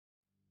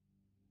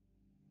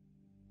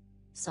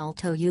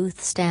SALTO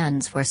Youth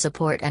stands for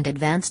Support and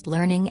Advanced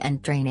Learning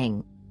and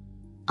Training.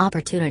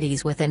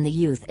 Opportunities within the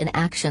Youth in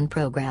Action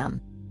program.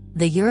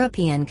 The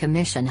European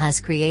Commission has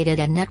created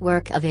a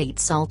network of 8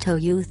 SALTO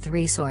Youth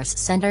Resource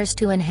Centers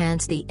to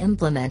enhance the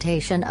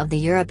implementation of the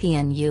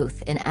European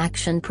Youth in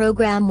Action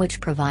program, which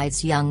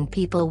provides young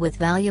people with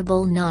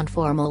valuable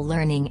non-formal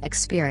learning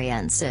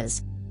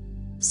experiences.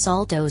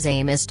 SALTO's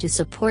aim is to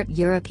support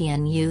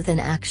European Youth in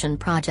Action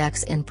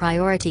projects in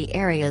priority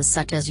areas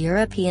such as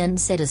European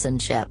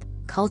citizenship,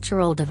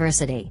 cultural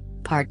diversity,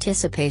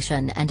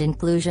 participation and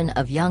inclusion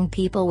of young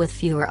people with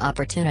fewer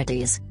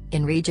opportunities,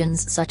 in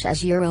regions such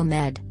as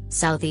Euromed,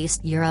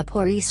 Southeast Europe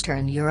or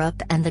Eastern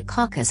Europe and the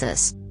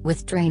Caucasus,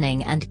 with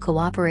training and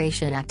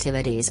cooperation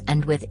activities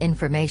and with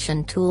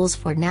information tools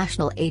for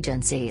national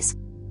agencies.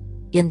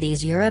 In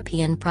these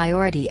European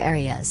priority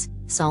areas,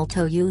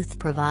 SALTO Youth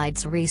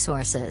provides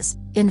resources,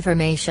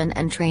 information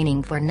and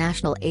training for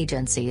national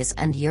agencies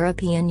and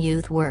European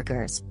youth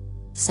workers.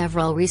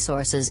 Several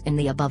resources in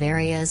the above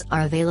areas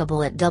are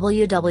available at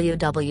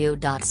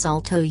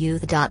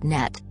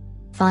www.saltoyouth.net.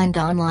 Find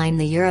online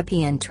the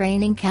European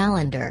Training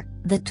Calendar,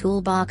 the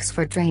Toolbox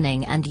for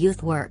Training and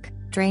Youth Work,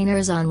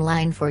 Trainers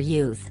Online for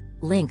Youth,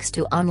 links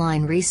to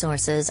online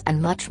resources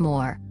and much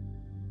more.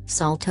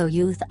 SALTO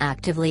Youth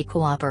actively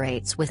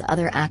cooperates with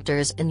other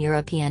actors in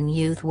European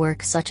youth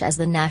work such as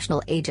the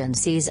national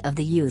agencies of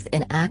the Youth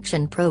in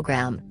Action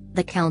Programme,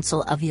 the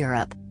Council of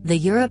Europe, the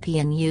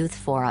European Youth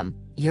Forum,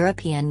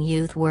 European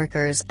youth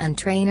workers and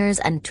trainers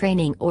and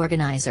training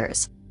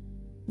organizers.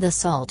 The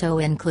SALTO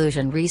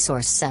Inclusion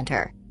Resource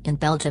Centre, in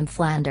Belgium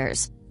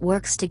Flanders,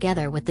 works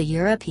together with the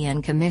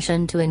European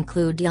Commission to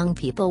include young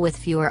people with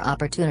fewer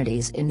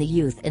opportunities in the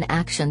Youth in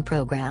Action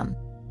program.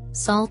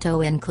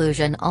 SALTO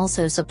Inclusion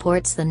also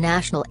supports the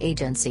national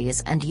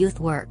agencies and youth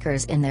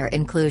workers in their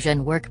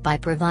inclusion work by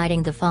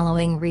providing the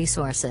following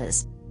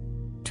resources: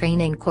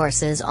 training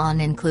courses on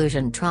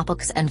inclusion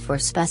topics and for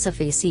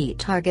specific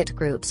target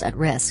groups at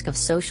risk of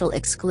social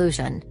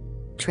exclusion,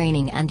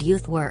 training and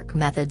youth work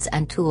methods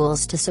and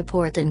tools to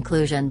support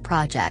inclusion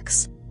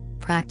projects,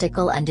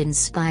 practical and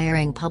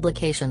inspiring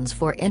publications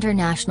for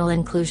international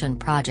inclusion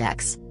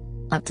projects,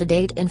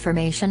 up-to-date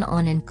information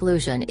on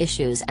inclusion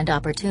issues and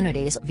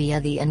opportunities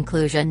via the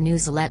Inclusion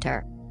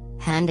newsletter,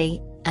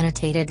 handy,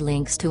 annotated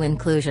links to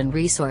inclusion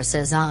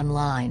resources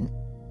online,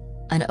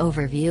 an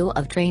overview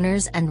of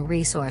trainers and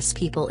resource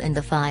people in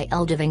the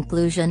field of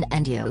inclusion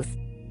and youth,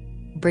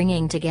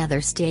 bringing together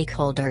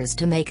stakeholders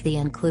to make the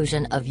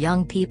inclusion of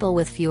young people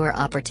with fewer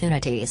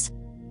opportunities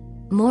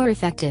more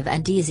effective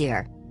and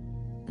easier.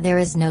 There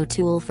is no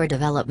tool for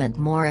development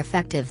more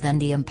effective than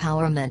the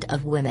empowerment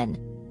of women.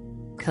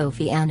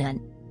 Kofi Annan.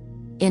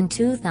 In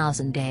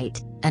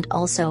 2008, and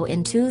also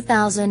in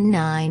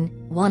 2009,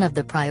 one of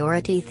the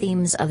priority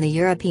themes of the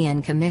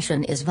European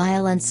Commission is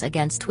violence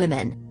against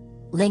women.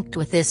 Linked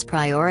with this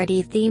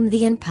priority theme,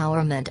 the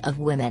empowerment of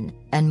women,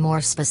 and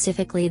more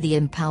specifically the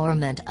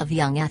empowerment of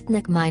young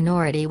ethnic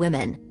minority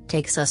women,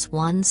 takes us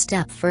one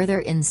step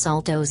further in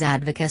SALTO's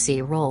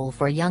advocacy role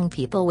for young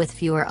people with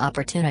fewer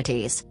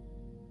opportunities.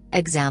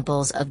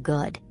 Examples of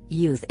good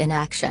Youth in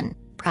Action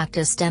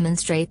practice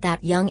demonstrate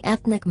that young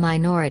ethnic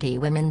minority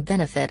women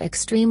benefit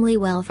extremely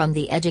well from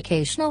the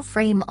educational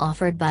frame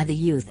offered by the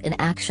Youth in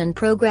Action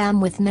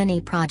program, with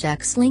many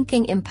projects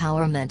linking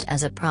empowerment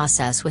as a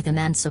process with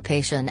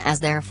emancipation as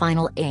their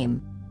final aim.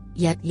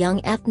 Yet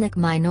young ethnic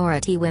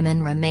minority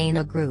women remain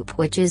a group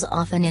which is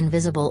often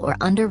invisible or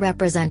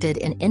underrepresented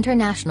in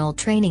international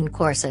training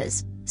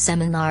courses,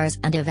 seminars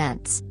and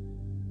events.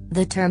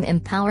 The term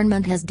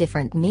empowerment has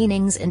different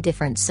meanings in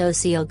different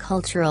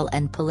socio-cultural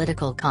and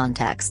political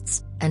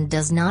contexts, and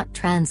does not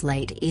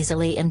translate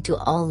easily into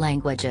all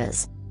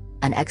languages.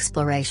 An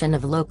exploration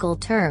of local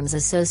terms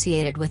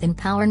associated with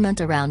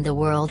empowerment around the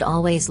world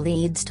always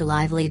leads to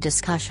lively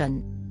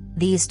discussion.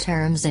 These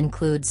terms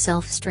include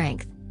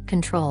self-strength,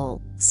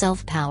 control,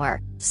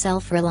 self-power,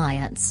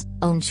 self-reliance,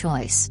 own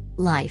choice,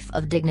 life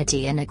of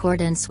dignity in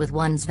accordance with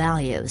one's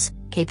values,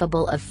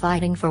 capable of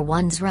fighting for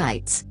one's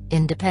rights,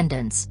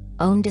 independence,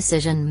 own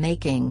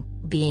decision-making,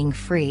 being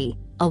free,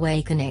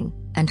 awakening,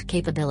 and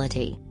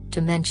capability, to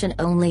mention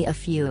only a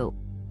few.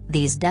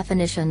 These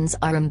definitions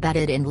are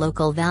embedded in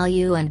local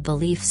value and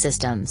belief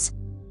systems.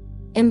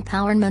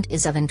 Empowerment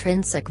is of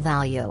intrinsic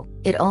value,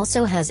 it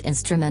also has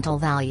instrumental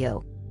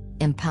value.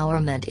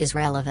 Empowerment is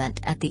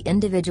relevant at the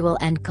individual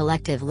and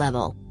collective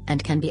level,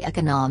 and can be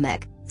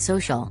economic,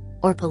 social,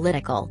 or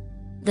political.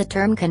 The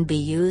term can be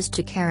used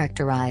to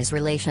characterize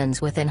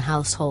relations within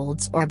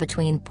households or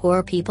between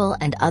poor people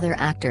and other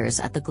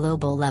actors at the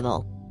global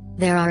level.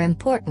 There are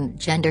important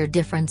gender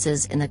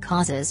differences in the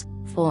causes,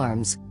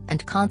 forms,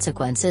 and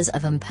consequences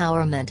of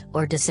empowerment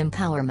or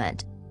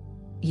disempowerment.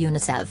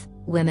 UNICEF,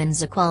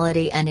 Women's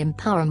Equality and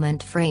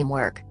Empowerment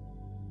Framework.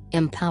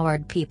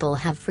 Empowered people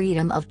have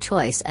freedom of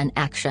choice and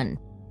action.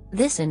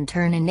 This in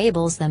turn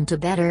enables them to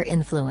better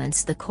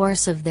influence the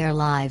course of their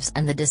lives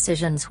and the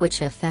decisions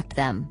which affect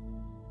them.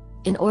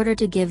 in order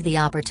to give the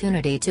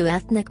opportunity to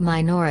ethnic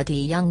minority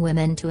young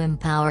women to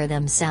empower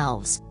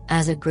themselves,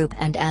 as a group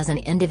and as an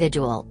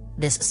individual.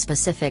 This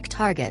specific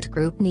target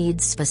group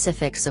needs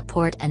specific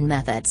support and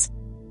methods.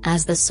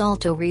 As the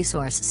Salto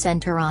Resource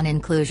Center on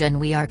Inclusion,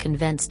 we are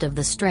convinced of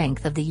the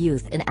strength of the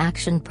Youth in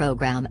Action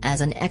program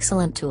as an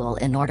excellent tool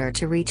in order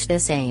to reach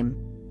this aim.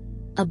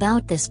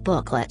 About this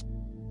booklet.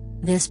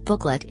 This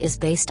booklet is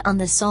based on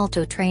the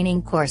Salto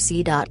training course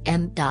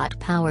E.M.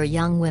 Power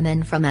Young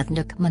Women from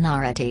Ethnic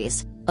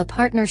Minorities, a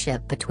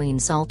partnership between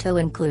Salto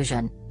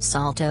Inclusion,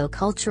 Salto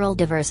Cultural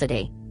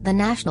Diversity, the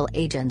national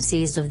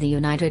agencies of the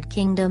United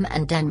Kingdom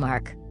and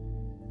Denmark.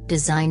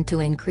 Designed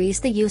to increase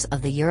the use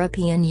of the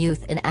European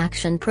Youth in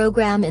Action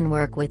program in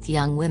work with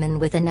young women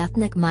with an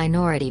ethnic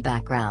minority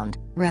background,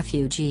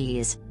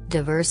 refugees,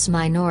 diverse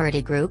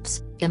minority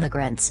groups,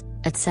 immigrants,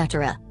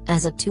 etc.,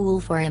 as a tool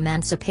for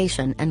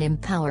emancipation and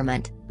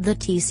empowerment, the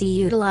TC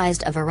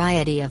utilized a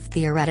variety of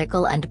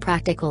theoretical and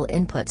practical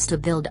inputs to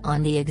build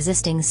on the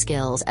existing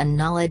skills and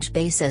knowledge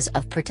bases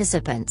of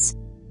participants.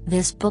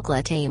 This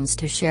booklet aims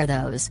to share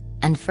those,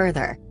 and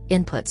further,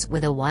 inputs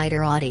with a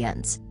wider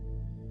audience.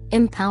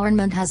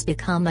 Empowerment has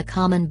become a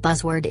common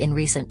buzzword in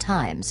recent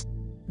times.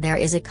 There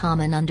is a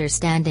common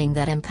understanding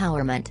that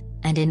empowerment,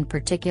 and in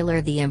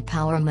particular the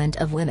empowerment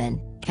of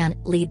women, can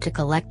lead to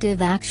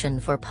collective action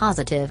for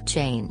positive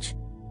change.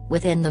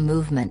 Within the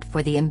movement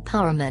for the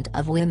empowerment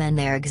of women,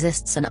 there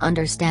exists an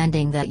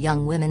understanding that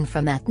young women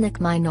from ethnic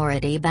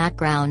minority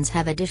backgrounds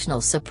have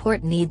additional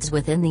support needs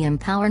within the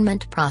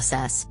empowerment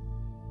process.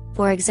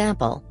 For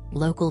example,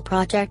 local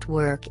project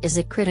work is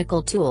a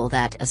critical tool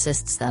that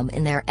assists them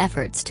in their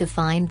efforts to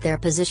find their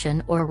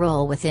position or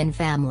role within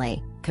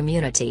family,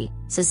 community,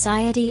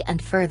 society,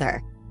 and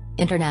further.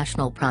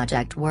 International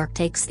project work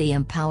takes the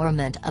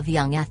empowerment of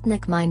young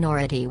ethnic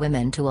minority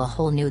women to a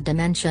whole new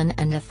dimension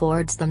and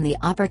affords them the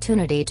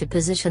opportunity to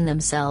position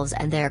themselves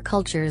and their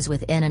cultures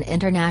within an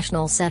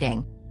international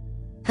setting.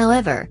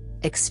 However,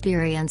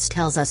 experience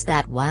tells us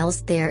that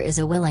whilst there is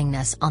a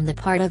willingness on the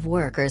part of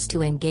workers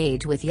to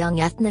engage with young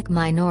ethnic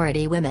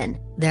minority women,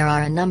 there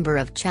are a number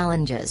of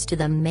challenges to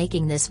them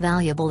making this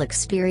valuable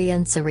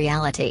experience a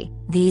reality.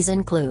 These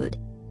include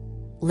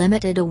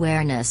limited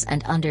awareness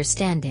and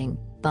understanding,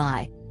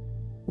 by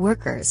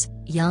workers,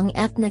 young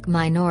ethnic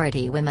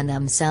minority women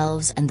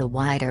themselves and the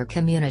wider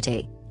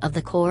community, of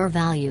the core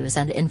values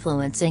and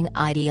influencing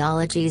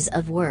ideologies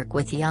of work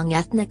with young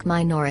ethnic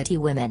minority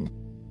women.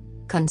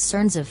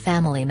 Concerns of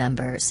family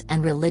members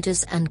and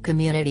religious and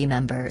community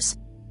members.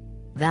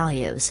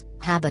 Values,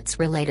 habits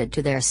related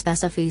to their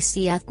specific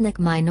ethnic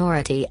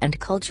minority and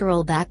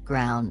cultural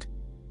background.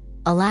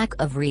 A lack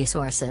of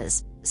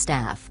resources,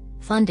 staff,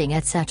 funding,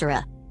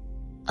 etc.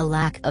 A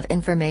lack of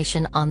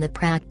information on the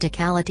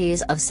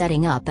practicalities of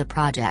setting up a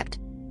project.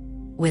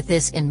 With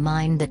this in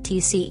mind, the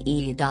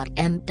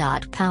TCE.M.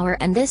 Power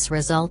and this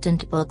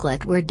resultant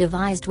booklet were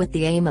devised with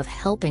the aim of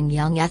helping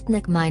young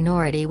ethnic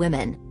minority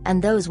women,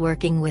 and those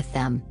working with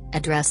them,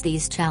 address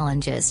these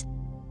challenges.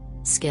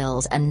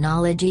 Skills and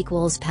knowledge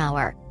equals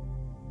power.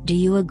 Do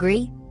you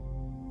agree?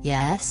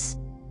 Yes?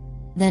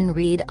 Then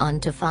read on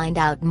to find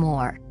out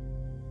more.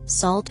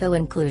 Salto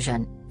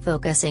Inclusion,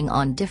 focusing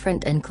on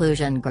different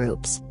inclusion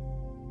groups.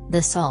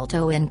 The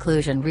Salto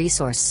Inclusion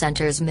Resource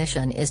Center's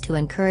mission is to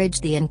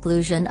encourage the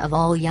inclusion of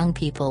all young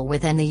people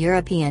within the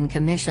European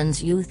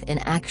Commission's Youth in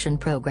Action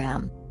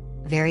program.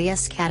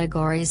 Various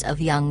categories of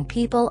young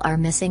people are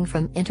missing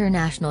from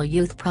international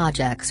youth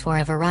projects for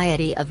a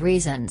variety of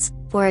reasons,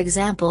 for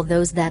example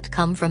those that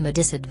come from a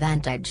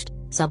disadvantaged,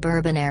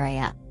 suburban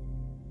area.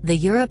 The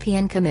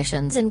European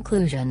Commission's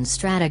inclusion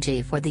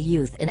strategy for the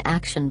Youth in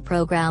Action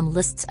program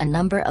lists a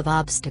number of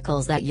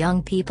obstacles that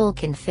young people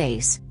can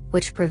face,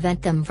 which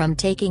prevent them from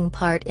taking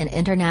part in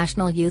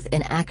international Youth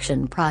in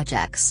Action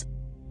projects.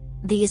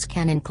 These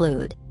can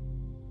include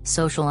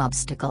social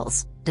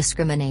obstacles,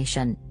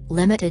 discrimination,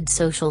 limited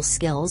social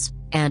skills,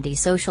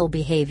 antisocial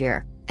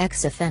behavior,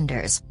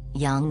 ex-offenders,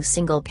 young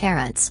single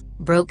parents,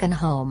 broken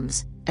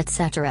homes,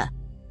 etc.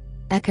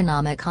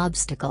 Economic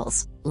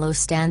obstacles, low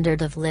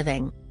standard of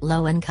living,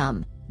 low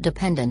income,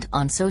 dependent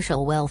on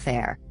social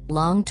welfare,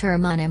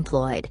 long-term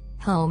unemployed,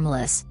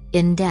 homeless,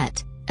 in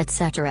debt,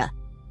 etc.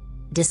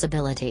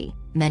 Disability,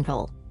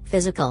 mental,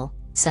 physical,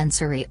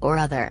 sensory or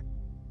other.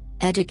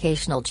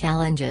 Educational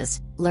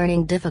challenges,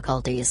 learning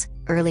difficulties,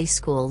 early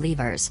school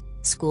leavers,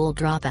 school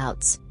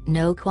dropouts,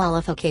 no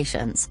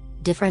qualifications,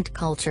 different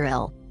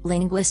cultural,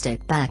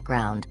 linguistic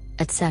background,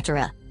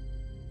 etc.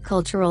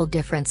 Cultural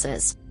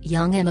differences,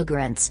 young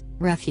immigrants,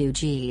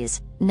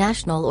 refugees,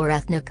 national or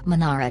ethnic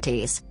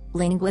minorities,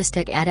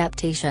 linguistic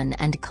adaptation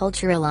and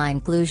cultural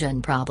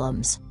inclusion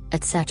problems,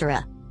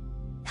 etc.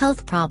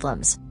 Health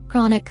problems,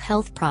 chronic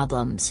health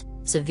problems,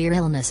 severe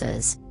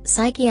illnesses,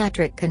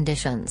 psychiatric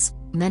conditions,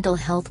 mental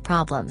health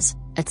problems,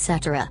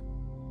 etc.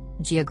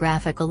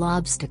 Geographical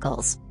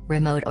obstacles,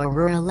 remote or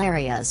rural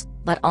areas,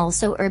 but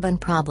also urban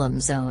problem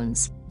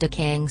zones,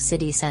 decaying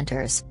city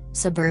centers,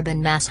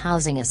 suburban mass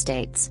housing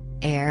estates,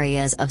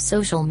 areas of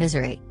social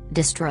misery,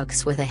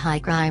 districts with a high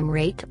crime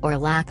rate or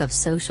lack of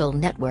social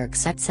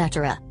networks,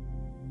 etc.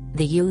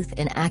 The Youth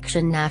in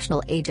Action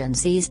national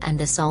agencies and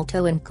the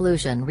Salto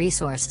Inclusion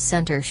Resource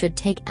Center should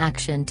take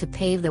action to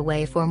pave the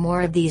way for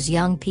more of these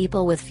young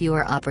people with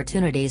fewer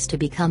opportunities to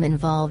become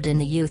involved in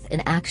the Youth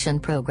in Action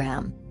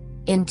program.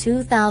 In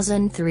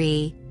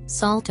 2003,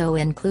 Salto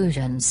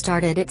Inclusion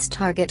started its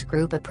target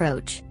group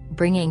approach,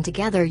 bringing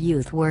together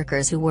youth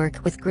workers who work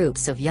with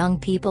groups of young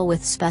people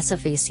with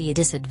specific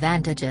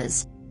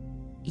disadvantages.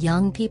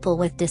 Young people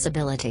with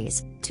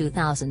disabilities,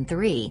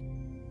 2003.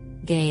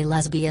 Gay,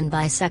 lesbian,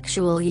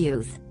 bisexual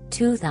youth,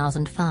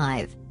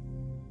 2005.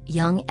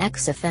 Young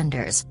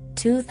ex-offenders,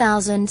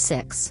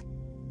 2006.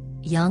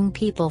 Young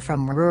people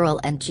from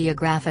rural and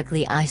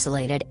geographically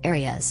isolated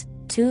areas,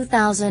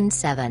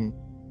 2007.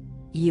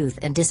 Youth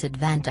in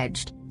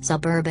disadvantaged,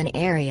 suburban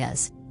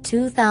areas,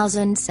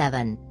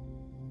 2007.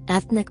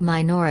 Ethnic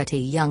minority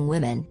young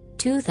women,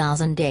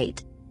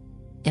 2008.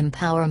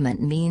 Empowerment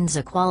means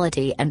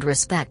equality and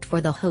respect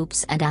for the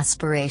hopes and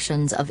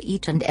aspirations of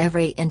each and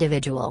every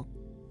individual.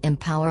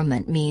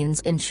 Empowerment means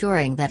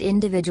ensuring that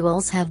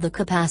individuals have the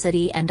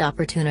capacity and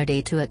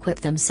opportunity to equip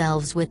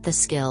themselves with the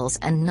skills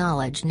and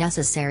knowledge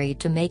necessary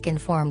to make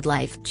informed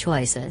life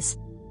choices.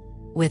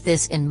 With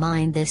this in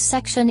mind, this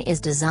section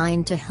is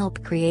designed to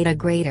help create a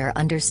greater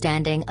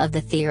understanding of the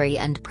theory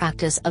and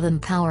practice of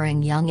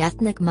empowering young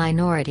ethnic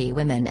minority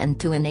women and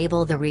to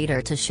enable the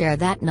reader to share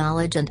that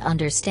knowledge and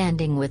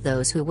understanding with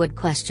those who would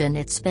question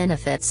its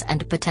benefits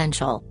and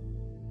potential.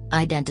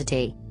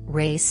 Identity,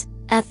 race,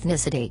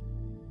 ethnicity,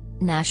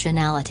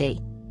 nationality.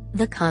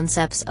 The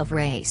concepts of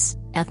race,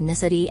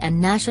 ethnicity and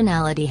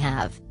nationality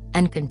have,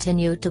 and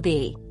continue to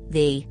be,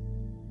 the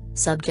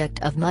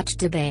subject of much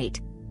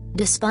debate.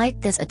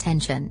 Despite this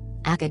attention,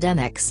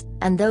 academics,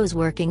 and those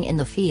working in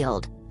the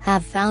field,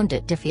 have found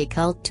it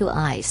difficult to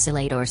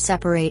isolate or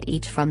separate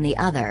each from the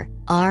other,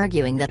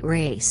 arguing that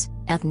race,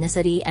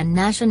 ethnicity and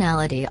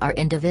nationality are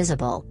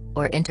indivisible,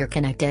 or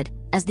interconnected,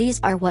 as these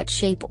are what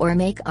shape or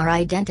make our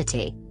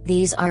identity,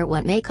 these are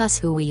what make us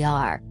who we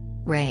are.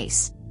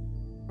 Race.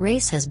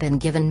 Race has been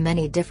given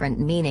many different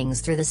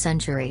meanings through the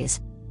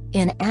centuries.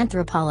 In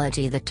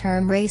anthropology, the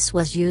term race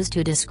was used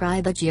to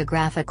describe a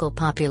geographical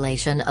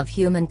population of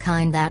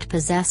humankind that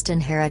possessed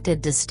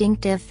inherited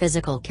distinctive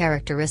physical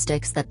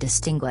characteristics that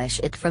distinguish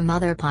it from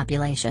other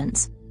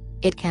populations.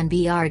 It can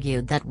be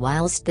argued that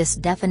whilst this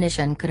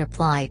definition could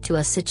apply to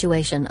a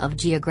situation of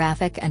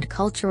geographic and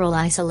cultural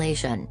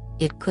isolation,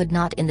 it could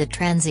not in the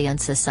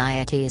transient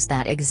societies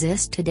that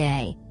exist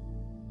today.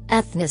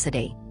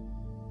 Ethnicity.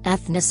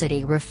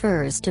 Ethnicity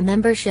refers to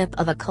membership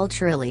of a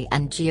culturally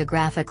and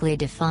geographically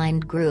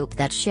defined group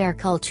that share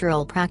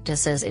cultural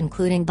practices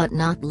including but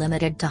not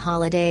limited to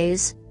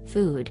holidays,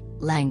 food,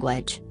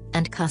 language,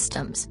 and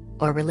customs,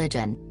 or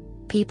religion.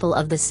 People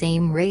of the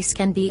same race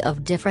can be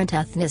of different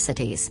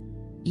ethnicities.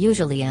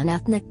 Usually an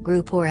ethnic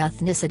group or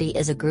ethnicity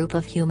is a group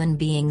of human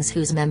beings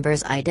whose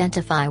members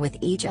identify with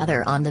each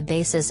other on the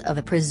basis of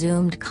a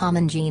presumed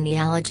common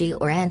genealogy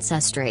or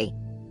ancestry.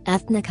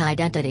 Ethnic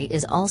identity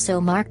is also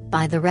marked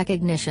by the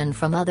recognition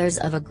from others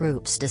of a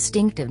group's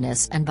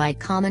distinctiveness and by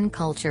common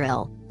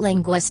cultural,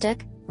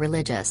 linguistic,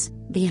 religious,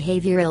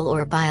 behavioral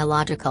or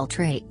biological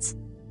traits.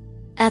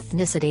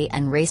 Ethnicity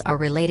and race are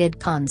related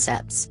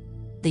concepts.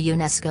 The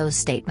UNESCO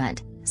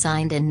statement,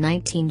 signed in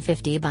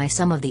 1950 by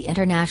some of the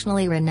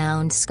internationally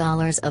renowned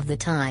scholars of the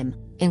time,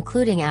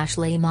 including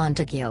Ashley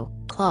Montagu,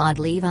 Claude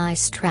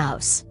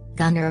Lévi-Strauss,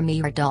 Gunnar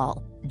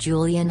Myrdal,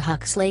 Julian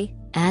Huxley,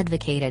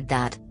 advocated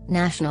that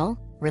national,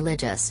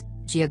 religious,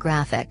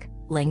 geographic,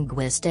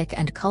 linguistic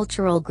and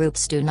cultural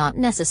groups do not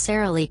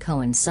necessarily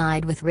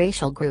coincide with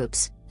racial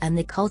groups, and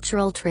the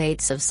cultural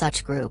traits of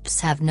such groups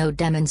have no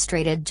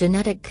demonstrated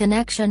genetic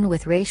connection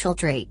with racial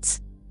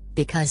traits.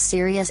 Because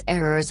serious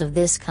errors of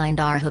this kind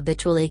are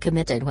habitually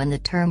committed when the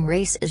term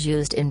race is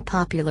used in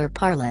popular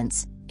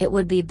parlance, it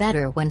would be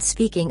better when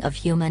speaking of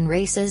human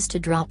races to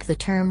drop the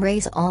term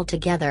race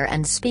altogether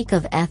and speak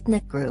of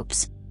ethnic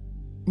groups.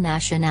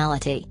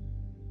 Nationality.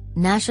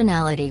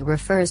 Nationality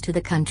refers to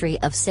the country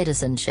of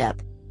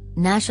citizenship.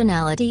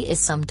 Nationality is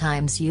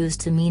sometimes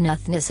used to mean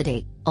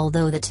ethnicity,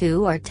 although the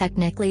two are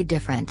technically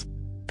different.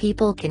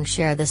 People can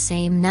share the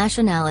same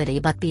nationality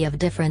but be of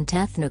different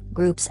ethnic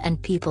groups,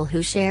 and people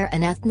who share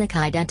an ethnic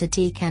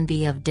identity can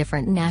be of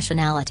different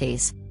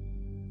nationalities.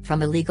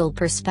 From a legal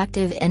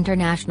perspective,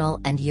 international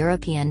and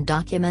European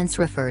documents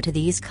refer to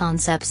these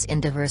concepts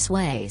in diverse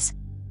ways.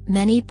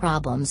 Many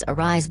problems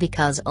arise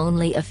because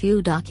only a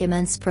few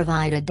documents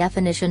provide a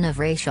definition of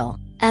racial,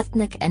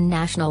 ethnic and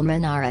national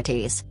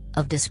minorities,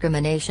 of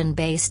discrimination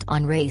based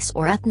on race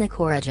or ethnic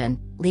origin,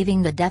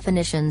 leaving the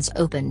definitions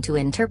open to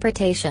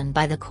interpretation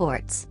by the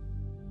courts.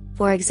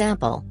 For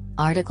example,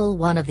 Article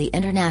 1 of the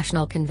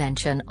International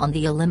Convention on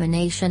the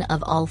Elimination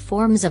of All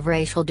Forms of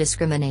Racial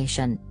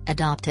Discrimination,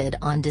 adopted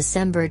on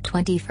December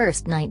 21,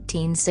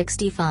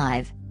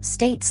 1965,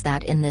 states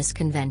that in this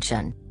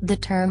convention, the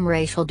term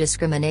racial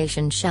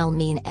discrimination shall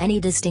mean any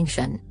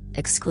distinction,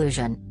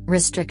 exclusion,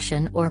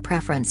 restriction or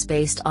preference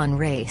based on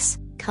race,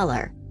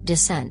 color,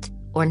 descent,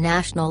 or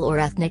national or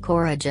ethnic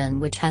origin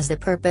which has the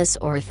purpose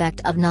or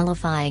effect of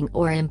nullifying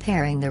or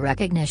impairing the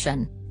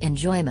recognition,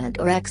 enjoyment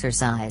or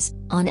exercise,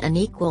 on an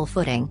equal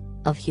footing,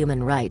 of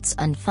human rights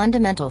and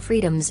fundamental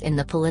freedoms in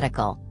the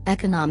political,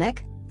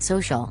 economic,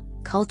 social,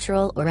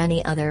 cultural or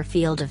any other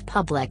field of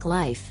public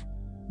life.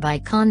 By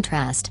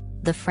contrast,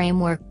 the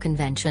Framework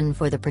Convention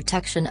for the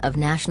Protection of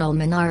National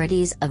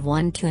Minorities of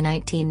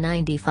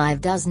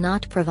 1-1995 does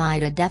not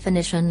provide a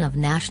definition of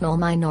national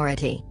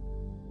minority.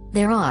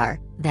 There are,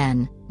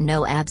 then,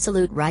 no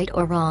absolute right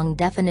or wrong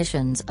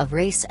definitions of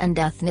race and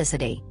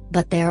ethnicity,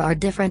 but there are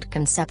different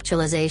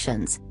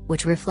conceptualizations,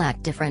 which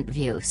reflect different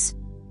views.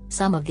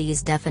 Some of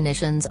these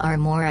definitions are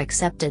more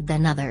accepted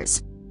than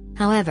others.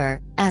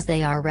 However, as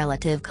they are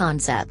relative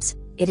concepts,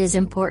 it is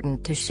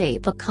important to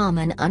shape a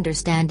common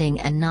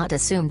understanding and not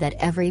assume that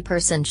every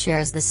person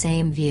shares the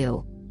same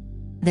view.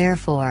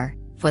 Therefore,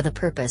 for the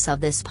purpose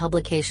of this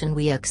publication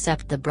we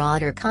accept the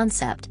broader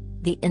concept,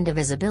 the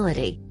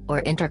indivisibility,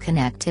 or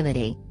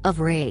interconnectivity, of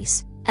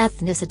race,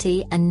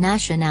 ethnicity and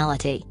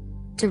nationality.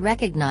 To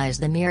recognize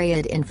the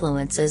myriad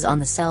influences on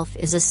the self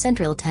is a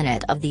central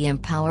tenet of the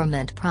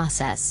empowerment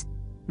process.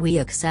 We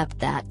accept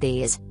that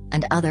these,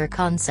 and other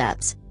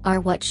concepts, are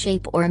what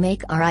shape or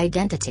make our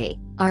identity,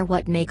 are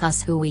what make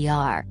us who we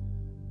are.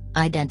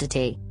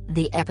 Identity,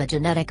 the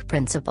epigenetic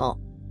principle.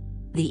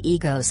 The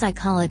ego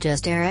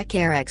psychologist Erik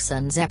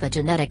Erikson's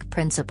epigenetic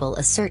principle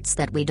asserts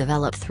that we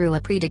develop through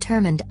a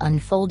predetermined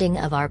unfolding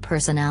of our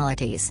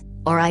personalities,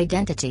 or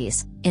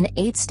identities, in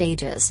 8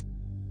 stages.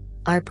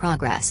 Our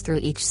progress through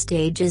each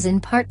stage is in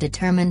part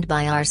determined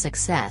by our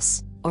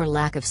success, or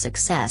lack of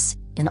success,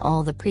 in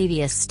all the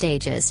previous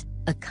stages,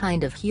 a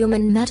kind of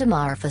human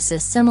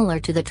metamorphosis similar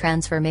to the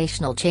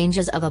transformational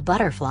changes of a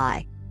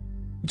butterfly.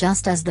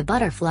 Just as the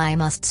butterfly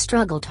must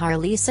struggle to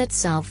release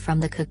itself from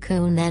the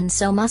cocoon, then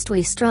so must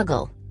we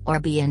struggle, or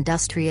be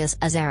industrious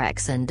as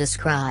Erikson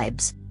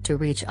describes, to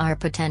reach our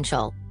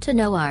potential, to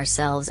know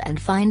ourselves and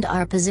find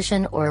our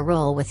position or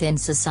role within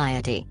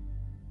society.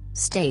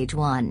 Stage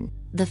 1.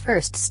 The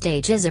first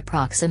stage is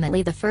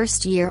approximately the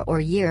first year or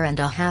year and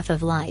a half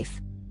of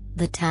life.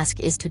 The task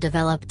is to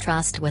develop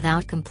trust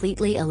without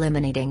completely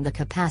eliminating the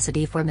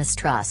capacity for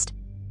mistrust.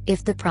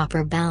 If the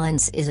proper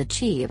balance is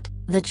achieved,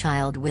 the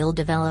child will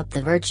develop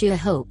the virtue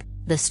hope,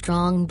 the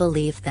strong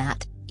belief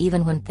that,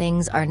 even when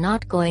things are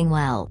not going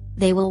well,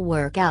 they will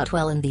work out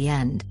well in the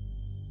end.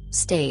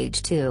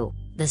 Stage 2.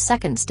 The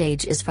second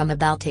stage is from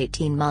about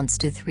 18 months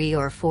to 3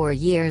 or 4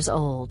 years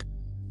old.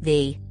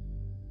 The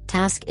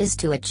task is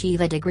to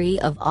achieve a degree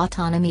of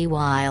autonomy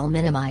while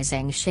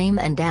minimizing shame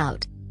and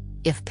doubt.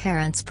 If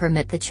parents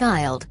permit the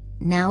child,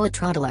 now a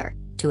toddler,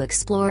 to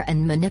explore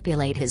and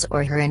manipulate his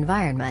or her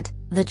environment,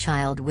 the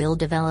child will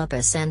develop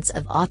a sense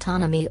of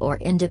autonomy or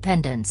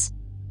independence.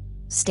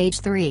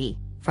 Stage 3,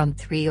 from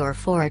 3 or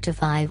 4 to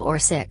 5 or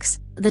 6,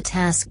 the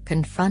task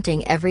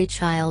confronting every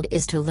child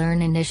is to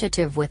learn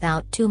initiative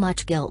without too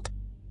much guilt.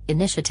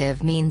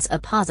 Initiative means a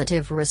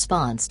positive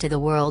response to the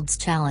world's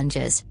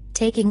challenges,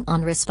 taking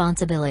on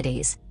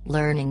responsibilities,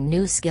 learning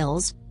new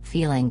skills,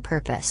 feeling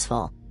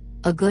purposeful.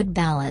 A good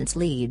balance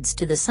leads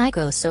to the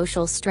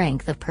psychosocial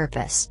strength of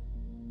purpose.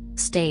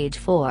 Stage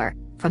 4,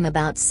 from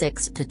about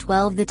 6 to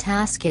 12, the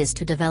task is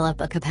to develop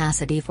a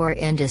capacity for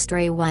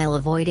industry while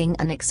avoiding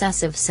an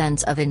excessive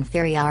sense of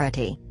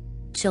inferiority.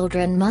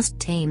 Children must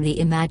tame the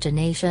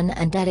imagination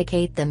and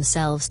dedicate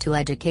themselves to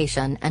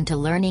education and to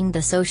learning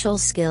the social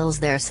skills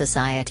their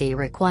society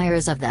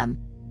requires of them.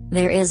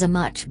 There is a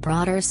much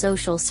broader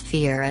social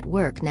sphere at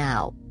work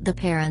now. The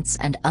parents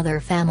and other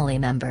family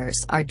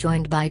members are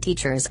joined by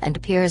teachers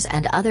and peers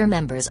and other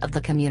members of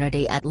the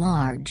community at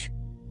large.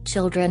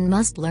 Children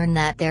must learn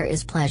that there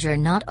is pleasure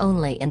not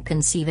only in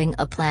conceiving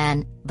a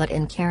plan, but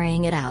in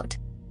carrying it out.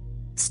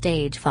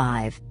 Stage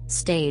 5.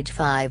 Stage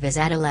 5 is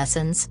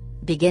adolescence,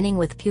 beginning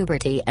with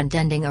puberty and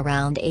ending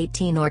around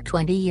 18 or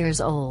 20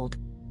 years old.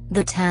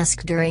 The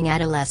task during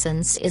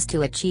adolescence is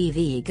to achieve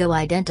ego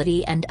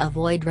identity and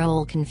avoid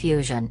role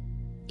confusion.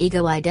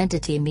 Ego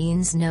identity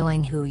means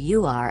knowing who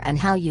you are and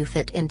how you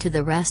fit into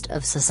the rest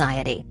of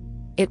society.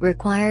 It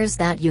requires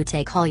that you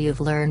take all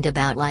you've learned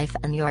about life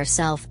and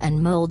yourself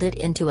and mold it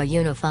into a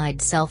unified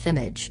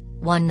self-image,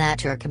 one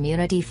that your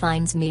community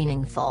finds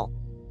meaningful.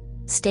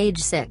 Stage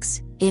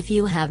 6, if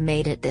you have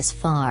made it this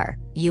far,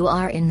 you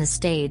are in the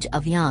stage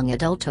of young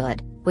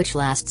adulthood, which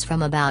lasts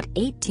from about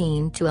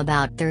 18 to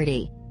about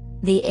 30.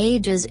 The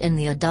ages in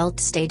the adult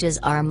stages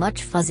are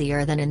much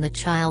fuzzier than in the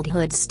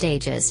childhood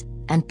stages,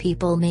 and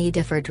people may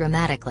differ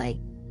dramatically.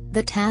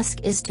 The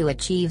task is to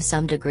achieve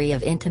some degree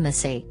of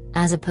intimacy,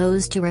 as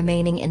opposed to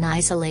remaining in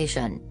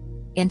isolation.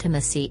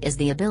 Intimacy is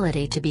the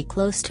ability to be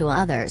close to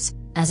others,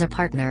 as a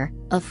partner,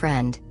 a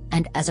friend,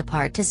 and as a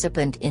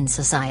participant in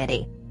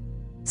society.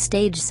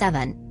 Stage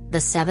 7, the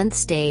 7th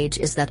stage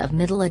is that of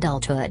middle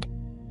adulthood.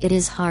 It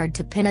is hard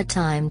to pin a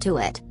time to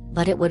it,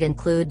 but it would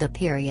include the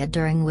period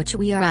during which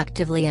we are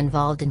actively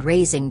involved in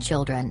raising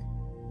children.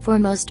 For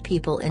most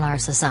people in our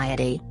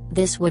society,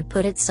 this would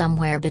put it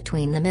somewhere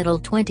between the middle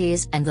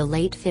 20s and the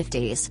late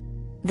 50s.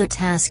 The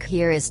task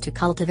here is to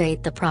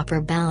cultivate the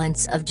proper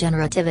balance of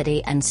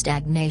generativity and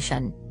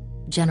stagnation.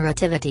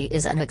 Generativity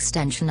is an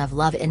extension of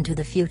love into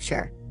the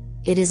future.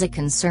 It is a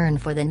concern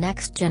for the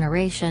next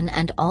generation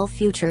and all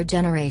future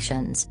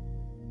generations.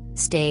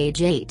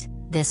 Stage 8,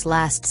 this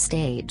last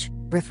stage,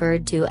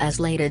 referred to as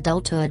late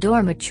adulthood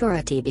or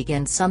maturity,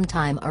 begins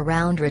sometime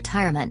around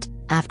retirement,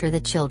 after the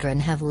children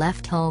have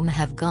left home,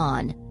 have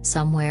gone,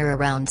 somewhere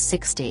around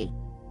 60.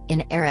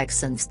 In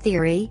Erikson's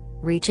theory,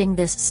 reaching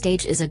this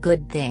stage is a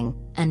good thing,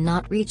 and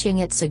not reaching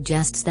it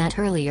suggests that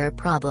earlier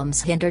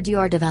problems hindered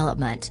your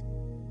development.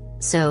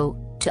 So,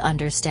 to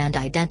understand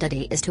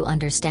identity is to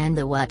understand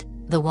the what,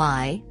 the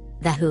why,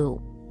 the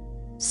who.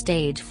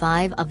 Stage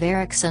 5 of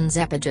Erikson's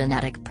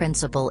epigenetic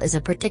principle is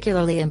a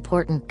particularly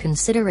important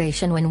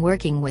consideration when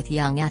working with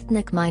young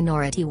ethnic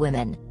minority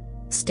women.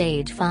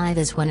 Stage 5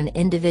 is when an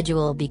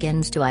individual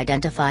begins to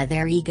identify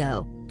their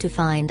ego, to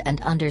find and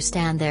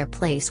understand their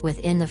place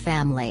within the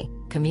family,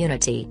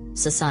 community,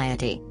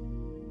 society.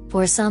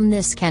 For some,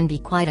 this can be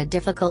quite a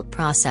difficult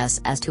process,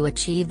 as to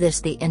achieve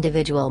this the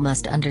individual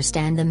must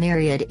understand the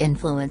myriad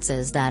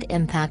influences that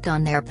impact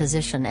on their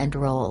position and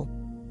role.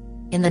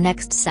 In the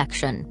next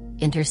section,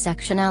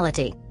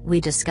 Intersectionality,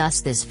 we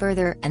discuss this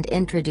further and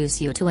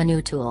introduce you to a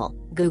new tool,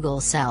 Google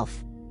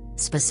Self.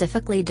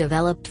 Specifically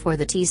developed for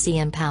the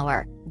TC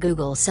Empower,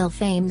 Google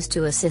Self aims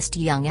to assist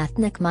young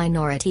ethnic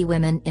minority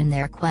women in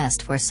their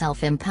quest for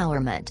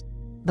self-empowerment.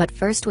 But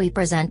first we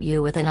present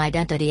you with an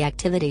identity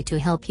activity to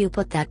help you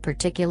put that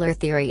particular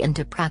theory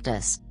into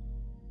practice.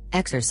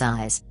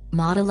 Exercise,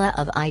 Modula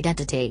of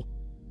Identity.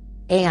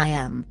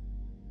 AIM.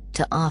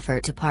 To offer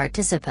to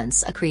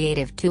participants a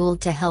creative tool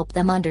to help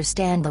them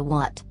understand the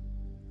what,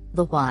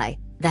 the why,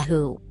 the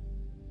who.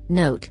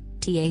 Note,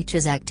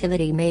 TH's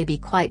activity may be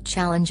quite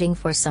challenging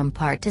for some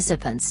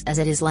participants, as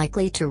it is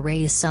likely to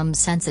raise some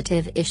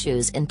sensitive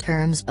issues in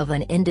terms of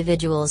an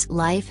individual's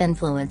life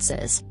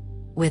influences.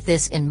 With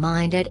this in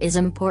mind, it is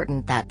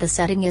important that the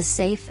setting is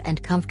safe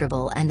and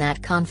comfortable and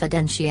that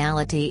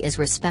confidentiality is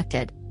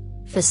respected.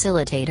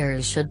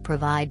 Facilitators should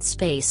provide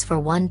space for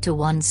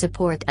one-to-one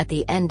support at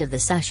the end of the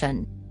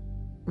session.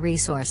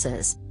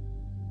 Resources: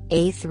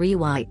 A3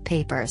 white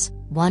papers,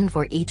 one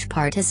for each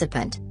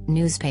participant,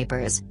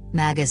 newspapers,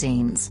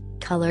 magazines,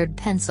 colored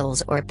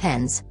pencils or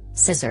pens,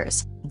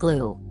 scissors,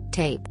 glue,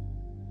 tape.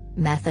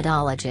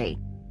 Methodology.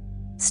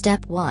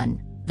 Step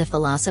 1, the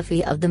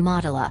philosophy of the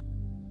modula.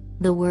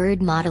 The word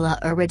modula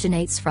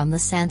originates from the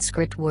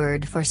Sanskrit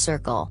word for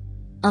circle.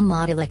 A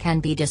modula can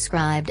be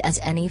described as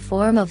any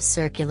form of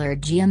circular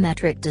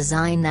geometric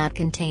design that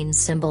contains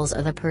symbols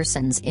of a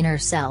person's inner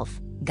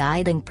self,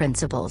 guiding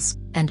principles,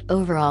 and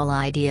overall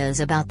ideas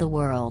about the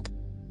world.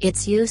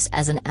 Its use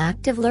as an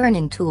active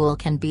learning tool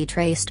can be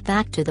traced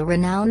back to the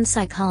renowned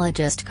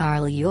psychologist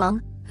Carl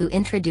Jung, who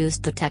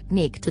introduced the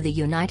technique to the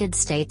United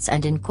States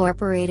and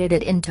incorporated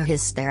it into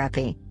his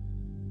therapy.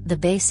 The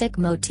basic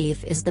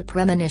motif is the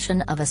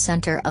premonition of a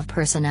center of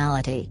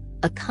personality,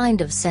 a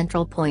kind of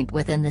central point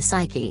within the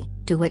psyche,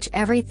 to which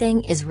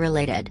everything is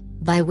related,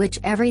 by which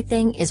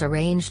everything is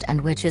arranged,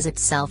 and which is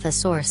itself a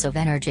source of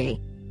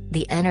energy.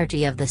 The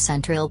energy of the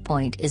central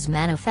point is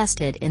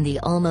manifested in the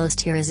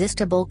almost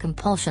irresistible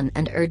compulsion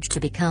and urge to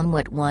become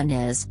what one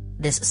is.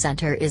 This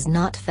center is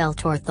not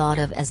felt or thought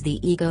of as the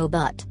ego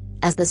but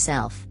as the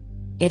self.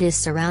 It is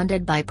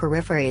surrounded by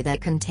periphery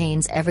that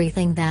contains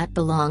everything that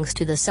belongs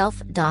to the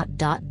self.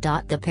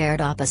 The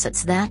paired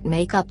opposites that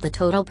make up the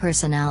total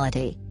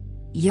personality.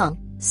 Jung,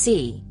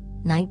 c.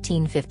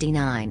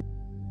 1959.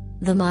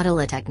 The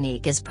modula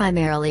technique is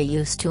primarily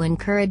used to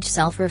encourage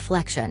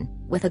self-reflection,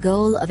 with a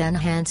goal of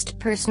enhanced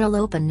personal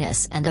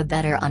openness and a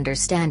better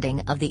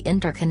understanding of the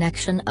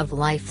interconnection of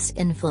life's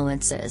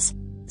influences.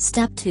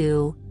 Step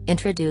 2.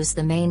 Introduce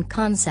the main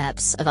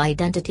concepts of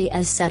identity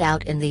as set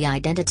out in the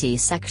identity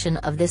section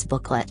of this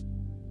booklet.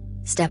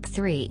 Step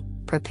 3.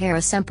 Prepare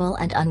a simple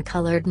and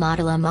uncolored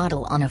modula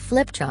model on a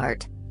flip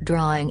chart,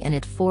 drawing in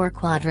it 4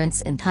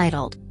 quadrants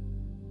entitled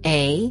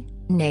A.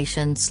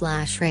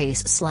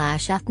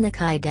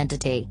 Nation/race/ethnic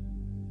identity.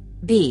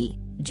 B.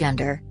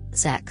 Gender,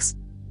 sex.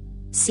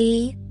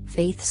 C.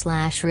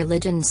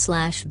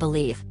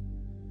 Faith/religion/belief.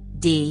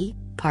 D.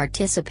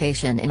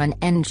 Participation in an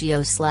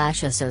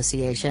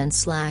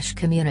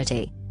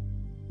NGO/association/community.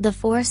 The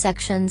 4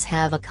 sections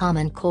have a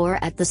common core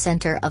at the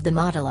center of the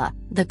modula.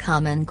 The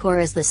common core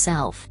is the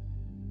self.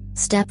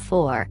 Step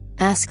 4.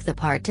 Ask the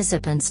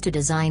participants to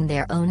design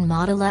their own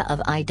modula of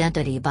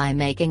identity by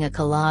making a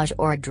collage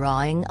or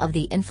drawing of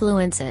the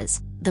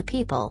influences, the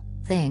people,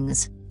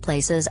 things,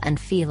 places and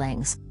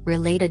feelings,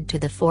 related to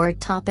the 4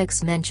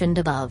 topics mentioned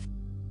above.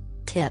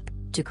 Tip: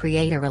 to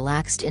create a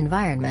relaxed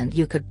environment,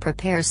 you could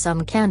prepare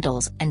some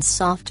candles and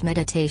soft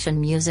meditation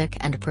music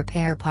and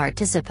prepare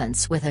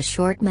participants with a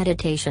short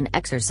meditation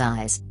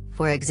exercise,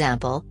 for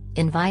example,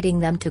 inviting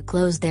them to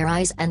close their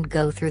eyes and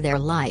go through their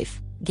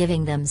life,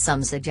 giving them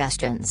some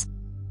suggestions.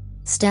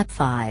 Step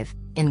 5,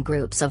 in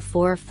groups of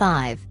 4 or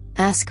 5,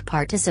 ask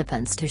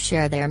participants to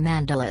share their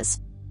mandalas.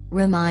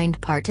 Remind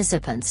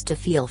participants to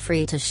feel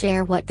free to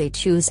share what they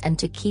choose and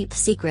to keep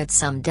secret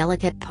some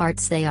delicate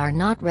parts they are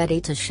not ready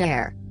to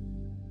share.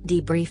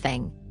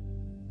 Debriefing.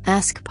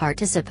 Ask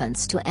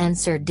participants to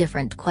answer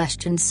different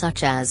questions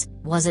such as,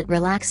 was it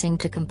relaxing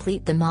to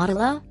complete the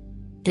modula?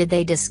 Did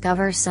they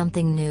discover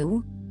something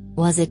new?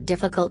 Was it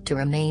difficult to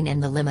remain in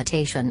the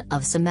limitation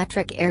of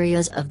symmetric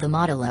areas of the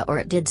model,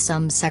 or did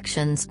some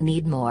sections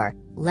need more,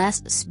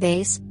 less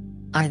space?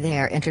 Are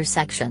there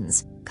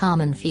intersections,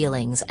 common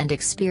feelings and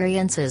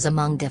experiences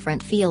among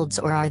different fields,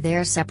 or are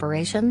there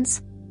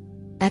separations?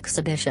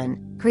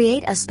 Exhibition.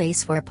 Create a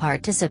space for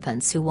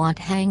participants who want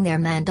hang their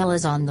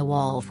mandalas on the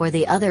wall for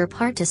the other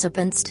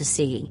participants to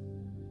see.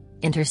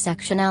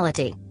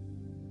 Intersectionality.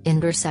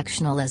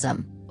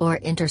 Intersectionalism, or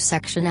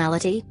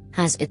intersectionality,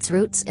 has its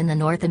roots in the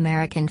North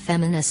American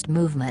feminist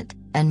movement,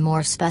 and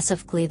more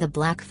specifically the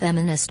Black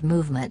feminist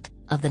movement,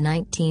 of the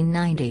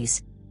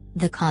 1990s.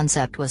 The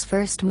concept was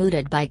first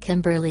mooted by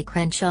Kimberly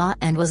Crenshaw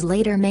and was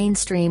later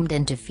mainstreamed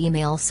into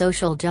female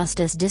social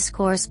justice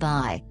discourse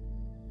by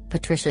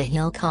Patricia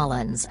Hill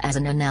Collins as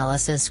an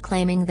analysis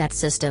claiming that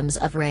systems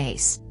of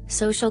race,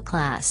 social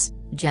class,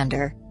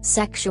 gender,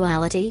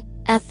 sexuality,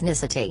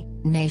 ethnicity,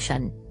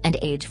 nation, and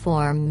age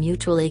form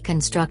mutually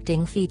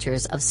constructing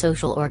features of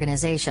social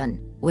organization,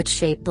 which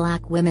shape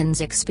Black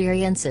women's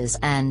experiences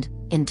and,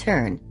 in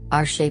turn,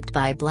 are shaped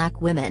by Black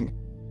women.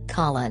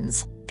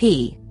 Collins,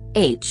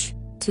 P.H.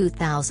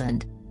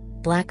 2000.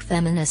 Black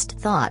Feminist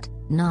Thought,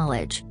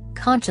 Knowledge,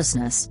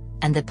 Consciousness,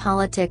 and the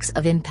Politics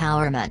of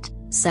Empowerment,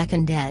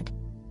 2nd ed.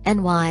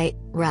 N.Y.,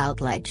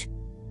 Routledge.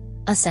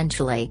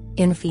 Essentially,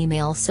 in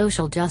female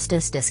social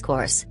justice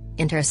discourse,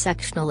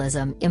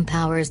 intersectionalism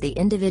empowers the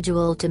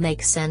individual to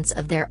make sense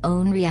of their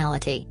own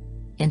reality.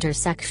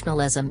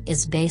 Intersectionalism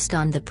is based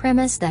on the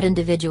premise that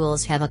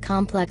individuals have a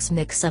complex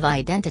mix of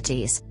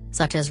identities,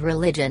 such as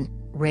religion,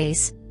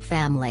 race,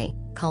 family,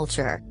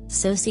 culture,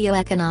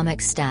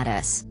 socioeconomic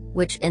status,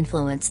 which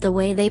influence the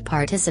way they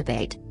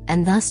participate,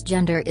 and thus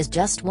gender is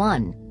just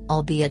one,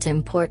 albeit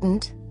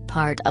important,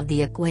 part of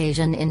the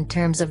equation in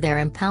terms of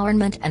their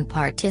empowerment and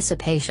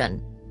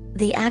participation.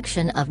 The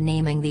action of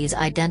naming these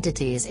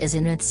identities is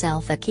in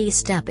itself a key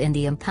step in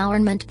the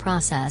empowerment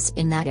process,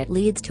 in that it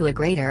leads to a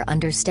greater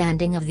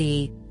understanding of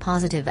the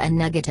positive and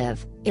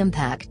negative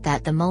impact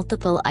that the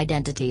multiple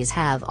identities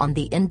have on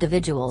the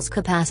individual's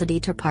capacity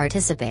to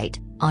participate,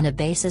 on a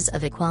basis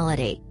of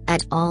equality,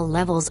 at all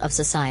levels of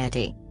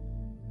society.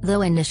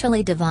 Though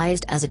initially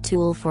devised as a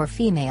tool for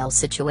female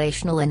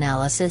situational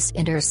analysis,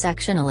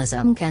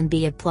 intersectionalism can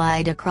be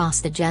applied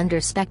across the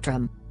gender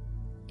spectrum.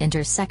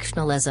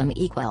 Intersectionalism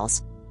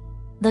equals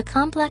the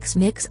complex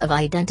mix of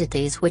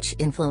identities which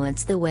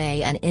influence the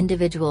way an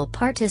individual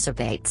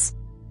participates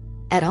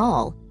at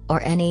all,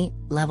 or any,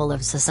 level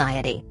of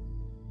society.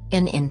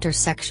 In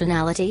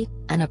Intersectionality,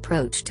 an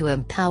approach to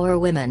empower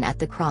women at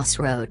the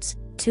crossroads,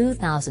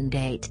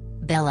 2008,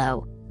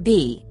 Bello,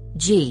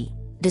 B.G.,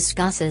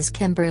 discusses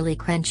Kimberly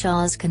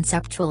Crenshaw's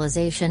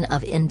conceptualization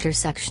of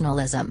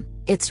intersectionalism,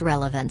 its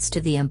relevance to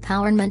the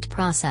empowerment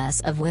process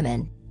of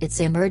women,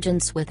 its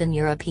emergence within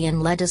European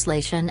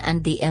legislation,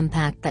 and the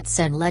impact that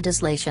said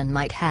legislation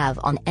might have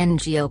on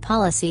NGO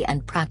policy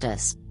and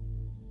practice.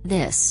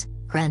 This,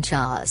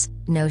 Crenshaw's,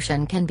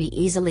 notion can be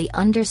easily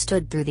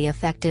understood through the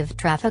effective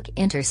traffic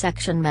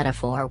intersection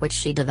metaphor which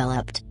she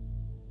developed.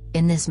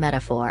 In this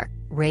metaphor,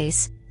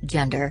 race,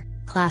 gender,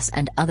 class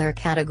and other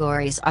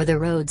categories are the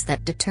roads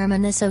that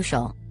determine the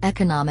social,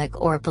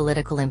 economic or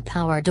political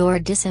empowered or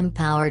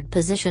disempowered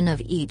position of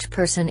each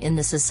person in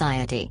the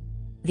society.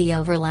 The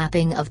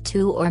overlapping of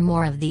two or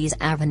more of these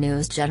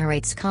avenues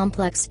generates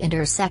complex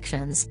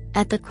intersections,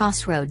 at the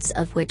crossroads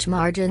of which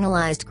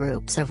marginalized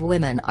groups of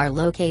women are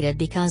located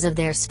because of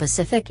their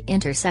specific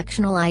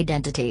intersectional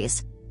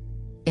identities.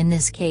 In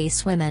this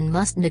case, women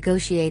must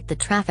negotiate the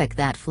traffic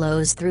that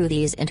flows through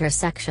these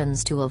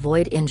intersections to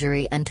avoid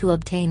injury and to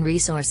obtain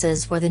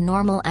resources for the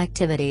normal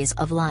activities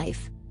of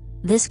life.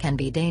 This can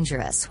be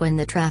dangerous when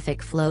the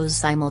traffic flows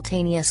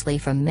simultaneously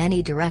from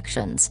many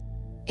directions.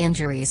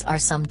 Injuries are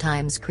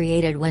sometimes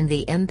created when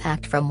the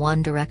impact from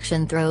one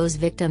direction throws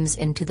victims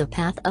into the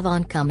path of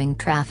oncoming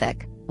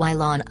traffic,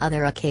 while on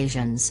other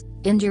occasions,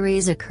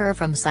 injuries occur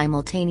from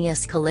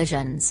simultaneous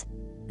collisions.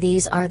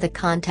 These are the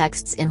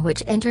contexts in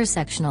which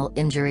intersectional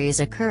injuries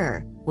occur,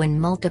 when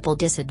multiple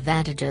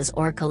disadvantages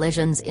or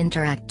collisions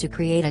interact to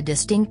create a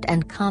distinct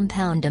and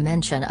compound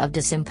dimension of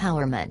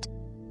disempowerment.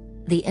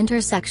 The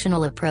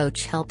intersectional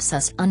approach helps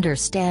us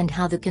understand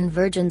how the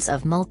convergence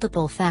of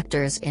multiple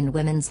factors in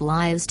women's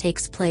lives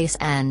takes place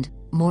and,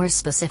 more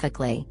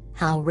specifically,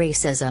 how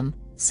racism,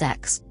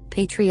 sex,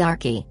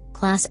 patriarchy,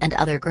 class and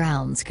other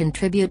grounds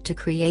contribute to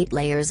create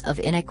layers of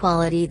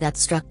inequality that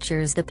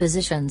structures the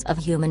positions of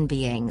human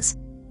beings.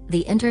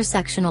 The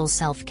intersectional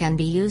self can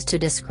be used to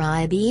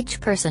describe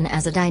each person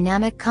as a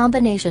dynamic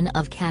combination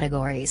of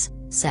categories: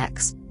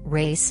 sex,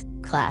 race,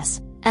 class,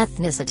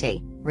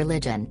 ethnicity,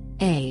 religion,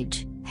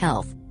 age,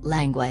 health,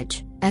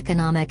 language,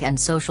 economic and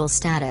social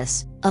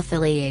status,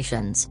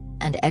 affiliations,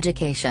 and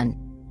education.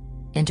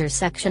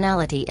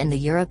 Intersectionality in the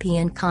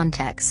European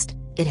context.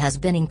 It has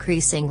been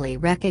increasingly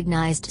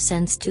recognized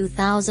since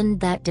 2000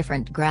 that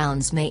different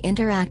grounds may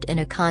interact in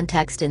a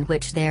context in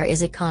which there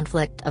is a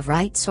conflict of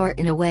rights or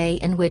in a way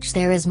in which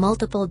there is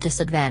multiple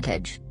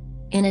disadvantage.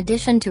 In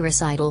addition to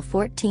Recital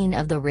 14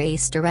 of the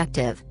Race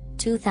Directive,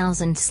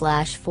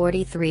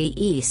 2000/43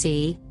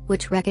 EC,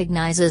 which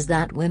recognizes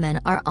that women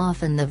are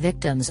often the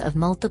victims of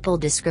multiple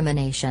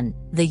discrimination.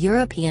 The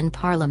European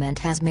Parliament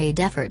has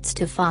made efforts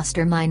to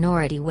foster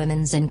minority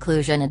women's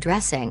inclusion,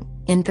 addressing,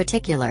 in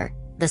particular,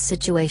 the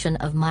situation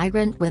of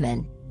migrant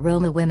women,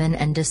 Roma women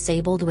and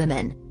disabled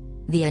women.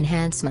 The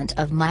enhancement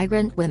of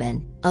migrant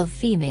women, of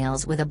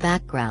females with a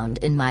background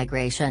in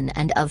migration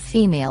and of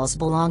females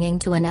belonging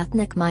to an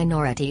ethnic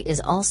minority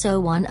is also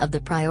one of the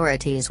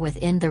priorities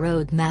within the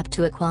Roadmap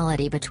to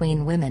Equality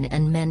Between Women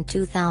and Men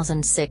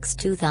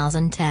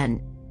 2006-2010.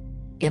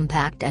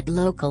 Impact at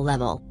local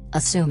level.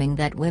 Assuming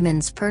that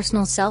women's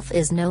personal self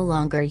is no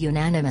longer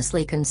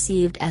unanimously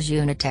conceived as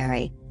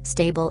unitary,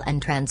 stable and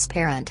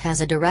transparent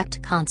has a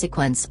direct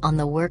consequence on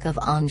the work of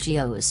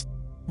NGOs.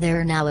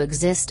 There now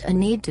exists a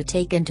need to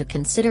take into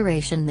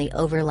consideration the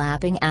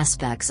overlapping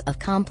aspects of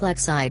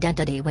complex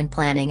identity when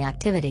planning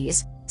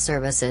activities,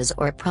 services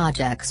or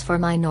projects for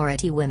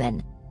minority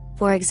women.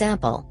 For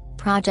example,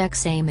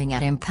 projects aiming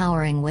at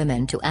empowering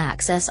women to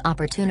access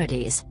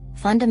opportunities,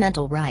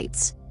 fundamental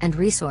rights, and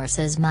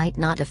resources might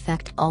not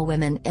affect all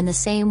women in the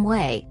same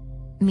way.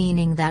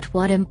 Meaning that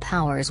what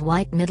empowers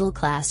white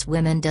middle-class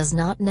women does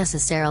not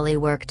necessarily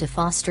work to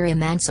foster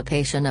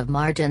emancipation of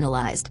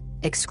marginalized,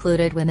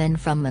 excluded women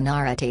from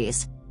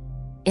minorities.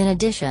 In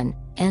addition,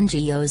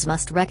 NGOs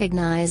must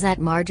recognize that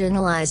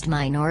marginalized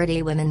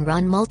minority women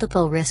run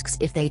multiple risks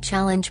if they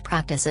challenge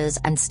practices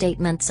and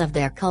statements of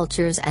their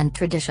cultures and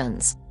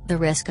traditions: the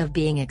risk of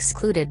being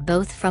excluded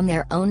both from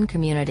their own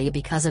community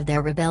because of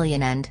their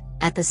rebellion and,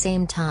 at the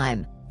same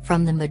time,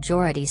 from the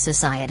majority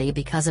society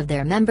because of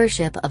their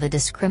membership of a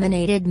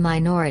discriminated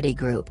minority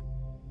group.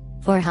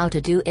 For how to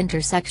do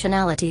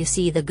intersectionality,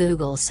 see the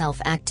Google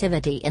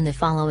self-activity in the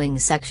following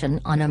section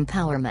on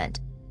empowerment.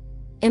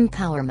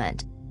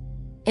 Empowerment.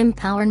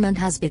 Empowerment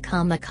has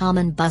become a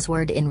common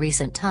buzzword in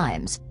recent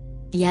times.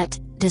 Yet,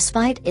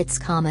 despite its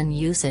common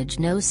usage,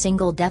 no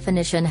single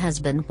definition has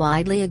been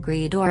widely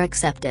agreed or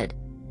accepted.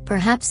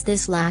 Perhaps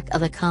this lack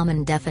of a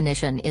common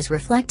definition is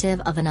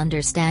reflective of an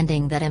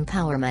understanding that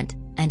empowerment,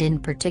 and in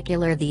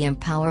particular the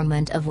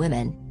empowerment of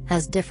women,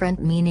 has different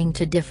meaning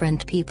to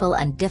different people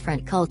and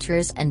different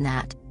cultures, and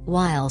that,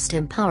 whilst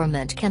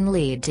empowerment can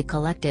lead to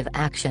collective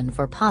action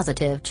for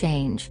positive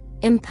change,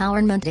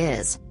 empowerment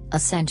is,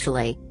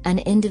 essentially, an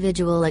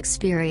individual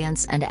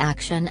experience and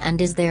action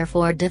and is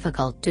therefore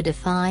difficult to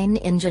define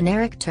in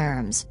generic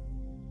terms.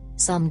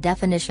 Some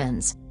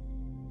definitions.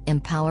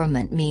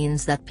 Empowerment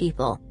means that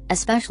people,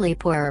 especially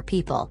poorer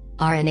people,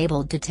 are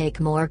enabled to take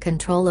more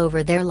control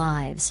over their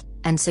lives,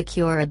 and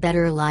secure a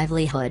better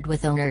livelihood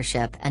with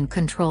ownership and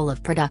control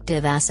of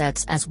productive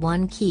assets as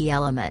one key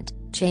element.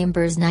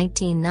 Chambers,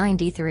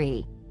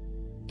 1993.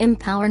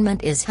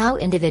 Empowerment is how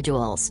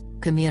individuals,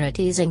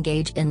 communities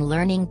engage in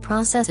learning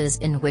processes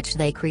in which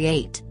they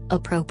create,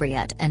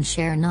 appropriate and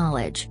share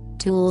knowledge,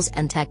 tools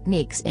and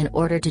techniques in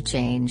order to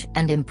change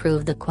and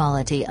improve the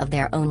quality of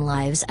their own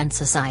lives and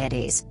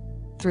societies.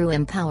 Through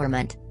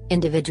empowerment,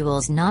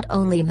 individuals not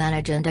only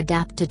manage and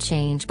adapt to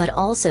change but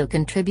also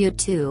contribute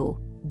to,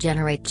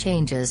 generate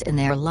changes in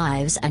their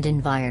lives and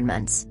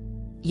environments.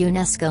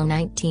 UNESCO,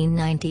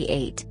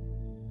 1998.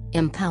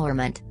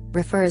 Empowerment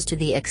refers to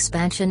the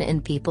expansion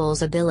in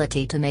people's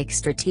ability to make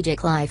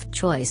strategic life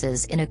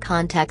choices in a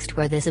context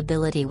where this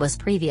ability was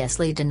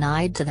previously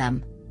denied to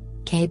them.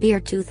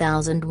 Kabir,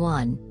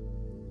 2001.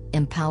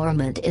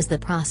 Empowerment is the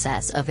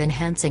process of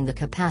enhancing the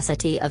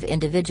capacity of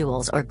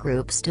individuals or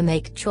groups to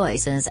make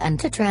choices and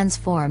to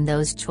transform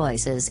those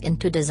choices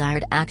into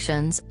desired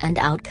actions and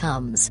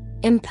outcomes.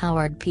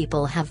 Empowered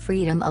people have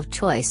freedom of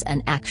choice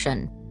and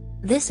action.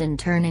 This in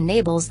turn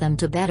enables them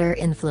to better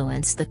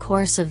influence the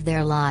course of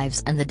their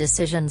lives and the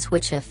decisions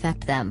which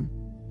affect them.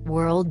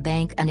 World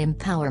Bank and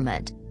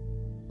empowerment.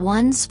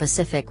 One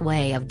specific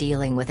way of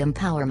dealing with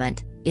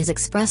empowerment is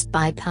expressed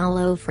by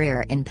Paulo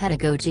Freire in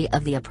Pedagogy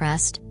of the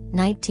Oppressed,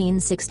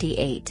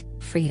 1968.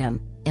 Freedom,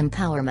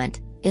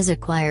 empowerment, is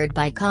acquired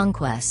by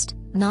conquest,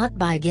 not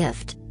by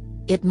gift.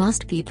 It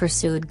must be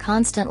pursued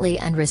constantly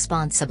and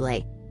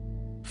responsibly.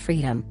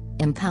 Freedom,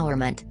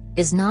 empowerment,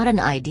 is not an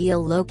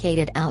ideal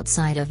located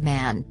outside of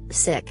man,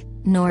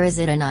 nor is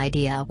it an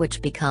idea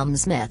which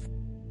becomes myth.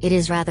 It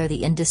is rather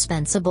the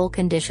indispensable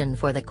condition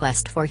for the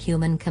quest for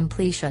human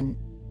completion.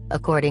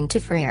 According to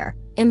Freire,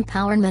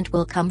 empowerment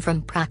will come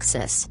from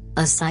praxis,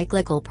 a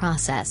cyclical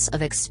process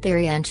of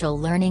experiential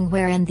learning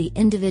wherein the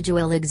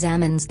individual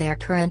examines their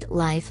current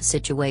life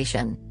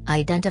situation,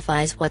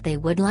 identifies what they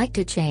would like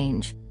to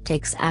change,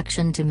 takes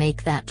action to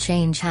make that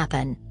change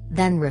happen,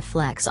 then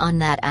reflects on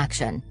that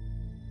action.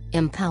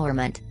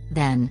 Empowerment,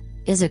 then,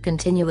 is a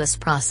continuous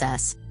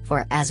process,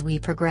 for as we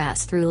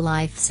progress through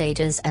life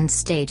stages and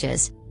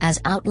stages,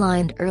 as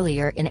outlined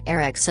earlier in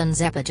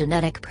Erikson's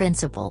epigenetic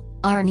principle,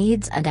 our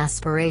needs and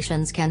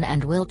aspirations can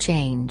and will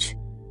change.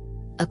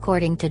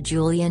 According to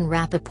Julian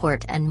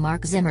Rappaport and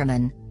Mark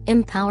Zimmerman,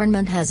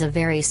 empowerment has a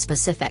very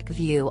specific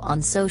view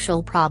on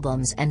social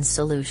problems and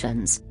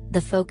solutions.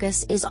 The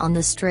focus is on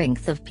the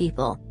strength of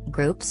people,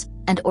 groups,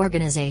 and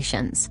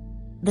organizations.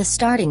 The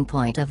starting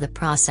point of the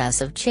process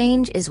of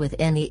change is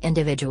within the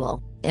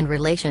individual, in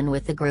relation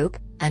with the group,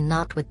 and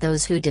not with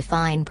those who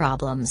define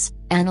problems,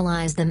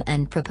 analyze them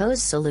and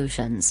propose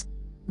solutions.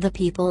 The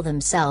people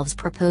themselves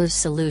propose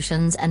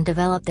solutions and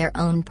develop their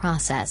own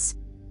process.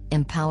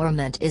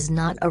 Empowerment is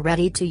not a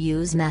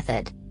ready-to-use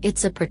method,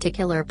 it's a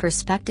particular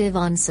perspective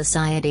on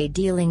society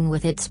dealing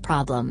with its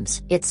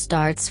problems. It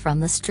starts from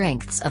the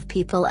strengths of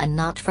people and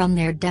not from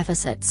their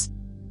deficits.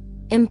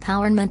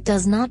 Empowerment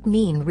does not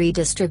mean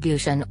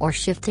redistribution or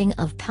shifting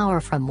of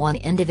power from one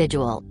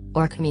individual,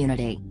 or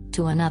community,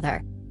 to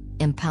another.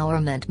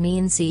 Empowerment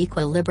means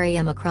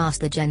equilibrium across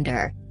the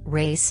gender,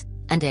 race,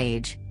 and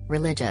age,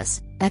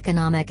 religious,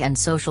 economic and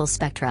social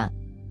spectra.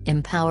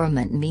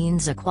 Empowerment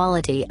means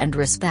equality and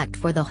respect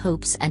for the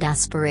hopes and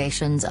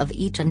aspirations of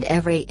each and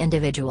every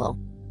individual.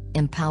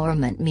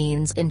 Empowerment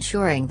means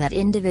ensuring that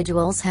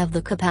individuals have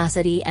the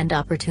capacity and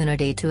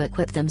opportunity to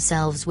equip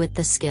themselves with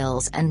the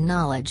skills and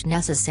knowledge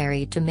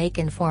necessary to make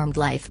informed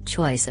life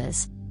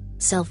choices.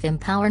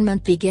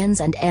 Self-empowerment begins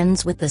and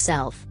ends with the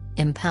self.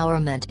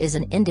 Empowerment is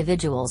an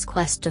individual's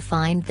quest to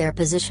find their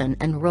position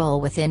and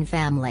role within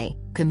family,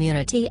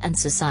 community and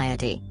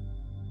society.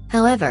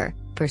 However,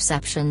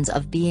 perceptions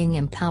of being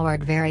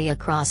empowered vary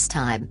across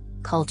time,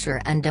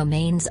 culture and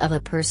domains of a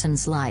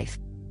person's life.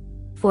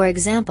 For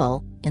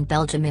example, in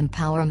Belgium,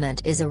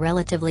 empowerment is a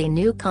relatively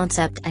new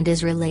concept and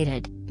is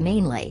related,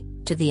 mainly,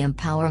 to the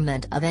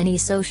empowerment of any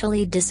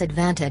socially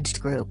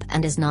disadvantaged group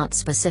and is not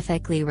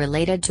specifically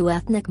related to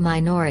ethnic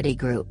minority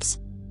groups.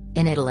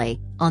 In Italy,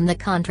 on the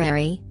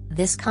contrary,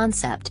 this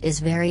concept is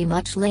very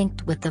much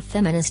linked with the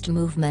feminist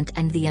movement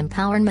and the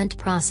empowerment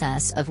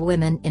process of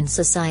women in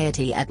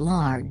society at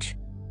large.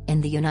 In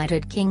the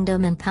United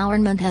Kingdom,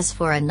 empowerment has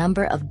for a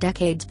number of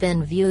decades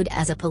been viewed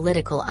as a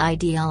political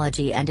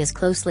ideology and is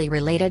closely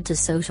related to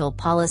social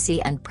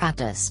policy and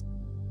practice.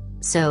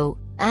 So,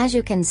 as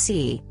you can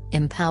see,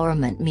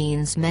 empowerment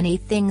means many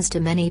things to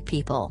many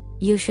people.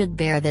 You should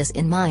bear this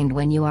in mind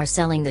when you are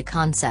selling the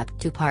concept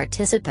to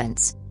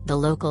participants, the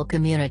local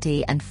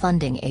community and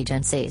funding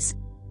agencies.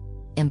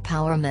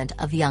 Empowerment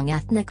of young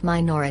ethnic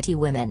minority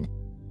women.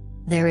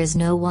 There is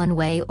no one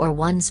way or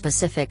one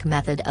specific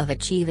method of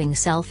achieving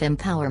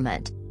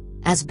self-empowerment.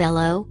 As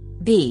Bello,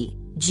 B.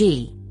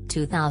 G.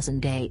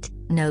 2008,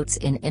 notes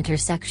in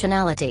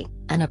Intersectionality,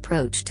 an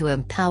approach to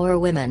empower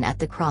women at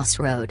the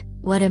crossroad,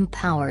 what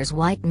empowers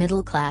white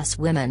middle-class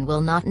women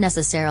will not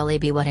necessarily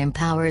be what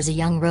empowers a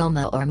young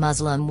Roma or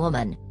Muslim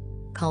woman.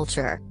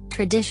 Culture,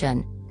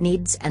 tradition,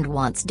 needs and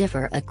wants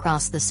differ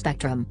across the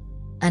spectrum.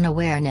 An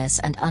awareness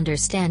and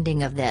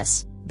understanding of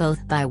this,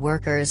 both by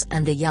workers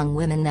and the young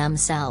women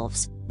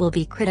themselves, will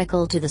be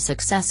critical to the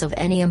success of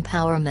any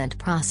empowerment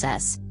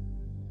process.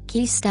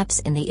 Key steps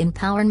in the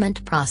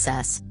empowerment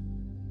process.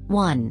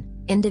 1.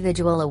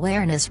 Individual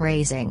awareness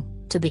raising,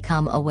 to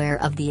become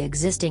aware of the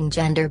existing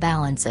gender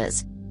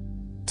balances.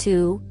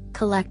 2.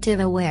 Collective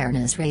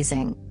awareness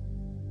raising.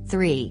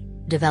 3.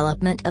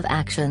 Development of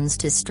actions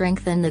to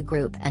strengthen the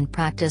group and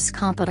practice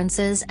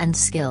competences and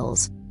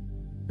skills.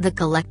 The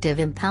collective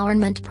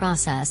empowerment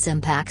process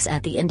impacts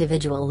at the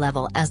individual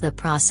level as the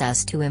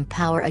process to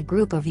empower a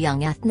group of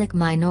young ethnic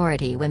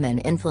minority women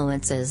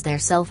influences their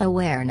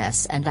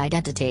self-awareness and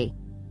identity.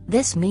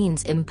 This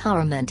means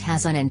empowerment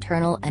has an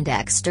internal and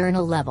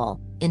external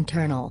level.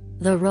 Internal,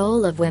 the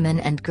role of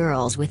women and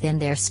girls within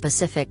their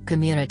specific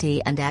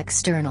community, and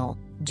external,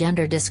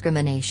 gender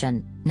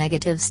discrimination,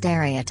 negative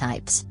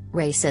stereotypes,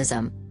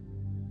 racism.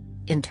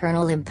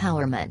 Internal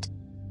empowerment.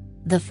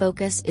 The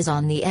focus is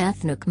on the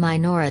ethnic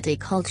minority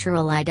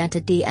cultural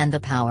identity and the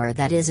power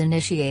that is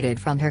initiated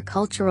from her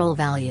cultural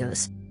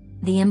values.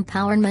 The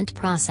empowerment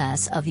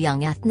process of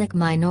young ethnic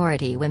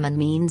minority women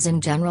means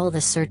in general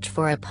the search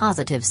for a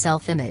positive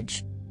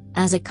self-image.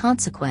 As a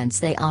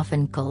consequence, they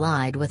often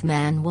collide with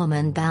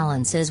man-woman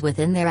balances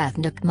within their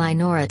ethnic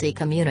minority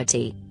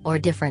community, or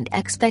different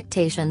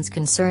expectations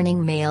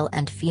concerning male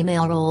and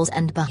female roles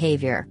and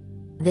behavior.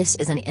 This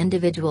is an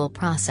individual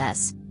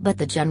process, but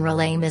the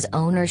general aim is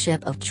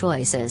ownership of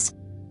choices.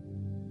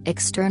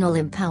 External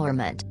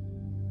empowerment.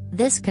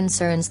 This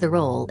concerns the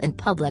role in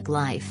public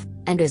life,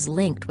 and is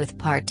linked with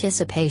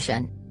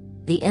participation.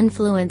 The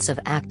influence of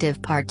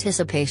active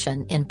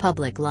participation in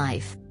public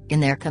life, in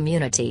their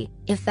community,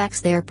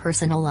 affects their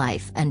personal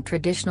life and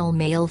traditional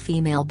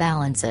male-female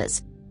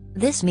balances.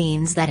 This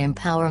means that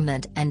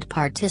empowerment and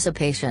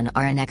participation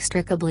are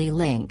inextricably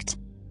linked.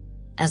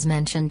 As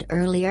mentioned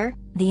earlier,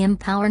 the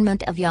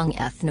empowerment of young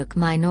ethnic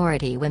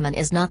minority women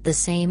is not the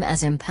same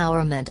as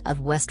empowerment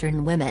of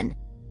Western women.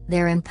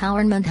 Their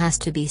empowerment has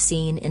to be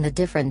seen in the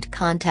different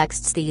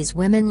contexts these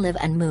women live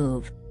and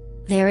move.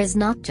 There is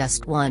not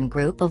just one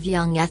group of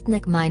young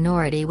ethnic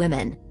minority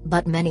women,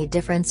 but many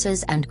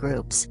differences and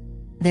groups.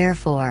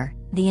 Therefore,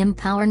 the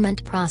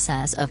empowerment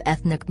process of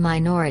ethnic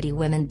minority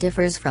women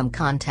differs from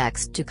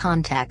context to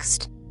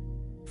context.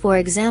 For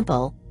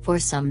example, for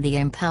some the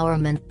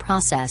empowerment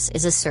process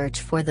is a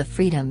search for the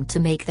freedom to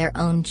make their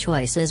own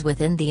choices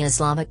within the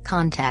Islamic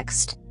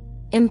context.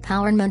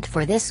 Empowerment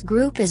for this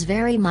group is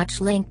very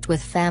much linked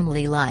with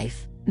family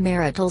life,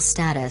 marital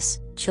status,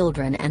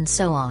 children and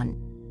so on.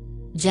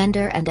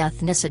 Gender and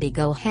ethnicity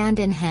go hand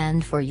in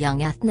hand for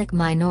young ethnic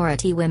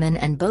minority women,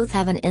 and both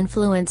have an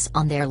influence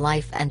on their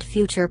life and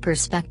future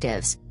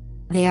perspectives.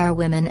 They are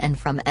women and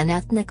from an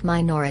ethnic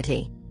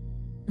minority.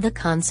 The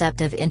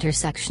concept of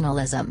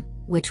intersectionalism,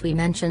 which we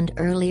mentioned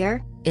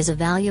earlier, is a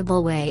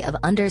valuable way of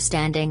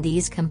understanding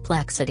these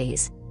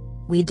complexities.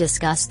 We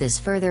discuss this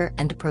further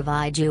and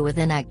provide you with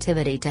an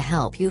activity to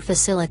help you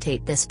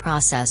facilitate this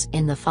process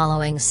in the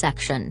following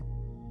section.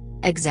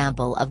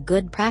 Example of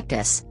good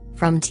practice,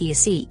 from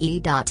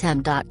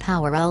TCE.M.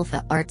 Power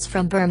Alpha Arts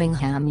from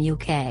Birmingham,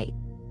 UK.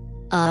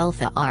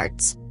 Alpha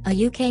Arts,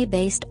 a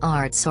UK-based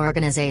arts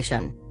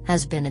organisation,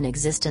 has been in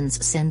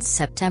existence since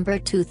September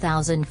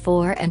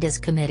 2004 and is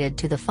committed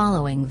to the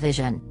following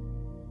vision: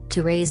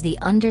 to raise the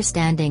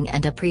understanding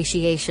and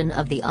appreciation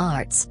of the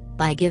arts,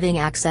 by giving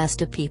access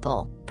to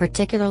people,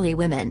 particularly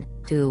women,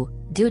 who,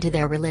 due to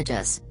their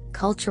religious,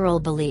 cultural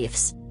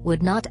beliefs,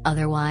 would not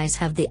otherwise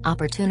have the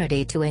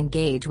opportunity to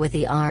engage with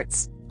the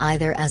arts,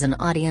 either as an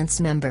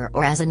audience member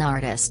or as an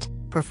artist,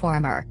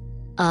 performer.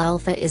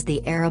 Alpha is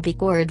the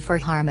Arabic word for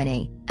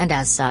harmony, and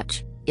as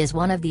such, is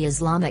one of the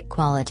Islamic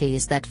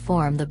qualities that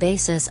form the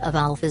basis of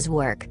Alpha's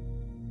work.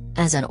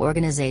 As an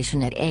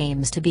organization, it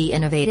aims to be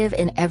innovative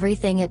in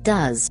everything it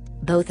does,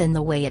 both in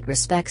the way it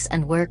respects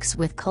and works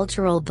with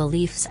cultural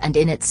beliefs and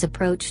in its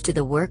approach to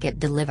the work it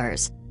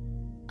delivers.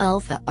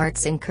 Alpha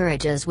Arts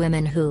encourages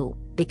women who,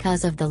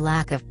 because of the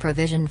lack of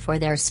provision for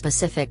their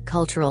specific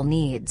cultural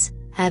needs,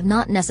 have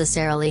not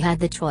necessarily had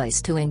the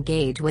choice to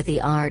engage with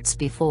the arts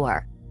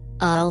before.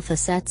 Alpha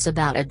sets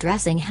about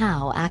addressing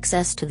how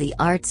access to the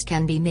arts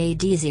can be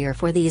made easier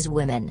for these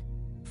women.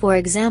 For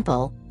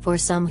example, for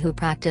some who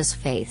practice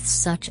faiths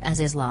such as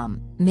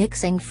Islam,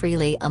 mixing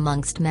freely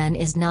amongst men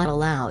is not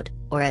allowed,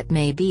 or it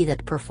may be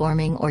that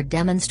performing or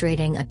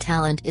demonstrating a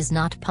talent is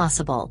not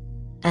possible.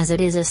 As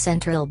it is a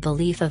central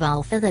belief of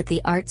Alpha that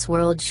the arts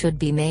world should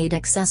be made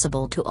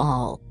accessible to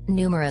all,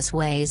 numerous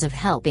ways of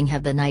helping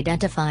have been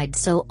identified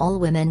so all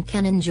women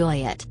can enjoy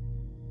it.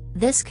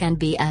 This can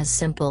be as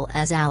simple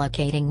as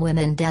allocating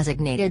women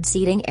designated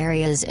seating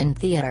areas in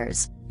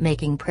theaters,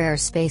 making prayer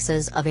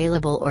spaces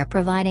available, or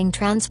providing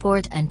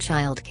transport and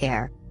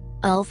childcare.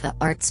 Alpha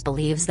Arts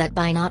believes that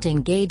by not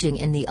engaging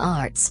in the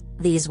arts,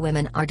 these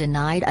women are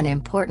denied an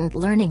important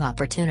learning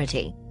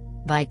opportunity.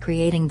 By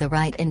creating the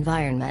right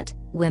environment,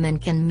 women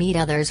can meet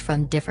others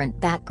from different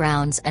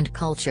backgrounds and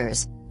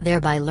cultures,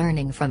 thereby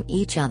learning from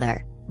each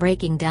other,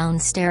 breaking down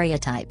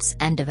stereotypes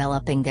and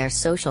developing their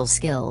social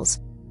skills.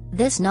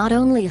 This not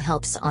only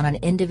helps on an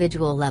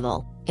individual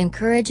level,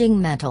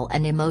 encouraging mental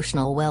and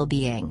emotional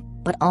well-being,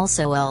 but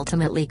also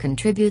ultimately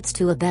contributes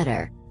to a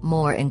better,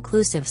 more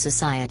inclusive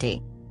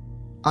society.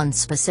 One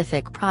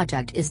specific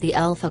project is the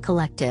Alpha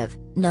Collective,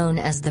 known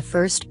as the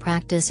first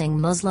practicing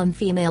Muslim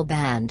female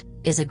band,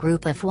 is a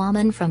group of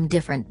women from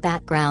different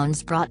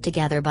backgrounds brought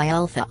together by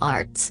Alpha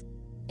Arts,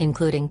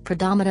 including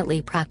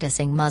predominantly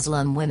practicing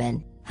Muslim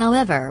women.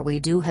 However, we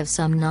do have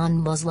some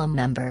non-Muslim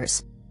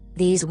members.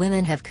 These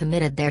women have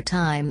committed their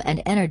time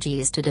and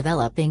energies to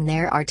developing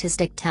their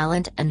artistic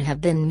talent and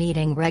have been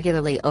meeting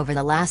regularly over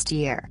the last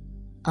year.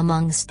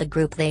 Amongst the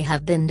group, they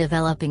have been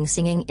developing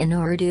singing in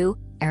Urdu,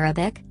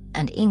 Arabic,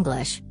 and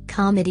English,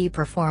 comedy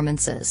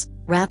performances,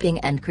 rapping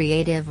and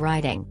creative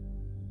writing.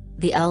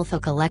 The Alpha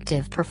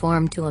Collective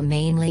performed to a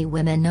mainly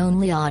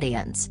women-only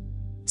audience.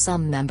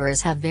 Some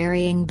members have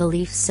varying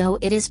beliefs, so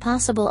it is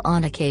possible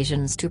on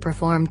occasions to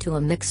perform to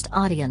a mixed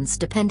audience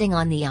depending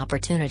on the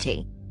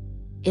opportunity.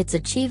 Its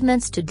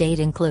achievements to date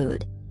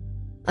include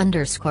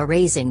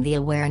raising the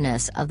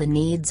awareness of the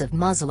needs of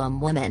Muslim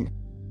women.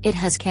 It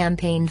has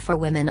campaigned for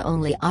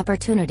women-only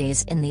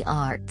opportunities in the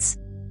arts.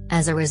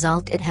 As a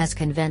result, it has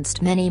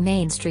convinced many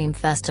mainstream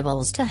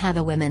festivals to have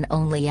a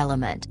women-only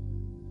element.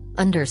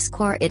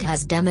 It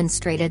has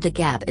demonstrated the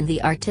gap in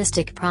the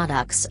artistic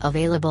products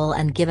available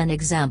and given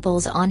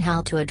examples on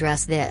how to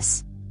address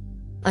this.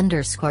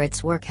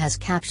 Its work has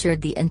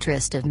captured the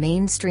interest of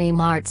mainstream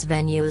arts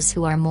venues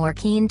who are more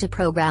keen to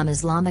program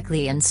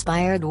Islamically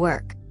inspired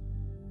work.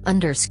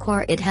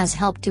 It has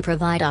helped to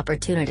provide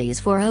opportunities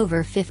for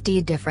over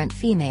 50 different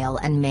female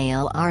and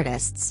male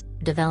artists,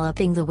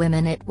 developing the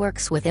women it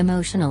works with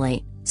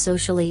emotionally,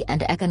 socially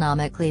and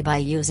economically by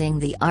using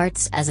the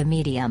arts as a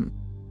medium.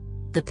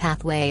 The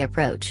Pathway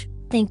Approach,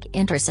 think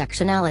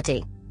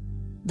intersectionality.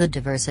 The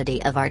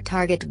diversity of our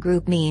target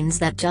group means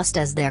that just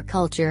as their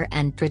culture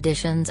and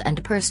traditions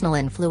and personal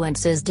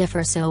influences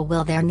differ, so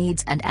will their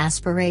needs and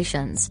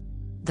aspirations.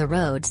 The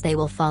roads they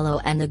will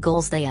follow and the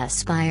goals they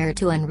aspire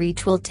to and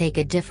reach will take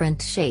a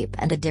different shape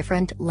and a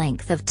different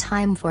length of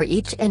time for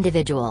each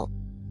individual.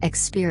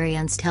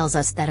 Experience tells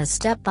us that a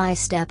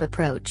step-by-step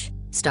approach,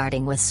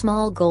 starting with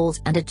small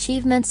goals and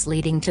achievements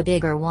leading to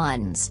bigger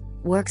ones,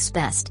 works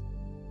best.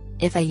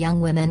 If a young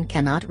woman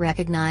cannot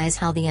recognize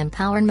how the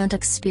empowerment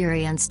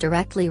experience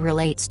directly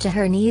relates to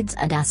her needs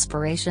and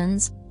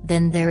aspirations,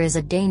 then there is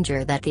a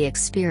danger that the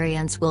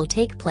experience will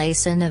take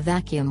place in a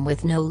vacuum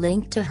with no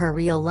link to her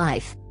real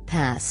life,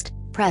 past,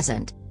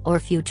 present, or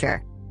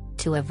future.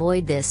 To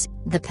avoid this,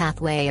 the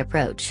pathway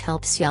approach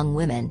helps young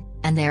women,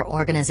 and their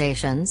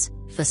organizations,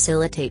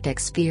 facilitate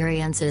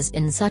experiences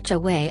in such a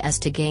way as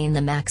to gain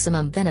the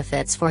maximum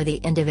benefits for the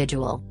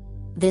individual.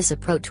 This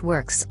approach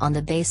works on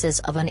the basis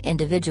of an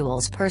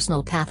individual's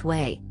personal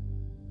pathway.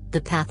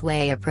 The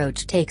pathway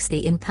approach takes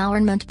the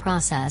empowerment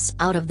process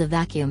out of the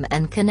vacuum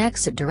and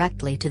connects it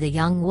directly to the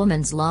young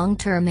woman's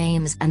long-term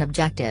aims and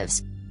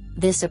objectives.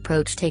 This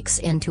approach takes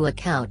into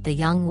account the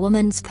young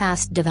woman's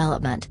past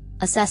development,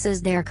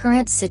 assesses their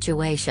current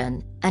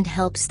situation, and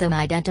helps them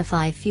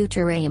identify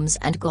future aims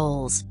and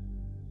goals.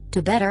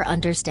 To better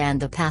understand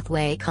the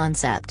pathway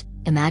concept,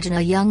 imagine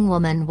a young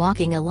woman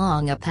walking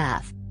along a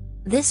path.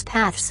 This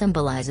path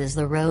symbolizes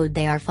the road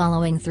they are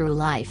following through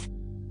life.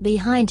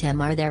 Behind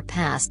him are their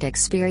past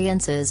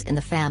experiences in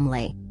the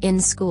family, in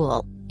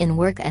school, in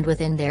work and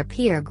within their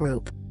peer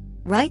group.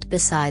 Right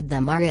beside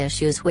them are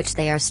issues which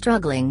they are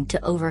struggling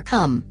to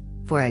overcome,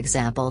 for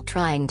example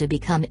trying to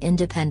become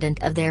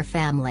independent of their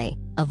family,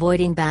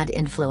 avoiding bad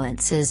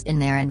influences in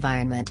their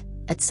environment,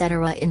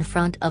 etc. In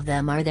front of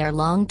them are their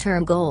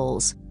long-term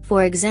goals,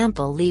 for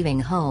example leaving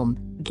home,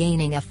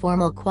 gaining a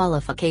formal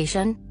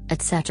qualification,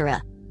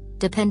 etc.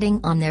 Depending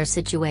on their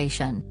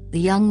situation, the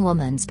young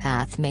woman's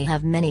path may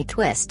have many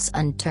twists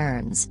and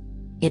turns.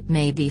 It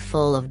may be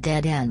full of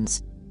dead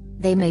ends.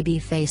 They may be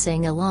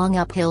facing a long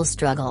uphill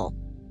struggle.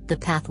 The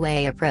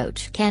pathway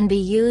approach can be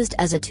used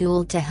as a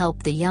tool to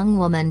help the young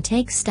woman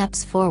take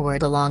steps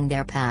forward along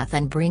their path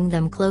and bring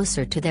them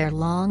closer to their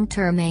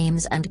long-term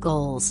aims and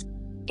goals.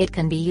 It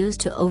can be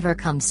used to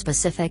overcome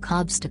specific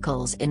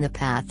obstacles in the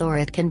path, or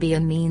it can be a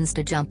means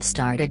to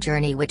jumpstart a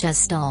journey which has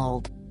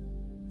stalled.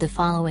 The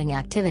following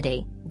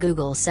activity,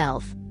 Google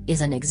Self, is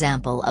an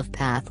example of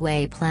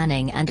pathway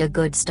planning and a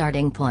good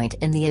starting point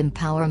in the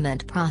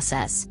empowerment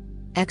process.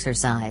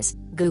 Exercise,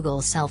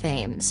 Google Self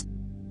aims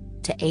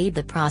to aid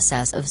the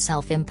process of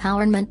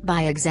self-empowerment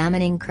by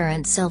examining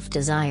current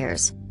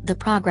self-desires, the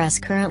progress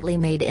currently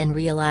made in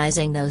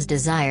realizing those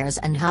desires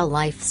and how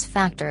life's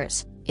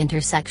factors,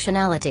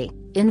 intersectionality,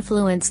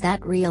 influence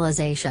that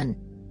realization.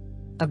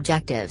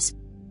 Objectives: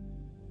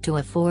 to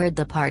afford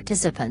the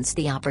participants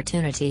the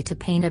opportunity to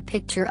paint a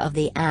picture of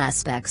the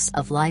aspects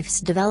of life's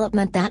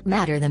development that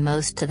matter the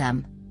most to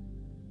them.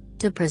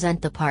 To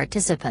present the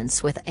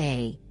participants with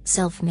a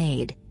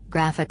self-made,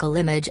 graphical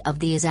image of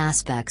these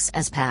aspects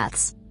as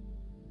paths.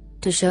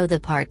 To show the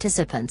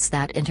participants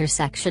that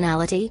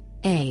intersectionality,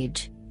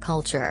 age,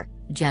 culture,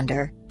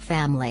 gender,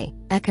 family,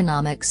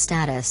 economic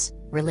status,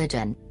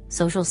 religion,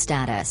 social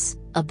status,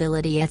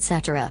 ability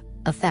etc.,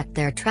 affect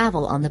their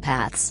travel on the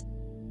paths.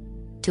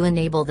 To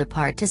enable the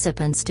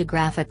participants to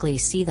graphically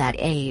see that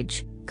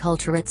age,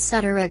 culture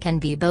etc. can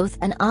be both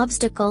an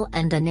obstacle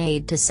and an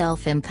aid to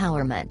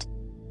self-empowerment.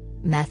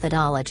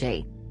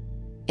 Methodology: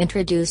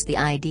 introduce the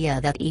idea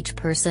that each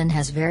person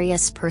has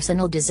various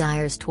personal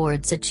desires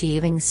towards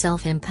achieving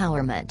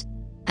self-empowerment.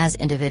 As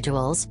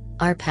individuals,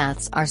 our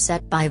paths are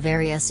set by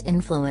various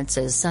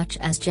influences such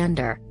as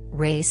gender,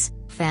 race,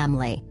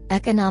 family,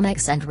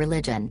 economics and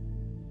religion.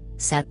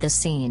 Set the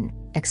scene,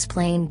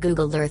 explain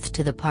Google Earth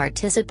to the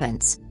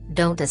participants,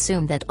 don't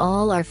assume that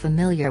all are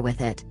familiar with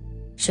it.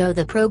 Show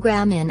the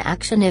program in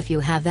action if you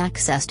have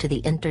access to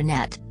the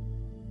internet.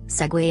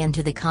 Segue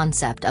into the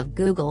concept of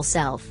Google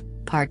Self.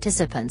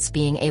 Participants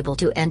being able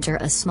to enter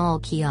a small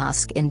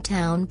kiosk in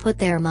town, put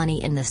their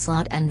money in the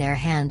slot and their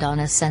hand on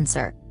a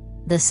sensor.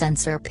 The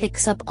sensor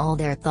picks up all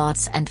their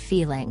thoughts and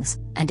feelings,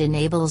 and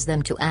enables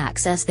them to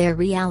access their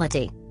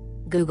reality.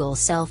 Google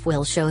Self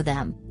will show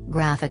them,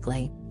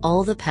 graphically,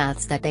 all the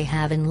paths that they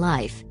have in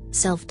life,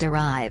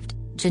 self-derived,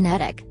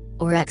 genetic,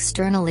 or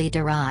externally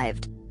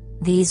derived.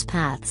 These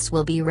paths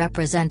will be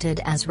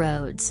represented as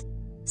roads.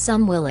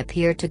 Some will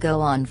appear to go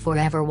on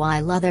forever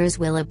while others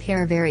will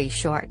appear very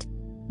short.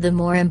 The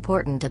more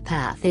important a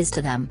path is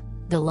to them,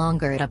 the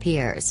longer it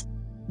appears.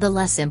 The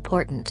less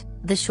important,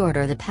 the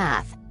shorter the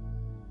path.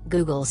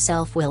 Google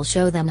Self will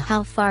show them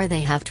how far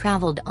they have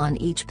traveled on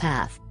each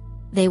path.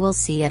 They will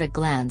see at a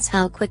glance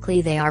how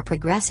quickly they are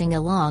progressing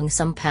along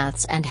some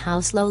paths and how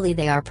slowly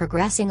they are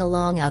progressing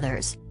along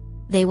others.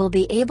 They will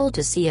be able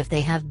to see if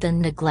they have been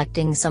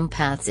neglecting some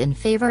paths in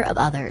favor of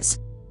others.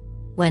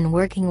 When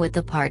working with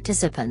the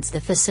participants,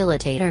 the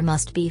facilitator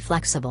must be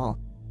flexible.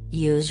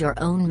 Use your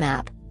own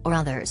map, or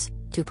others,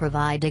 to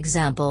provide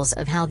examples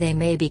of how they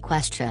may be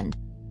questioned.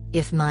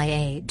 If my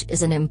age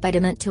is an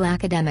impediment to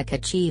academic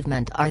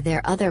achievement, are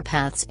there other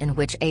paths in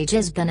which age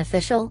is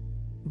beneficial?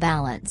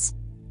 Balance.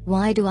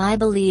 Why do I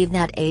believe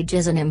that age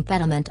is an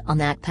impediment on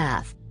that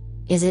path?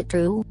 Is it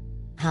true?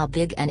 How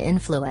big an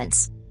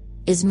influence?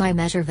 Is my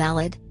measure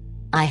valid?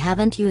 I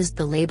haven't used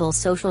the label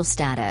social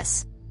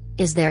status.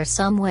 Is there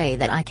some way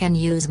that I can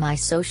use my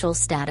social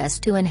status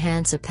to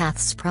enhance a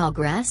path's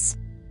progress?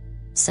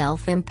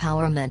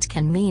 Self-empowerment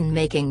can mean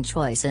making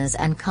choices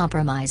and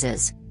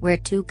compromises, where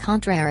two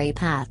contrary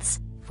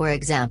paths, for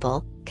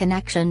example,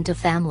 connection to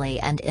family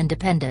and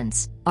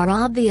independence, are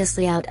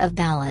obviously out of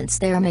balance.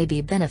 There may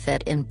be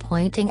benefit in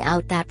pointing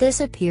out that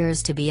this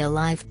appears to be a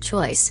life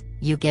choice.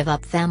 You give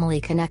up family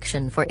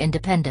connection for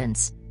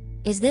independence.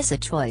 Is this a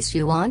choice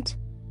you want?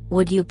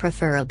 Would you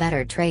prefer a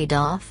better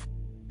trade-off?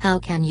 How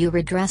can you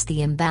redress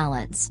the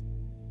imbalance?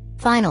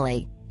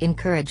 Finally,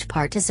 encourage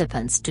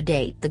participants to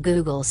date the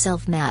Google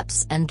Self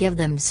Maps and give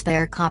them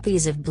spare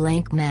copies of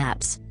blank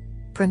maps.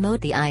 Promote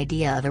the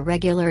idea of a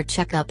regular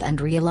checkup and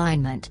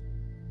realignment.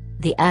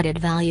 The added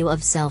value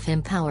of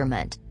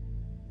self-empowerment.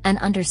 An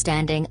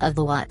understanding of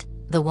the what,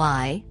 the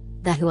why,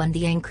 the who and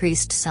the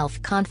increased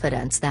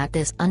self-confidence that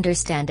this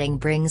understanding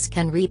brings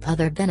can reap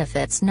other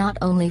benefits not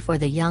only for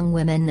the young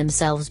women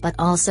themselves but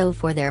also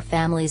for their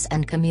families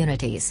and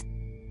communities.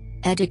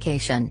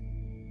 Education.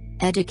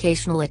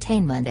 Educational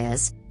attainment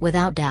is,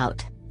 without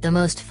doubt, the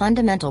most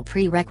fundamental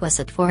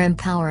prerequisite for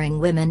empowering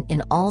women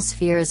in all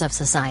spheres of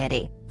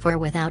society, for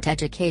without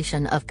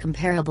education of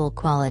comparable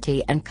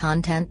quality and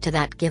content to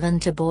that given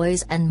to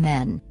boys and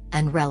men,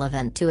 and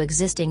relevant to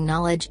existing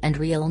knowledge and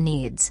real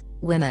needs,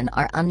 women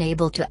are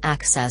unable to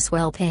access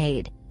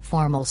well-paid,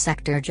 formal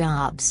sector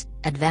jobs,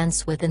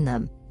 advance within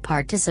them,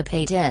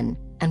 participate in,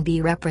 and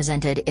be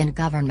represented in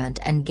government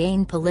and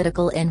gain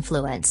political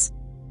influence.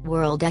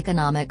 World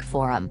Economic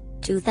Forum,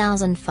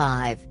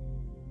 2005.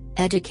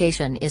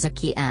 Education is a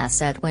key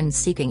asset when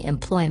seeking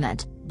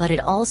employment, but it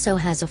also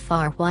has a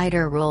far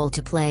wider role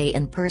to play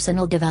in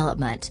personal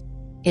development.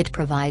 It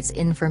provides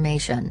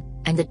information,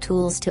 and the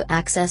tools to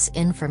access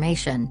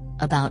information,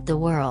 about the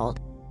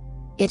world.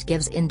 It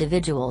gives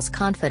individuals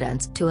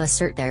confidence to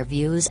assert their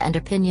views and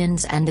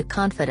opinions and the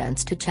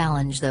confidence to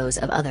challenge those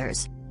of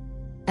others.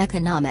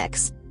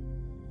 Economics.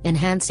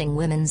 Enhancing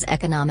women's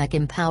economic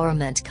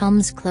empowerment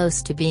comes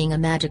close to being a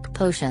magic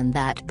potion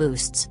that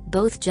boosts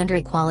both gender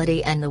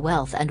equality and the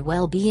wealth and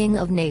well-being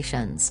of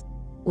nations.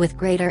 With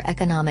greater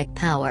economic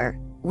power,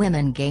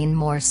 women gain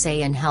more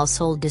say in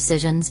household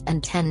decisions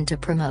and tend to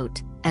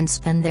promote, and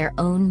spend their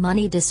own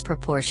money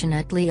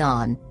disproportionately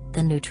on,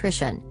 the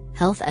nutrition,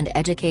 health and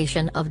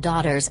education of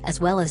daughters as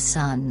well as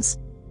sons.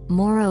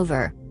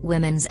 Moreover,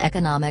 women's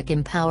economic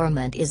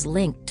empowerment is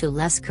linked to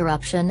less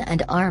corruption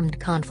and armed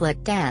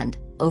conflict and,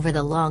 over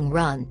the long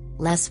run,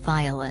 less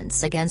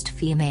violence against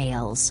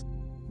females.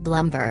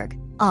 Blumberg,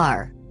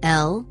 R.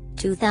 L.,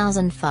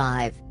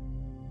 2005.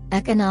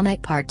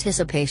 Economic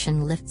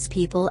participation lifts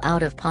people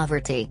out of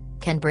poverty,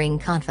 can bring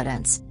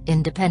confidence,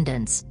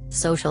 independence,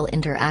 social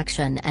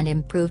interaction and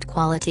improved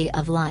quality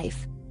of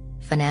life.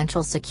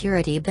 Financial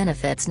security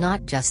benefits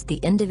not just the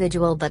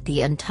individual but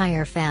the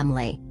entire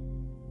family.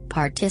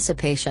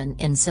 Participation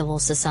in civil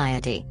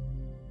society.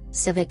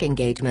 Civic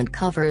engagement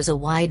covers a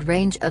wide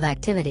range of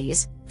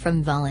activities,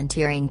 from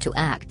volunteering to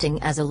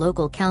acting as a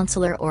local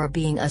councillor or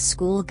being a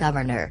school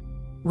governor.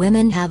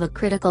 Women have a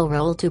critical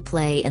role to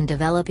play in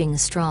developing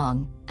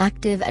strong,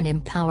 active and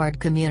empowered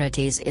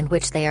communities in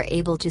which they are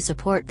able to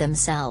support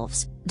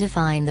themselves,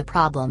 define the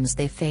problems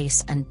they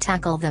face and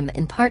tackle them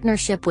in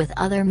partnership with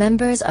other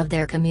members of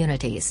their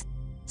communities.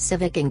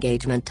 Civic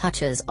engagement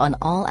touches on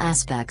all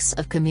aspects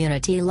of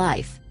community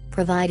life,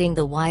 providing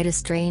the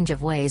widest range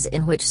of ways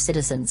in which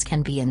citizens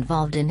can be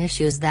involved in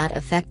issues that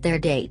affect their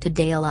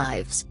day-to-day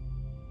lives.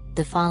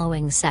 The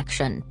following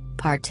section,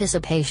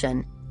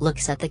 Participation,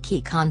 looks at the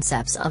key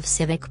concepts of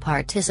civic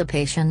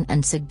participation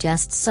and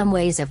suggests some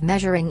ways of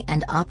measuring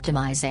and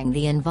optimizing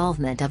the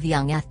involvement of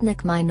young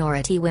ethnic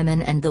minority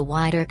women and the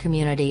wider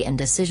community in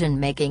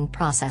decision-making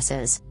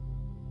processes.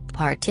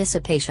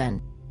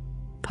 Participation.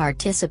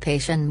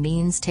 Participation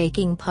means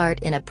taking part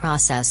in a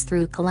process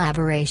through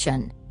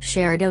collaboration,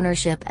 shared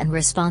ownership and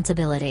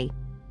responsibility.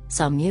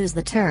 Some use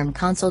the term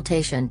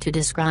consultation to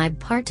describe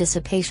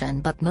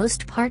participation, but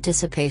most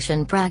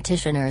participation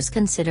practitioners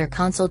consider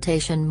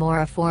consultation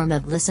more a form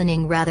of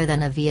listening rather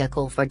than a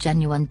vehicle for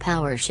genuine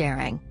power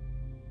sharing.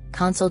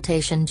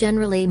 Consultation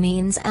generally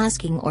means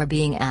asking or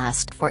being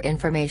asked for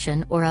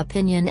information or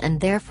opinion,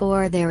 and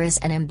therefore there is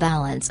an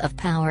imbalance of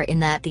power in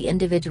that the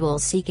individual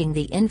seeking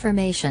the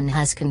information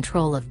has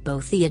control of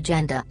both the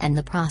agenda and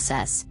the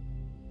process.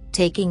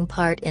 Taking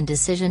part in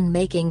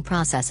decision-making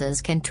processes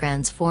can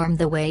transform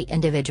the way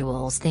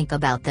individuals think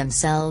about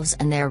themselves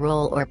and their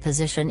role or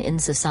position in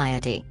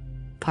society.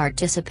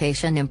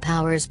 Participation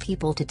empowers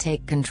people to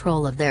take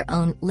control of their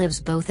own lives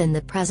both in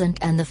the present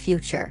and the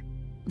future.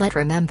 But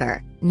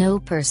remember, no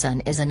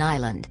person is an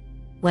island.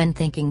 When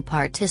thinking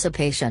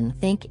participation,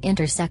 think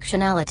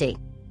intersectionality.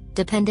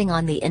 Depending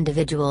on the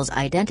individual's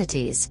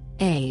identities,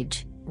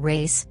 age,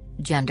 race,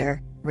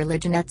 gender,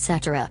 religion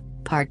etc.,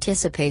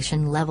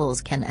 participation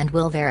levels can and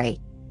will vary.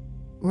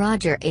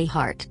 Roger A.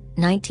 Hart,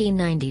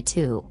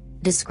 1992,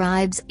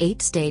 describes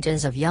 8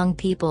 stages of young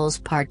people's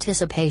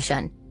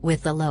participation,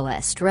 with the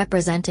lowest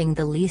representing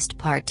the least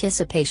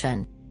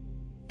participation.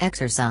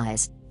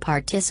 Exercise,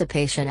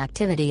 participation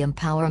activity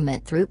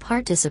empowerment through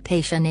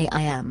participation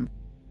AIM.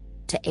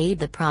 To aid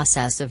the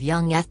process of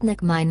young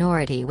ethnic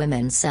minority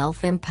women's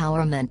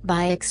self-empowerment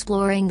by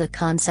exploring the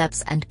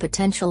concepts and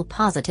potential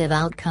positive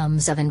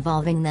outcomes of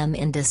involving them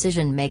in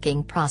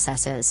decision-making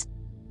processes.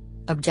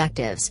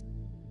 Objectives.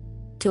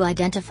 To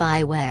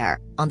identify where,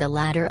 on the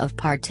ladder of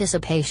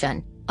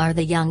participation, are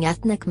the young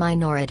ethnic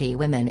minority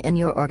women in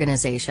your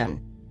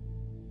organization.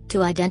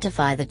 To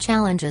identify the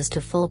challenges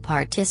to full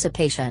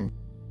participation.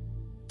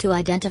 To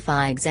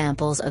identify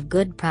examples of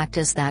good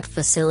practice that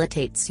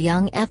facilitates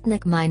young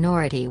ethnic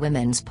minority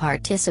women's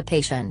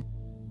participation.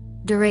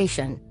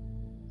 Duration: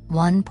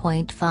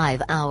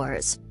 1.5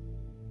 hours.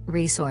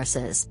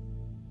 Resources: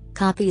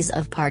 copies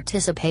of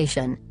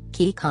participation,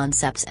 key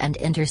concepts and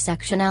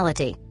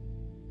intersectionality.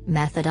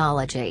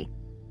 Methodology: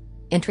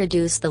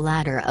 introduce the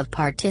ladder of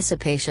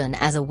participation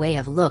as a way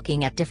of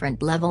looking at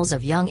different levels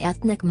of young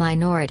ethnic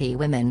minority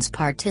women's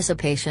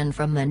participation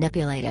from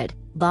manipulated,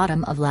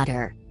 bottom of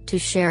ladder, to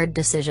shared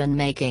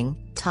decision-making,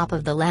 top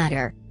of the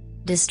ladder.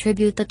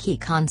 Distribute the key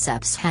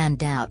concepts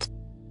handout.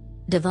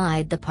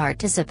 Divide the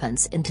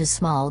participants into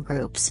small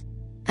groups.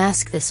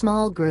 Ask the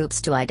small groups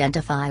to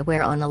identify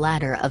where on the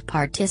ladder of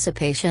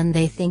participation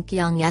they think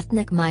young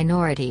ethnic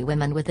minority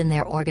women within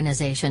their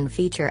organization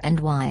feature and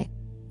why.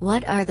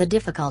 What are the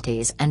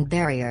difficulties and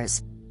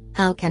barriers?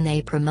 How can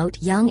they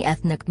promote young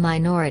ethnic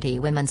minority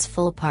women's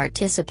full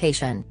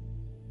participation?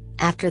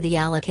 After the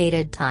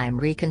allocated time,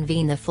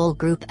 reconvene the full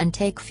group and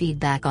take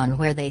feedback on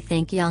where they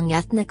think young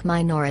ethnic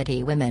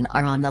minority women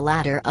are on the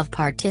ladder of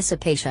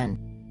participation.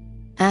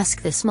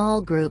 Ask the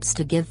small groups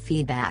to give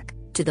feedback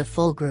to the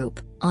full group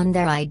on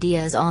their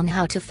ideas on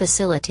how to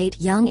facilitate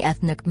young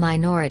ethnic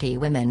minority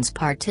women's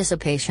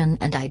participation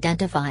and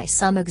identify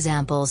some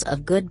examples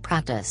of good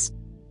practice.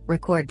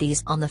 Record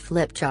these on the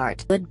flip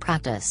chart. Good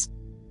practice.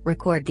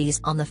 Record these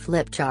on the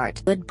flip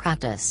chart. Good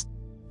practice.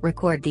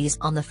 Record these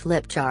on the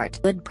flip chart.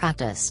 Good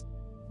practice.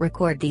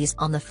 Record these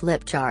on the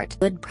flip chart.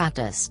 Good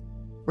practice.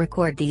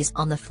 Record these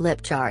on the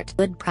flip chart.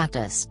 Good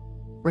practice.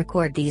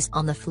 Record these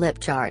on the flip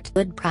chart.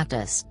 Good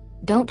practice.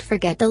 Don't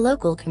forget the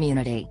local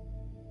community.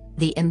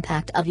 The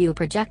impact of your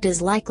project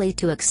is likely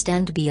to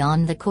extend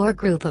beyond the core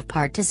group of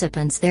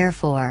participants.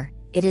 Therefore,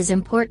 it is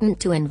important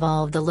to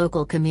involve the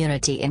local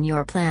community in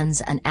your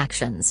plans and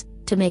actions,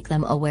 to make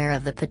them aware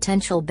of the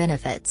potential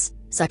benefits,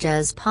 such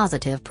as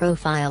positive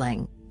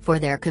profiling, for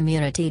their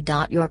community.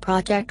 Your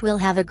project will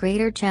have a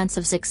greater chance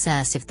of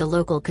success if the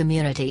local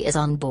community is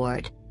on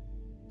board.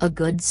 A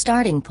good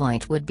starting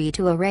point would be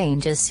to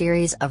arrange a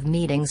series of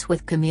meetings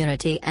with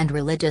community and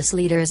religious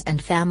leaders and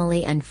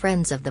family and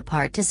friends of the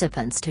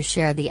participants to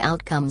share the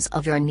outcomes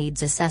of your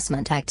needs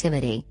assessment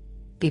activity.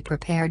 Be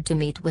prepared to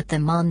meet with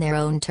them on their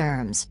own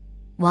terms.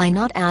 Why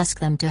not ask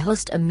them to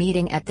host a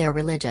meeting at their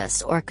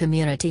religious or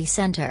community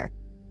center?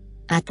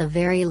 At the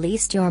very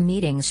least, your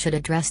meetings should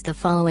address the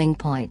following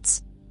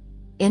points.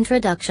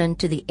 Introduction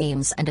to the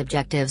aims and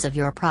objectives of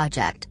your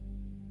project.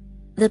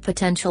 The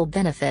potential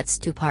benefits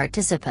to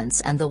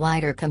participants and the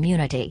wider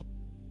community.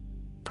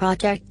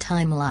 Project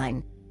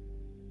timeline.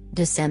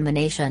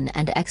 Dissemination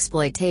and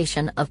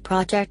exploitation of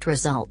project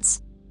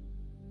results.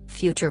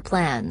 Future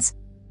plans.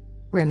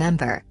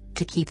 Remember,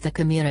 to keep the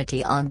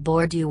community on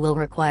board, you will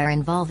require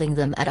involving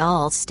them at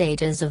all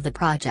stages of the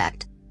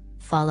project.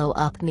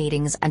 Follow-up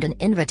meetings and an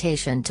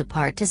invitation to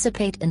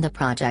participate in the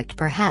project,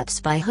 perhaps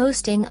by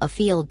hosting a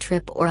field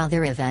trip or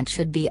other event,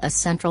 should be a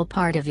central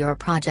part of your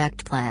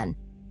project plan.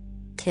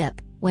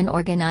 Tip: when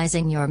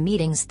organizing your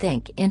meetings,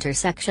 think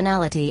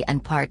intersectionality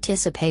and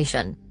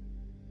participation.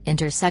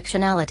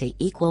 Intersectionality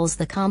equals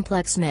the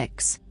complex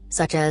mix,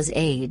 such as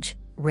age,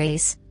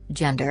 race,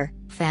 gender,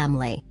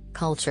 family,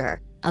 culture,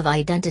 of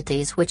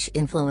identities which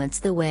influence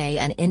the way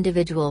an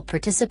individual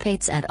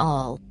participates at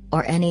all,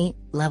 or any,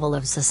 level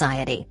of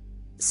society.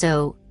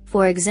 So,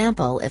 for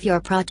example, if your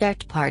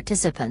project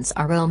participants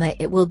are Roma,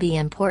 it will be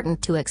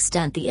important to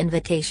extend the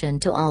invitation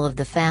to all of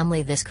the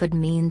family. This could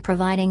mean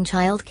providing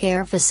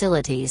childcare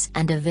facilities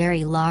and a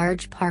very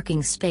large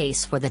parking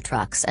space for the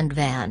trucks and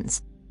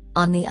vans.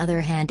 On the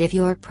other hand, if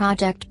your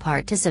project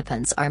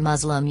participants are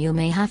Muslim, you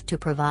may have to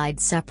provide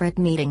separate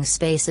meeting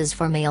spaces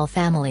for male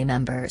family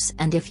members,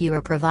 and if you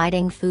are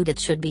providing food, it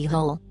should be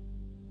whole.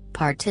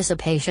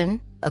 Participation,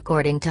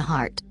 according to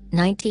Hart,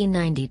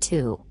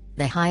 1992,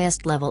 the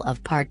highest level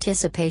of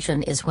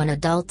participation is when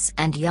adults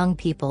and young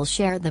people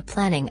share the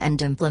planning and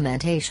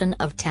implementation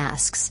of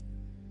tasks.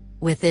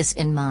 With this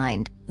in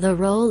mind, the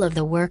role of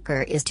the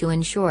worker is to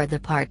ensure the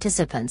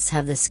participants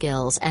have the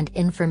skills and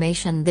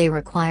information they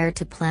require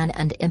to plan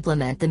and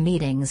implement the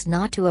meetings,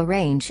 not to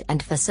arrange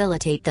and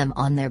facilitate them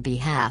on their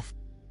behalf.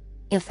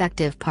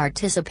 Effective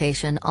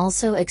participation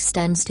also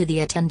extends to the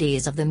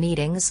attendees of the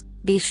meetings.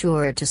 Be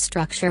sure to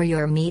structure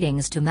your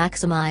meetings to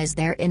maximize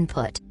their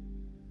input.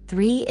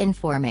 3.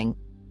 Informing.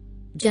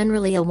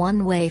 Generally a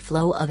one-way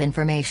flow of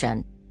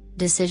information.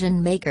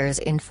 Decision makers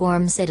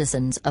inform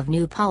citizens of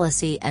new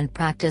policy and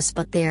practice,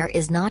 but there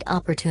is not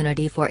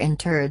opportunity for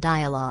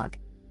inter-dialogue.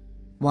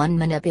 1.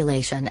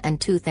 Manipulation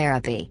and 2.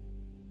 Therapy.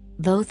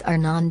 Both are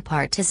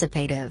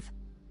non-participative.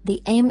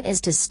 The aim is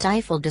to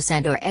stifle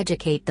dissent or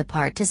educate the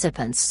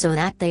participants so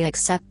that they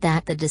accept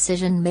that the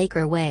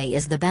decision-maker way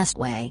is the best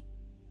way.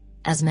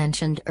 As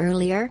mentioned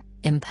earlier,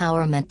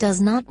 empowerment does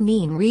not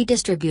mean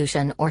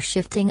redistribution or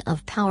shifting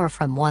of power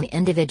from one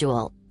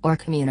individual, or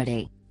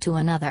community, to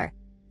another.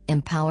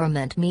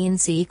 Empowerment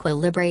means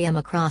equilibrium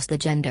across the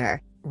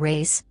gender,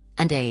 race,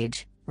 and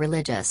age,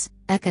 religious,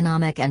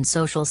 economic and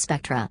social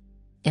spectra.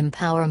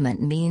 Empowerment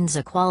means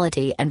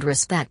equality and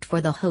respect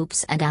for the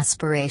hopes and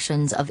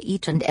aspirations of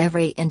each and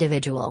every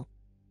individual.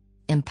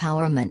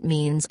 Empowerment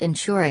means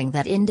ensuring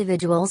that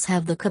individuals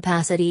have the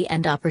capacity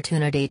and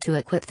opportunity to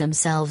equip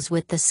themselves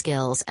with the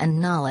skills and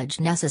knowledge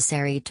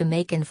necessary to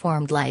make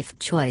informed life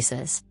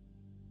choices.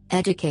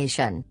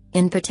 Education,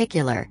 in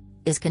particular,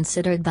 is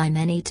considered by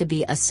many to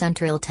be a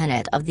central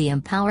tenet of the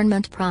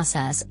empowerment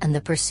process and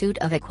the pursuit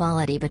of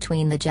equality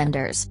between the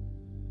genders.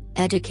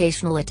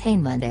 Educational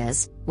attainment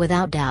is,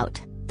 without doubt,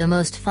 the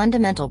most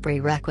fundamental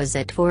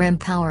prerequisite for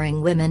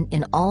empowering women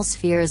in all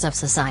spheres of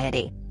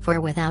society,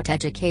 for without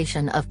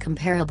education of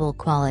comparable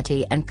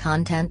quality and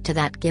content to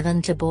that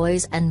given to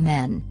boys and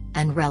men,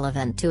 and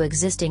relevant to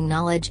existing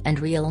knowledge and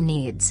real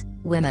needs,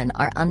 women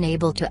are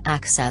unable to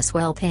access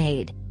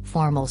well-paid,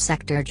 formal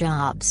sector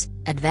jobs,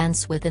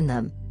 advance within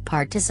them,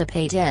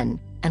 participate in,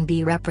 and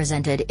be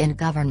represented in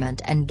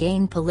government and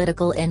gain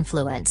political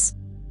influence.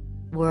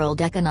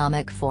 World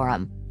Economic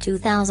Forum,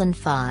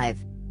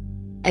 2005.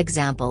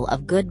 Example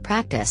of good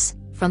practice,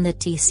 from the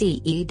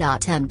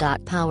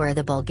TCE.M.Power.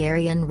 The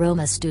Bulgarian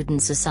Roma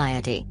Student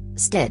Society,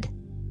 STID.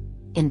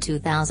 In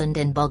 2000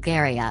 in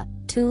Bulgaria,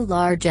 2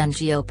 large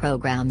NGO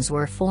programs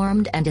were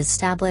formed and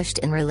established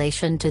in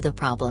relation to the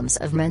problems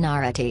of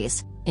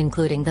minorities,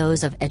 including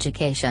those of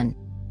education.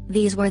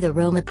 These were the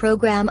Roma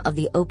program of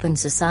the Open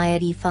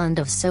Society Fund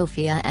of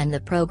Sofia and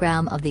the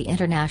program of the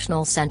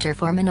International Center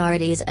for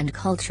Minorities and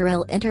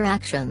Cultural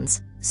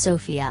Interactions,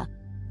 Sofia.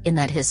 In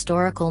that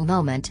historical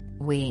moment,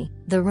 we,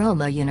 the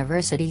Roma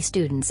university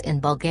students in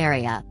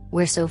Bulgaria,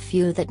 were so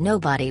few that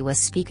nobody was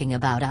speaking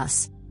about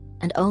us.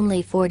 And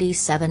only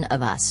 47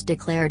 of us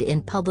declared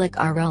in public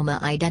our Roma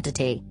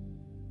identity.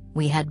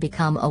 We had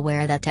become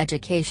aware that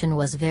education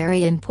was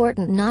very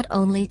important not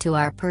only to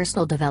our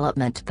personal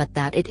development but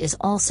that it is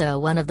also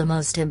one of the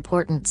most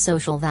important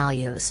social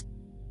values.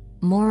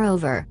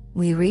 Moreover,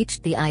 we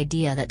reached the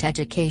idea that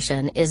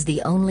education is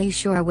the only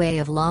sure way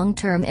of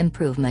long-term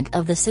improvement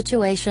of the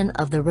situation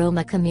of the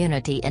Roma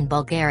community in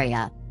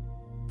Bulgaria.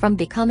 From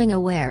becoming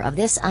aware of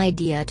this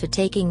idea to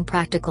taking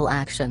practical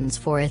actions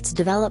for its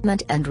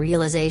development and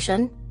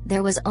realization,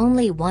 there was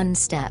only one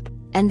step,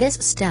 and this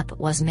step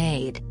was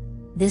made.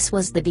 This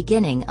was the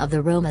beginning of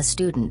the Roma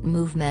student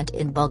movement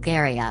in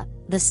Bulgaria,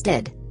 the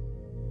STID.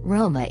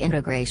 Roma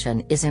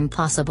integration is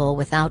impossible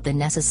without the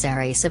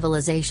necessary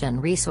civilization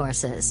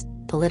resources,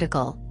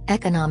 political,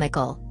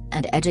 economical,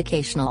 and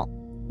educational.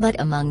 But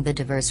among the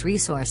diverse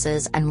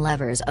resources and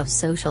levers of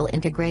social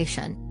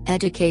integration,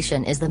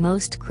 education is the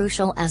most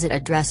crucial as it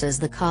addresses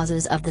the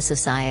causes of the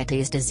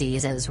society's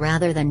diseases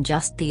rather than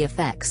just the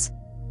effects.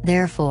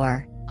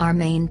 Therefore, our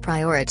main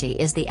priority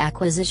is the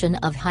acquisition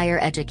of higher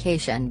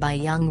education by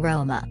young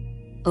Roma.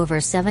 Over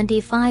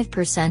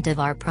 75% of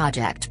our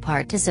project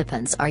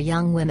participants are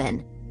young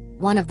women.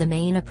 One of the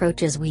main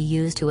approaches we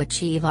use to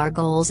achieve our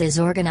goals is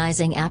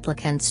organizing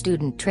applicant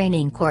student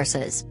training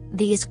courses.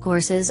 These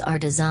courses are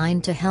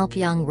designed to help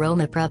young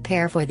Roma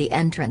prepare for the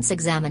entrance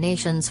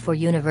examinations for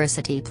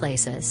university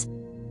places.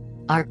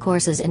 Our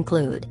courses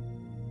include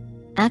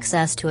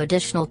access to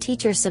additional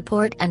teacher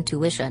support and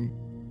tuition,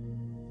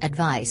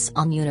 advice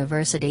on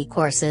university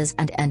courses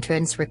and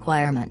entrance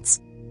requirements,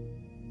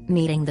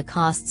 meeting the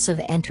costs of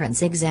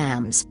entrance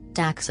exams,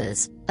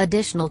 taxes,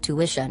 additional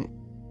tuition,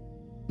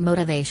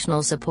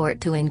 motivational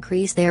support to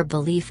increase their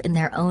belief in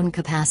their own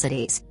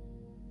capacities.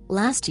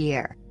 Last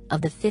year,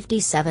 of the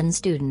 57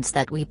 students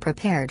that we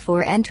prepared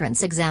for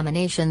entrance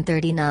examination,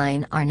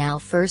 39 are now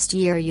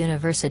first-year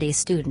university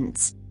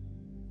students.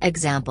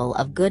 Example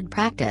of good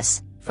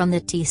practice, from the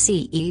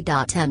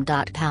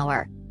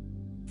TCE.M.Power.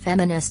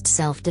 Feminist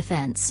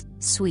self-defense,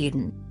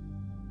 Sweden.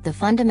 The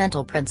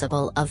fundamental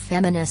principle of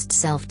feminist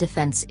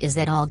self-defense is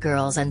that all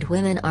girls and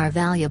women are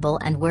valuable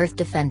and worth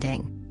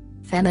defending.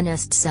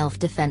 Feminist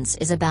self-defense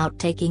is about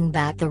taking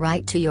back the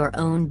right to your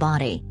own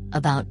body,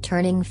 about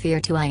turning fear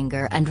to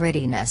anger and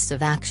readiness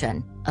of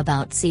action,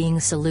 about seeing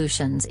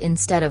solutions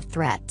instead of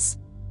threats.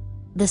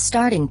 The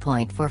starting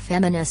point for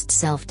feminist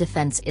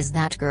self-defense is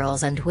that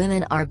girls and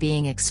women are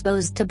being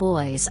exposed to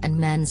boys' and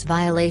men's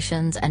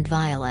violations and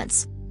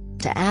violence.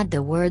 To add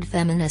the word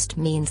feminist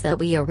means that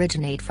we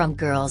originate from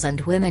girls' and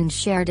women's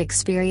shared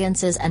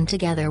experiences and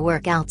together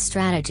work out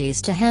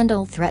strategies to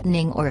handle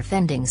threatening or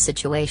offending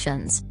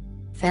situations.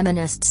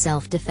 Feminist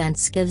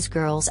self-defense gives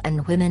girls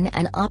and women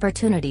an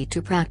opportunity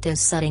to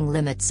practice setting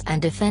limits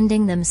and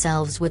defending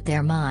themselves with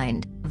their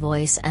mind,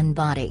 voice and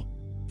body.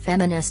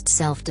 Feminist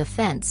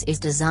self-defense is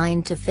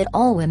designed to fit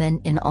all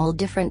women in all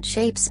different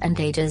shapes and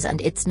ages,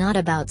 and it's not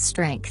about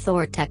strength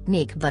or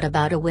technique but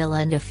about a will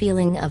and a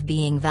feeling of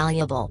being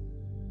valuable.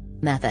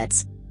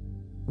 Methods.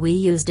 We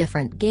use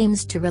different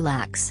games to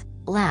relax,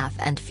 laugh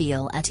and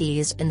feel at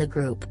ease in the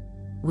group.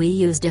 We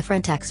use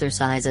different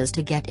exercises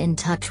to get in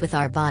touch with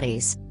our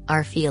bodies,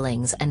 our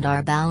feelings and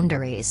our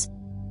boundaries.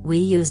 We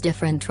use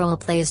different role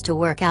plays to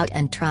work out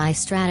and try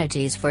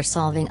strategies for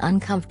solving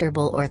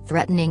uncomfortable or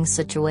threatening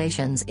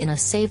situations in a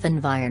safe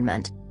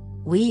environment.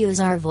 We use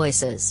our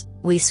voices,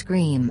 we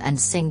scream and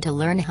sing to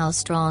learn how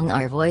strong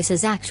our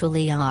voices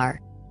actually are.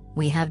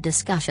 We have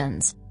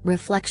discussions,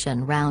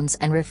 reflection rounds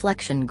and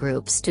reflection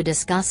groups to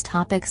discuss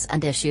topics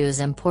and issues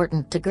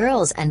important to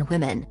girls and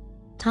women.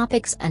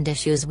 Topics and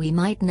issues we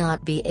might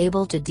not be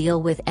able to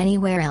deal with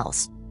anywhere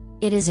else.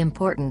 It is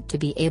important to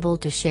be able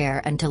to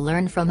share and to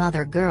learn from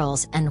other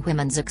girls' and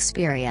women's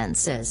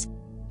experiences.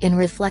 In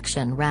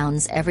reflection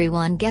rounds,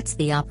 everyone gets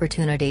the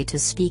opportunity to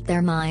speak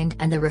their mind,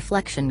 and the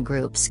reflection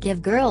groups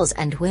give girls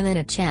and women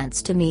a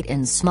chance to meet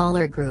in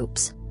smaller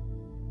groups.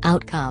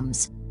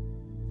 Outcomes.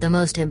 The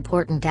most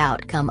important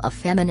outcome of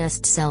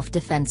feminist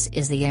self-defense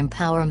is the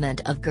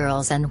empowerment of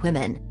girls and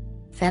women.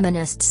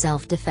 Feminist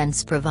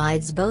self-defense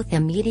provides both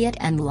immediate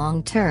and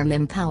long-term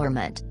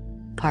empowerment.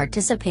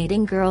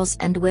 Participating girls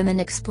and women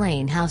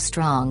explain how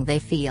strong they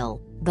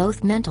feel,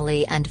 both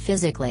mentally and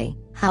physically,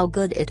 how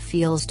good it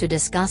feels to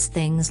discuss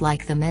things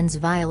like the men's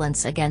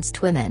violence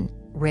against women,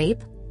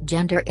 rape,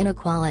 gender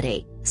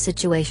inequality,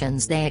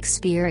 situations they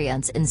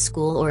experience in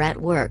school or at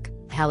work,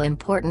 how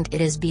important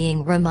it is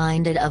being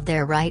reminded of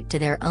their right to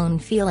their own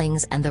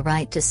feelings and the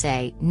right to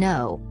say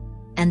no.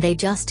 And they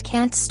just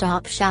can't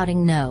stop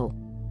shouting no.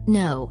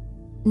 No.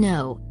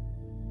 No.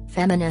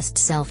 Feminist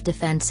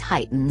self-defense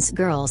heightens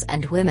girls'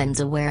 and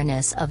women's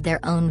awareness of their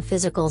own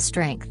physical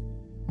strength.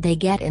 They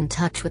get in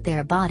touch with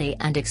their body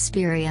and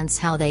experience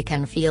how they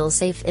can feel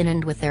safe in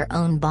and with their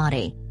own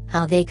body,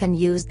 how they can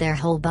use their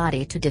whole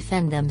body to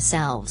defend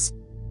themselves.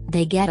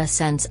 They get a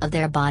sense of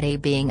their body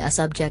being a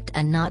subject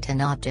and not an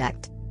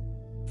object.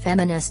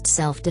 Feminist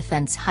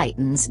self-defense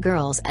heightens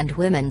girls' and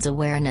women's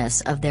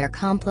awareness of their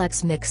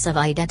complex mix of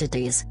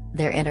identities,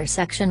 their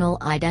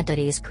intersectional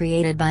identities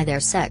created by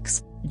their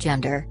sex,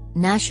 gender,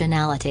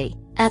 nationality,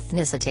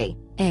 ethnicity,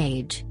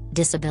 age,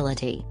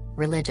 disability,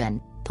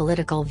 religion,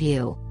 political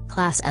view,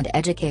 class and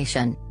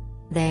education.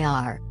 They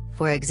are,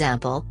 for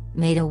example,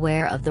 made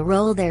aware of the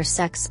role their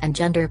sex and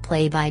gender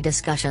play by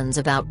discussions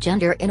about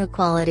gender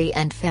inequality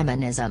and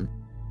feminism.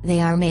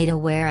 They are made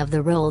aware of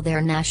the role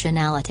their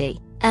nationality,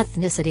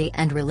 ethnicity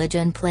and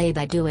religion play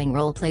by doing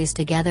role plays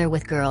together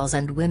with girls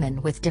and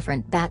women with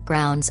different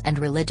backgrounds and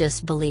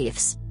religious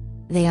beliefs.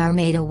 They are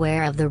made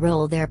aware of the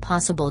role their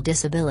possible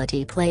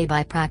disability play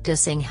by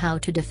practicing how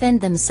to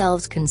defend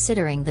themselves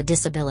considering the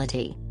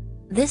disability.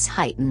 This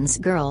heightens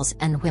girls'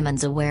 and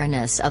women's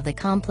awareness of the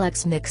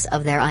complex mix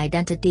of their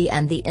identity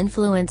and the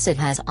influence it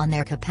has on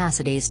their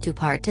capacities to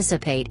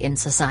participate in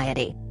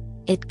society.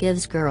 It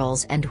gives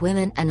girls and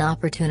women an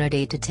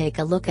opportunity to take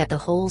a look at the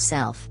whole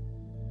self.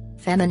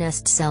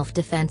 Feminist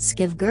self-defense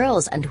give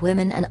girls and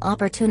women an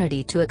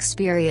opportunity to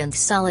experience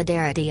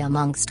solidarity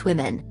amongst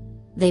women.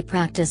 They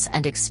practice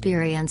and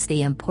experience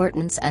the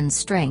importance and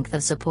strength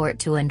of support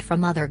to and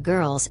from other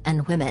girls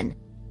and women.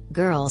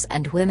 Girls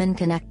and women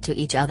connect to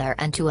each other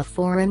and to a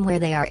forum where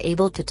they are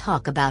able to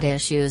talk about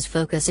issues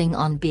focusing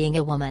on being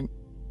a woman.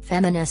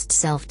 Feminist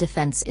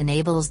self-defense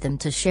enables them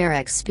to share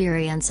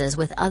experiences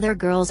with other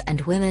girls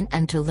and women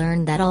and to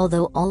learn that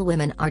although all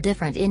women are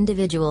different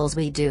individuals,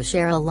 we do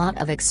share a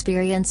lot of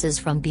experiences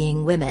from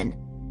being women.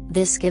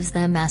 This gives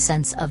them a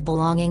sense of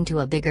belonging to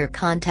a bigger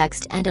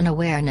context and an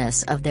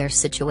awareness of their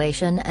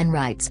situation and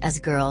rights as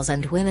girls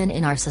and women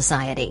in our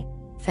society.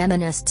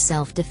 Feminist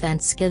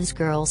self-defense gives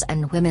girls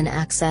and women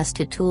access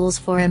to tools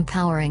for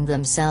empowering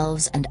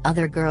themselves and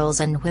other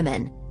girls and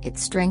women. It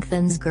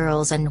strengthens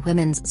girls and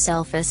women's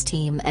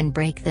self-esteem and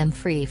break them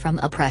free from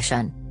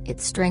oppression.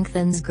 It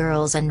strengthens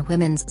girls and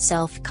women's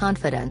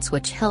self-confidence,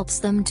 which helps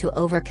them to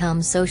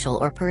overcome social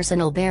or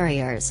personal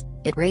barriers.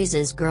 It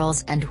raises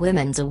girls' and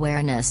women's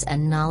awareness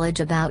and knowledge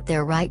about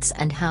their rights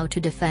and how to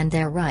defend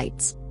their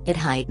rights. It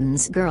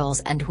heightens girls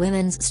and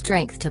women's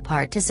strength to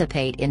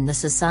participate in the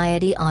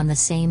society on the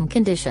same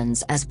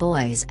conditions as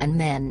boys and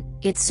men.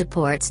 It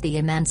supports the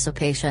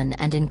emancipation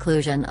and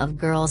inclusion of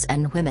girls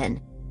and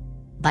women.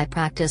 By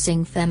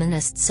practicing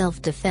feminist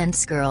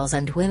self-defense, girls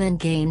and women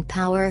gain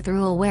power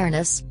through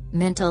awareness,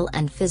 mental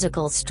and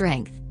physical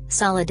strength,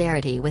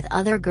 solidarity with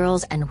other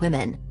girls and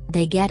women.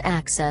 They get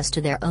access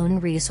to their own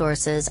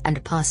resources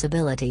and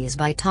possibilities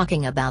by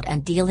talking about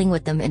and dealing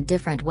with them in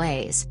different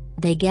ways.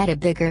 They get a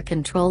bigger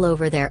control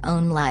over their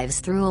own lives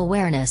through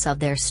awareness of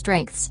their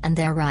strengths and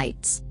their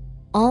rights.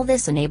 All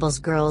this enables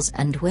girls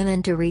and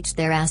women to reach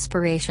their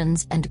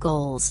aspirations and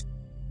goals.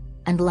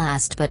 And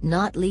last but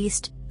not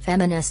least,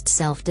 feminist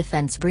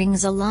self-defense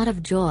brings a lot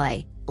of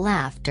joy,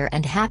 laughter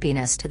and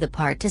happiness to the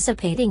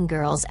participating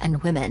girls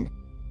and women.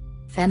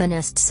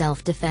 Feminist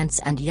self-defense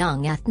and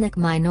young ethnic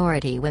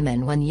minority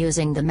women. When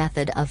using the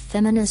method of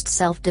feminist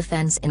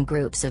self-defense in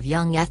groups of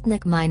young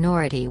ethnic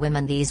minority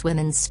women, these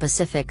women's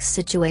specific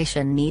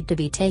situation need to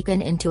be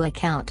taken into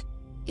account.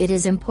 It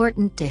is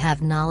important to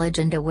have knowledge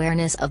and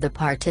awareness of the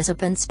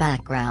participants'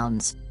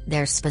 backgrounds,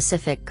 their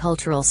specific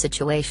cultural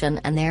situation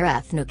and their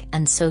ethnic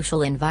and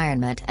social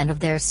environment, and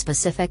of their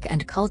specific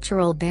and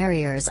cultural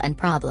barriers and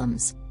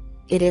problems.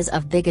 It is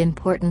of big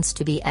importance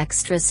to be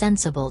extra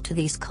sensible to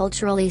these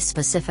culturally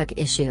specific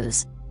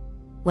issues.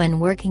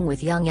 When working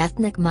with young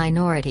ethnic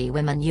minority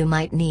women, you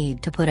might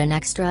need to put an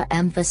extra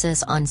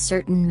emphasis on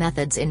certain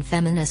methods in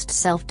feminist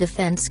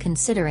self-defense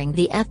considering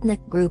the ethnic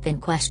group in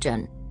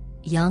question.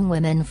 Young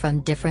women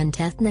from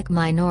different ethnic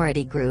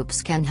minority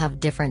groups can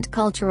have different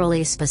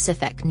culturally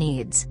specific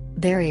needs,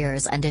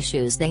 barriers and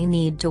issues they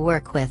need to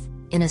work with,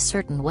 in a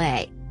certain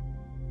way.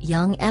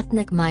 Young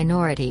ethnic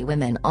minority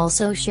women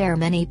also share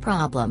many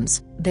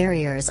problems,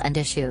 barriers and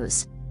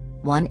issues.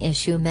 One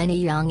issue many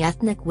young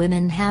ethnic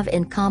women have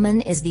in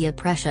common is the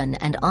oppression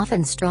and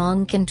often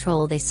strong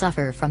control they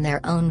suffer from their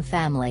own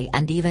family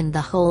and even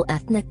the whole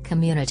ethnic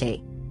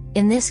community.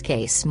 In this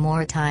case,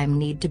 more time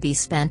need to be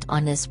spent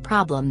on this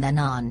problem than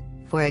on,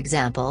 for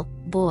example,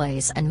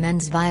 boys and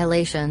men's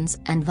violations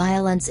and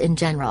violence in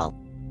general.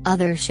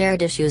 Other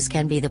shared issues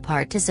can be the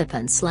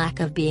participants' lack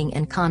of being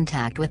in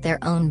contact with their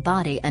own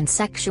body and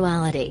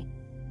sexuality.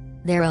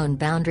 Their own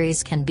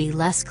boundaries can be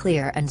less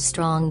clear and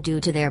strong due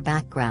to their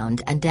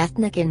background and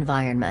ethnic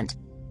environment.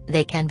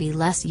 They can be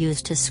less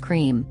used to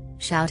scream,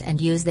 shout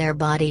and use their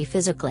body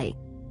physically.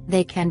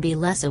 They can be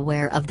less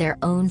aware of their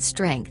own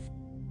strength.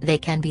 They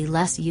can be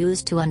less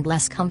used to and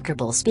less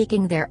comfortable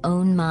speaking their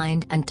own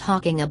mind and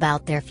talking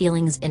about their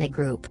feelings in a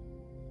group.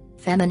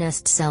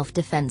 Feminist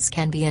self-defense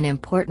can be an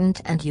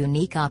important and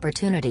unique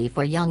opportunity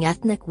for young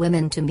ethnic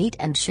women to meet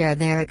and share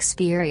their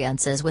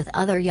experiences with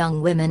other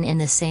young women in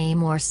the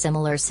same or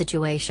similar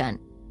situation.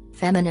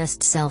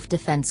 Feminist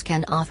self-defense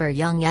can offer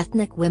young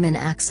ethnic women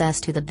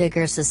access to the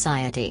bigger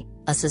society,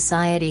 a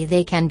society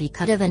they can be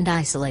cut off and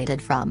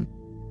isolated from.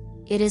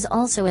 It is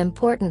also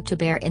important to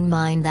bear in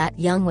mind that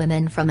young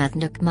women from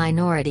ethnic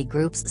minority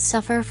groups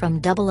suffer from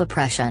double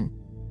oppression.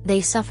 They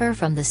suffer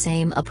from the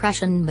same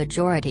oppression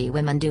majority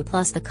women do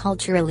plus the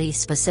culturally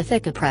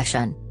specific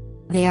oppression.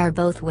 They are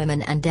both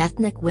women and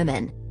ethnic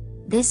women.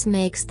 This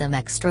makes them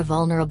extra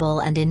vulnerable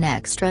and in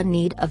extra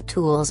need of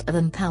tools of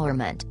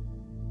empowerment.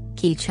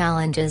 Key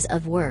challenges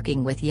of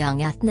working with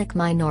young ethnic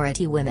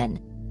minority women.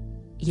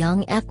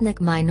 Young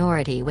ethnic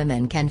minority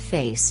women can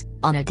face,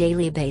 on a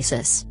daily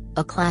basis,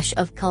 a clash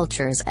of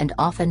cultures and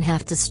often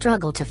have to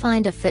struggle to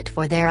find a fit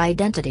for their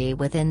identity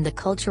within the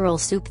cultural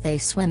soup they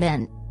swim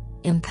in.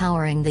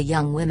 Empowering the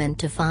young women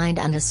to find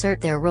and assert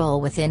their role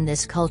within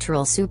this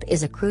cultural soup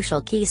is a crucial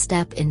key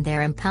step in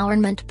their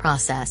empowerment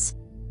process.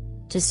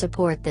 To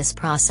support this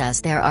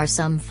process, there are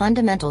some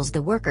fundamentals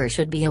the worker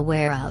should be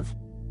aware of.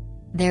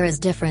 There is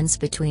difference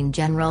between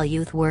general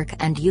youth work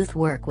and youth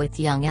work with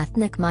young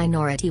ethnic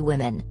minority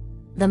women.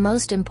 The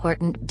most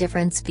important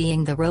difference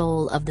being the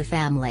role of the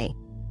family.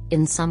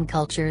 In some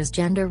cultures,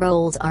 gender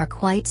roles are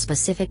quite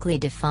specifically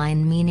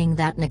defined, meaning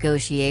that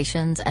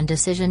negotiations and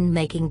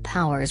decision-making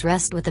powers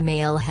rest with the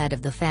male head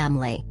of the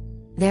family.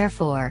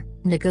 Therefore,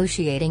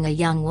 negotiating a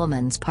young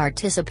woman's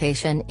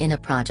participation in a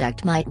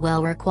project might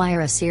well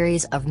require a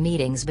series of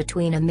meetings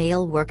between a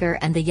male worker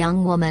and the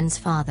young woman's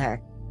father.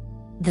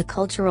 The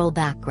cultural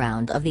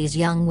background of these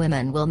young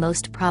women will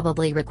most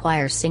probably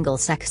require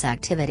single-sex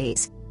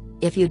activities.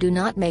 If you do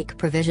not make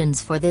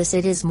provisions for this,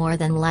 it is more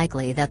than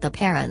likely that the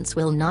parents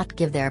will not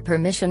give their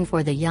permission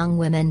for the young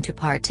women to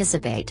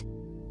participate.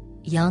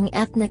 Young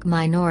ethnic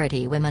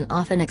minority women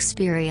often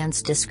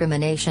experience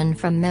discrimination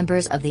from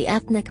members of the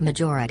ethnic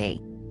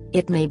majority.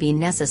 It may be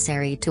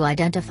necessary to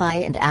identify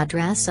and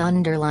address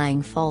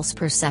underlying false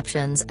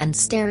perceptions and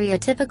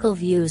stereotypical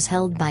views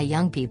held by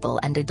young people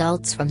and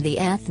adults from the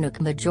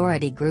ethnic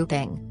majority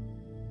grouping.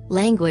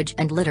 Language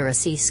and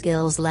literacy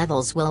skills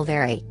levels will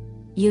vary.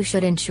 You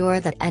should ensure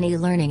that any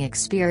learning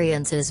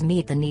experiences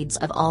meet the needs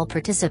of all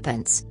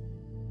participants.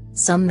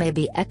 Some may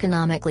be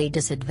economically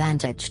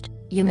disadvantaged.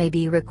 You may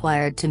be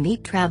required to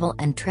meet travel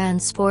and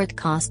transport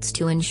costs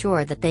to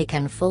ensure that they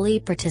can fully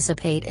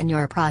participate in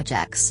your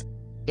projects.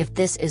 If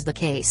this is the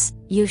case,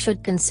 you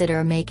should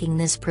consider making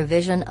this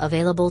provision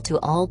available to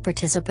all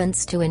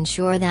participants to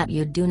ensure that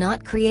you do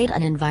not create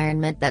an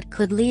environment that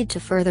could lead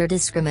to further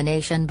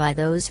discrimination by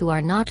those who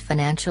are not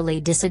financially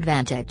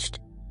disadvantaged.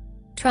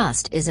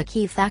 Trust is a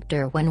key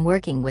factor when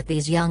working with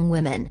these young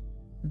women.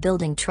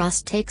 Building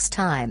trust takes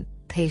time,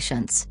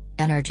 patience,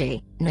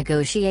 energy,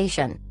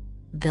 negotiation.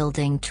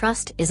 Building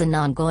trust is an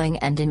ongoing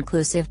and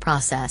inclusive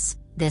process.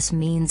 This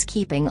means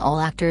keeping all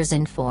actors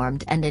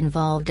informed and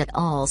involved at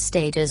all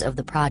stages of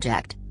the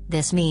project.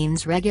 This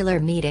means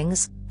regular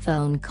meetings,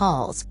 phone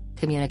calls,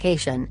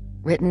 communication,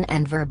 written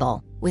and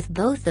verbal, with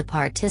both the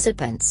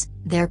participants,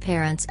 their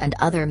parents and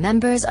other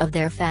members of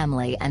their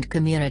family and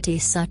community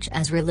such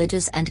as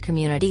religious and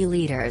community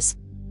leaders.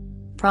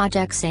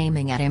 Projects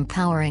aiming at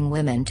empowering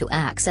women to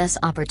access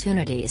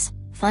opportunities,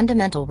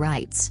 fundamental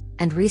rights,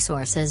 and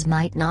resources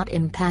might not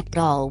impact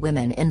all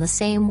women in the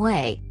same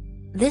way.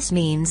 This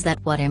means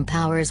that what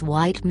empowers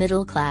white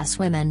middle-class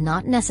women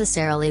not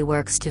necessarily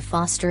works to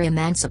foster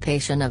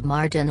emancipation of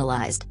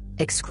marginalized,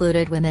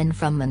 excluded women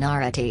from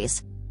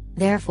minorities.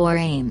 Therefore,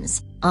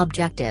 aims,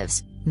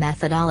 objectives,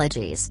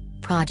 methodologies,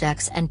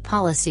 projects and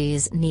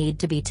policies need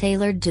to be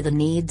tailored to the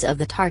needs of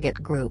the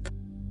target group.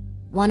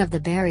 One of the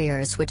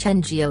barriers which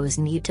NGOs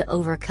need to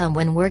overcome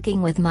when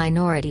working with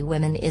minority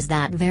women is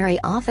that very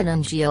often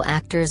NGO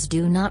actors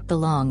do not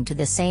belong to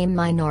the same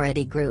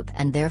minority group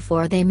and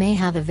therefore they may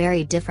have a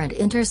very different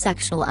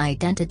intersectional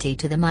identity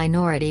to the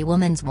minority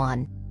woman's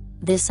one.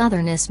 This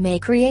otherness may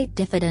create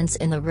diffidence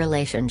in the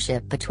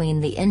relationship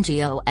between the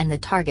NGO and the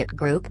target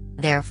group,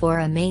 therefore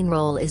a main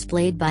role is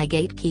played by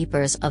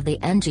gatekeepers of the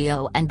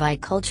NGO and by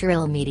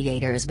cultural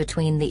mediators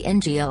between the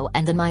NGO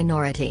and the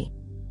minority.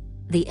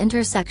 The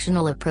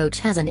intersectional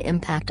approach has an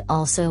impact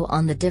also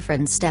on the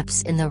different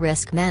steps in the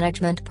risk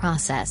management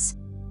process.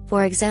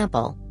 For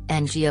example,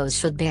 NGOs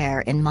should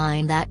bear in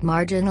mind that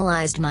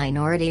marginalized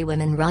minority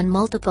women run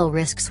multiple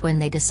risks when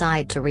they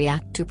decide to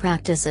react to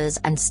practices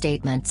and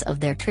statements of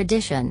their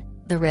tradition: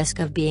 the risk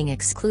of being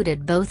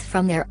excluded both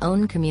from their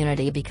own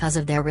community because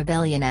of their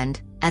rebellion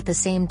and, at the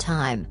same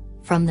time,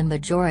 from the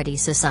majority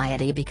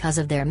society because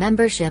of their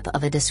membership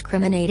of a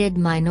discriminated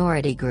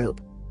minority group.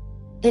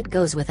 It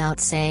goes without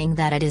saying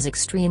that it is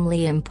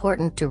extremely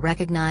important to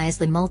recognize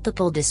the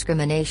multiple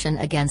discrimination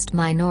against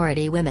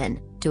minority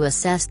women, to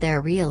assess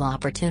their real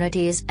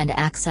opportunities and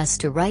access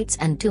to rights,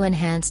 and to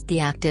enhance the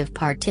active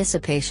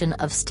participation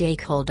of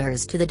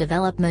stakeholders to the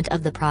development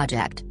of the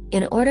project,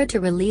 in order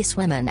to release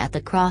women at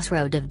the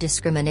crossroad of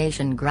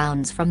discrimination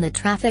grounds from the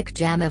traffic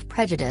jam of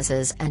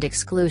prejudices and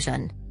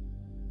exclusion.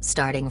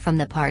 Starting from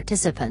the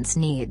participants'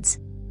 needs.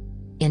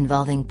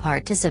 Involving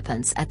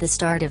participants at the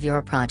start of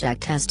your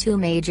project has two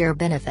major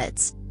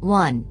benefits: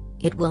 1,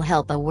 it will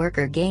help a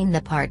worker gain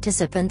the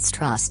participants'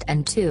 trust,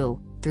 and 2,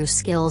 through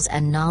skills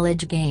and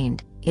knowledge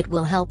gained, it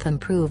will help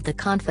improve the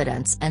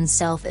confidence and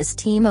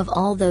self-esteem of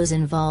all those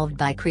involved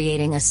by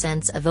creating a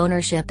sense of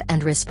ownership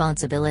and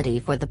responsibility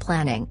for the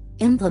planning,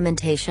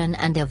 implementation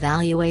and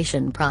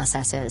evaluation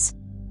processes.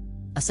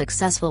 A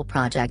successful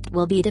project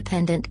will be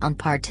dependent on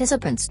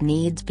participants'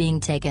 needs being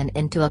taken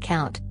into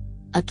account.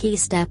 A key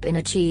step in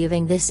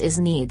achieving this is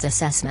needs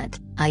assessment,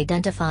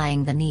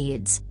 identifying the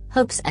needs,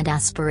 hopes and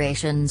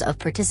aspirations of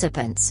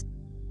participants.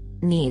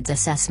 Needs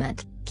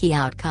assessment, key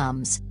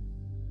outcomes.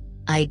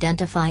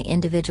 Identify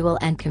individual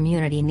and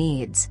community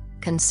needs,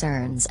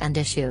 concerns and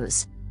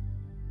issues.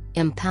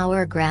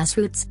 Empower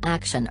grassroots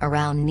action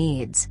around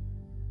needs.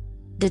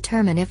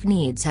 Determine if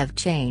needs have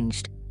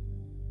changed.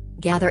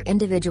 Gather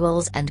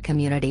individuals' and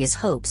communities'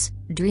 hopes,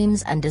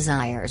 dreams and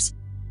desires.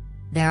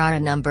 There are a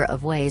number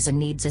of ways a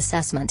needs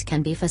assessment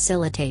can be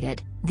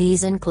facilitated.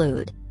 These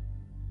include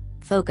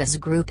focus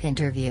group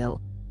interview,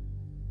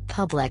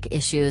 public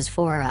issues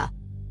fora,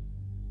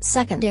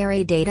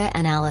 secondary data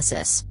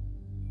analysis,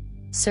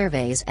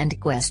 surveys and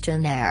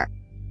questionnaire,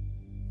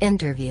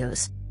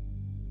 interviews,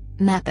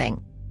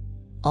 mapping.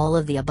 All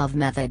of the above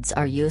methods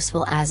are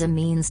useful as a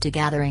means to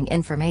gathering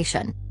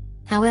information.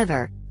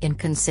 However, in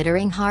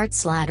considering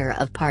Hart's ladder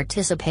of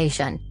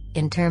participation,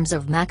 in terms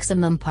of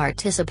maximum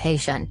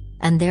participation,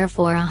 and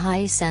therefore a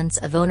high sense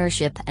of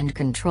ownership and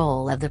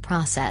control of the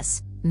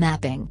process,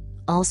 mapping,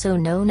 also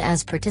known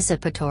as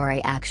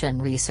participatory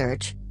action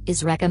research,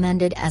 is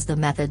recommended as the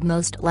method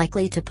most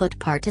likely to put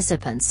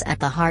participants at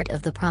the heart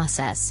of the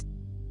process.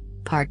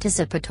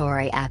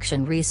 Participatory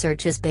action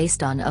research is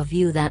based on a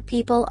view that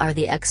people are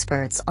the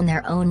experts on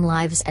their own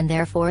lives and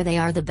therefore they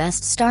are the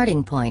best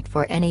starting point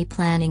for any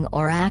planning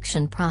or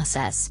action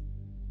process.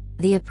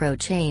 The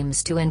approach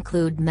aims to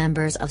include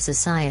members of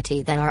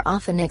society that are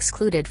often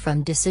excluded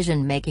from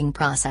decision-making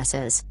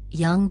processes: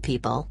 young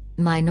people,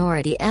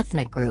 minority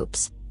ethnic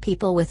groups,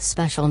 people with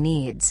special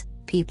needs,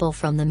 people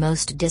from the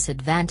most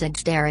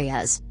disadvantaged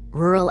areas,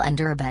 rural and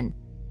urban.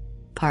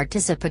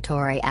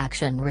 Participatory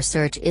action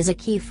research is a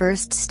key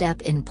first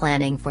step in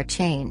planning for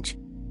change.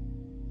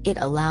 It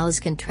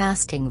allows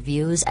contrasting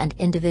views and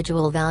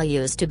individual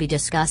values to be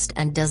discussed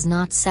and does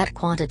not set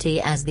quantity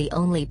as the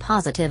only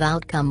positive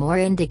outcome or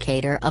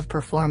indicator of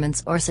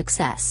performance or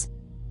success.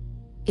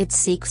 It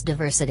seeks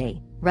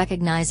diversity,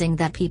 recognizing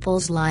that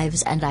people's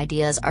lives and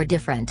ideas are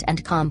different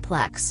and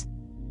complex.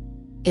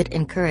 It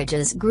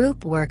encourages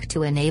group work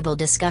to enable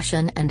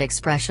discussion and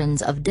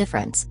expressions of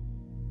difference.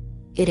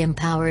 It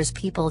empowers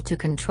people to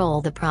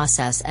control the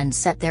process and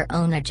set their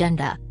own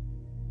agenda.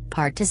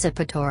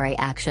 Participatory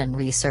action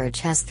research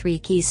has three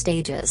key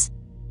stages.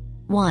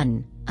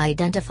 1.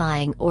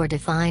 Identifying or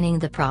defining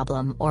the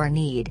problem or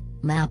need,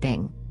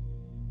 mapping.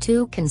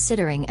 2.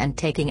 Considering and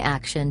taking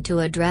action to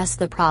address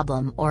the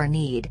problem or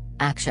need,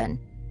 action.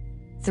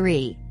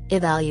 3.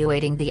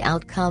 Evaluating the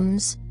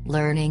outcomes,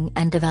 learning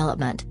and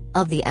development,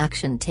 of the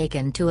action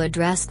taken to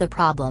address the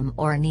problem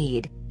or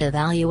need,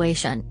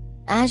 evaluation.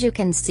 As you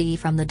can see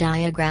from the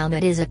diagram,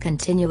 it is a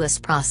continuous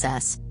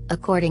process.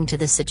 According to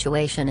the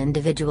situation,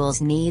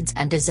 individuals' needs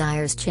and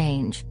desires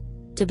change.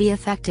 To be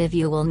effective,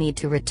 you will need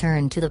to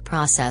return to the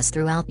process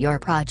throughout your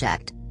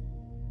project.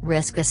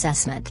 Risk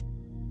assessment.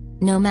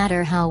 No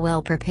matter how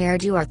well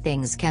prepared you are,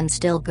 things can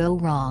still go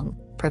wrong.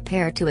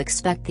 Prepare to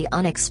expect the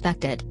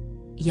unexpected.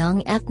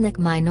 Young ethnic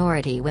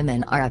minority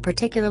women are a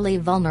particularly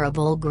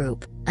vulnerable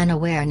group. An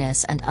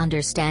awareness and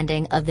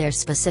understanding of their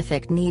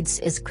specific needs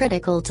is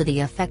critical to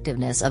the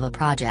effectiveness of a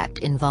project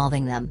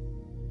involving them.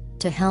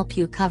 To help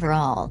you cover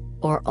all,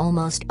 or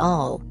almost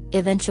all,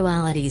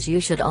 eventualities, you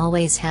should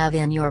always have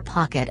in your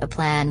pocket a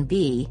plan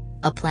B,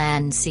 a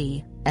plan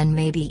C, and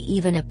maybe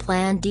even a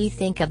plan D.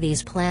 Think of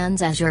these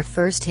plans as your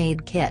first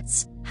aid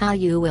kits, how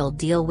you will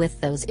deal with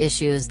those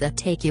issues that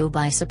take you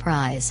by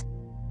surprise.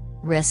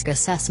 Risk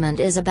assessment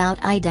is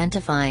about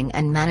identifying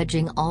and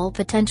managing all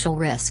potential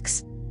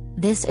risks.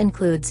 This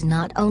includes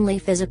not only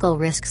physical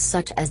risks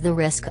such as the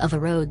risk of a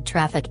road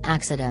traffic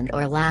accident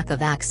or lack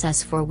of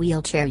access for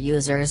wheelchair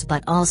users,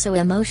 but also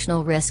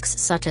emotional risks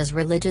such as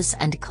religious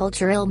and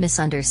cultural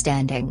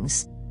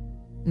misunderstandings.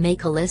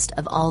 Make a list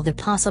of all the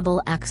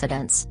possible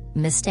accidents,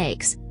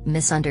 mistakes,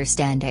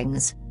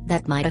 misunderstandings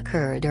that might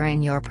occur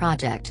during your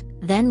project,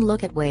 then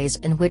look at ways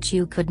in which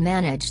you could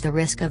manage the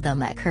risk of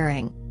them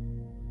occurring.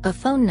 A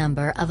phone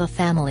number of a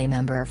family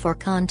member for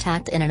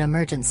contact in an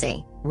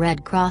emergency,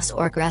 Red Cross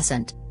or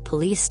Crescent,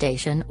 police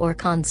station or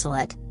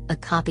consulate, a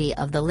copy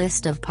of the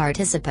list of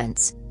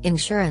participants,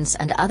 insurance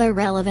and other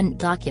relevant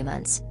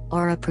documents,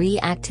 or a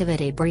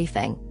pre-activity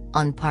briefing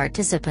on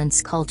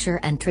participants' culture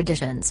and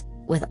traditions,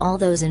 with all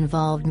those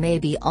involved may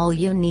be all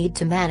you need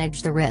to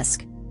manage the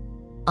risk.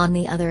 On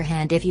the other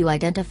hand, if you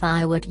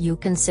identify what you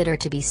consider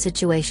to be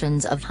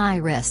situations of high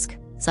risk,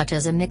 such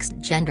as a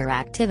mixed-gender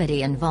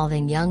activity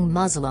involving young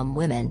Muslim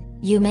women,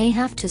 you may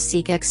have to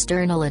seek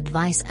external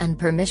advice and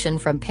permission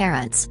from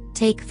parents,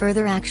 take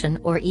further action,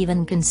 or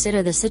even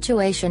consider the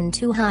situation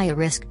too high a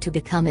risk to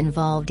become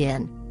involved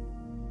in.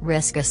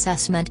 Risk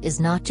assessment is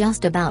not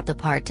just about the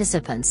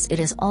participants, it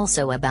is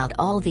also about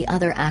all the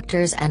other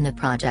actors and the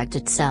project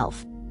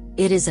itself.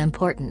 It is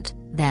important,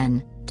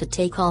 then, to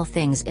take all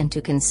things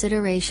into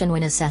consideration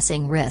when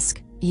assessing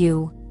risk.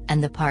 You,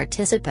 and the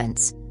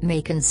participants,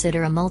 may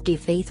consider a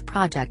multi-faith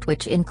project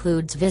which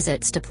includes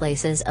visits to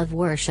places of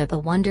worship, a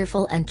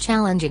wonderful and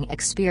challenging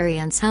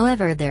experience,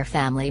 however their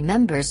family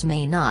members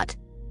may not.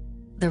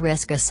 The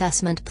risk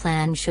assessment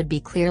plan should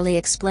be clearly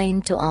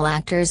explained to all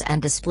actors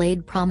and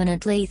displayed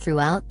prominently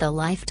throughout the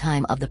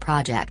lifetime of the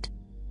project.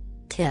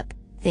 Tip: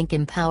 think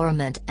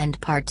empowerment and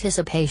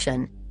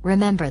participation.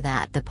 Remember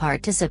that the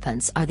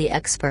participants are the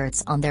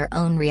experts on their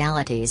own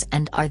realities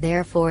and are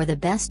therefore the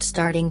best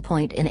starting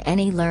point in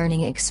any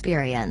learning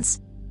experience.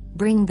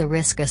 Bring the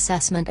risk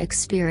assessment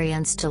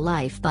experience to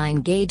life by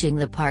engaging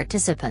the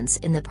participants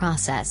in the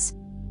process.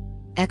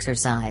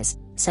 Exercise: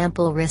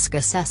 sample risk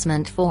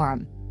assessment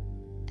form.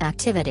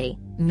 Activity: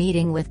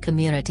 meeting with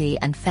community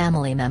and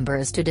family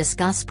members to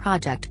discuss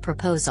project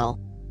proposal.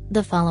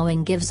 The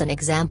following gives an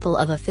example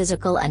of a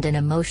physical and an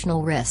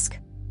emotional risk.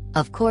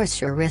 Of course,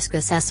 your risk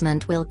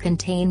assessment will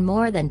contain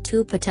more than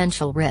 2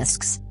 potential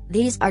risks,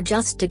 these are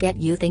just to get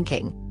you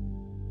thinking.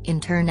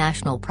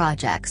 International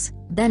projects,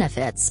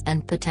 benefits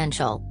and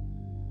potential.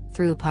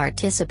 Through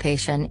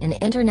participation in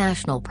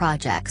international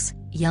projects,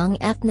 young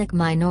ethnic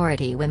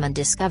minority women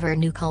discover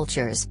new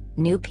cultures,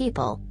 new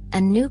people,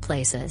 and new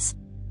places.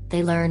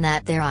 They learn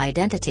that their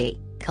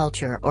identity,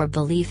 culture or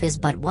belief is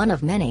but one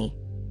of many.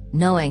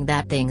 Knowing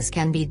that things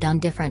can be done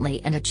differently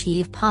and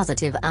achieve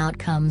positive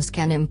outcomes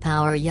can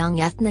empower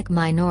young ethnic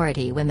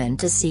minority women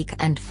to seek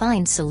and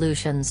find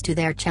solutions to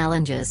their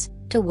challenges,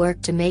 to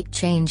work to make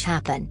change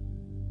happen.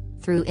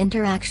 Through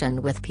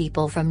interaction with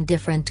people from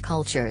different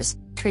cultures,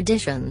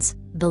 traditions,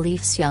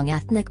 beliefs, young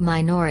ethnic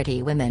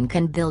minority women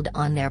can build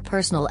on their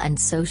personal and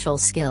social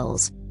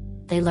skills.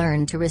 They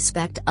learn to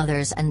respect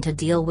others and to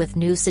deal with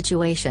new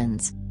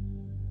situations.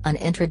 An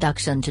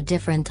introduction to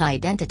different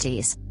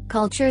identities,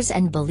 cultures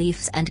and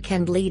beliefs, and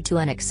can lead to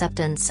an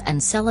acceptance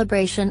and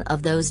celebration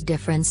of those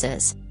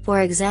differences,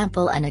 for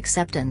example an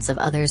acceptance of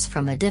others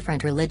from a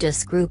different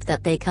religious group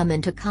that they come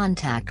into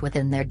contact with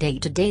in their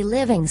day-to-day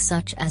living,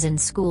 such as in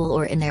school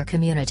or in their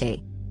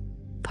community.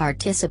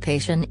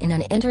 Participation in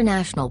an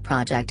international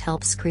project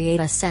helps create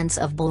a sense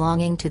of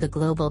belonging to the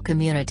global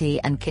community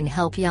and can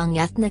help young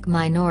ethnic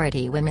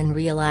minority women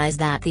realize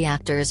that the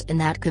actors in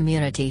that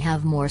community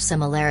have more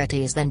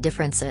similarities than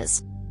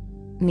differences.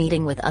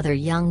 Meeting with other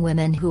young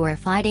women who are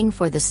fighting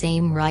for the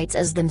same rights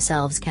as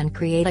themselves can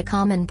create a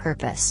common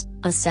purpose,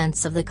 a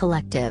sense of the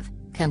collective,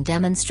 can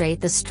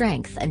demonstrate the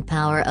strength and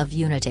power of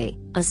unity,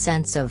 a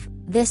sense of,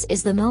 this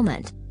is the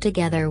moment,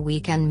 together we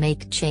can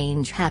make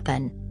change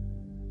happen.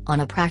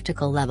 On a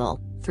practical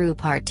level, through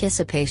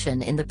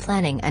participation in the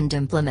planning and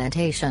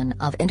implementation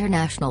of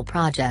international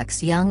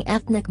projects, young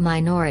ethnic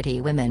minority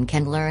women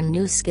can learn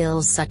new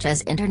skills such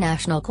as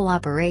international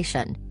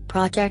cooperation,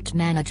 project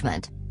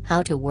management,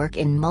 how to work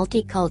in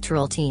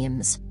multicultural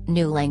teams,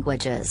 new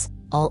languages,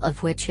 all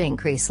of which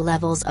increase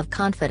levels of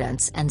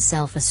confidence and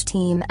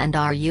self-esteem and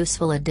are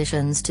useful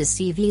additions to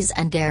CVs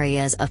and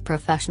areas of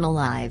professional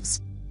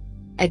lives.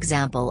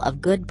 Example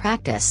of good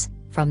practice,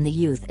 from the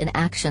Youth in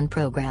Action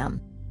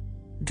program.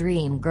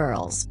 Dream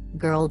Girls,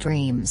 Girl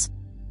Dreams.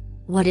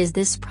 What is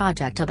this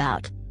project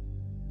about?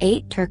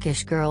 8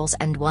 Turkish girls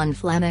and 1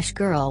 Flemish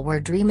girl were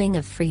dreaming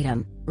of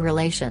freedom,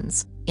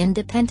 relations,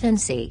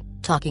 independency.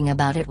 Talking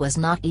about it was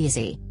not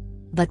easy.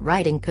 But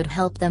writing could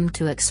help them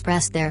to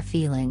express their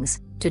feelings,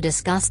 to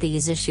discuss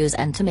these issues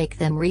and to make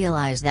them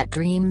realize that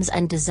dreams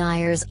and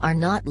desires are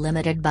not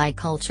limited by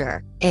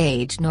culture,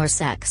 age nor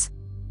sex.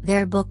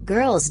 Their book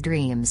Girls'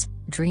 Dreams,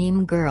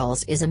 Dream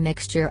Girls is a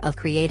mixture of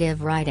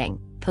creative writing,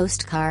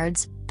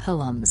 postcards,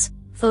 poems,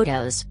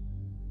 photos.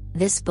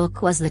 This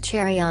book was the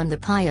cherry on the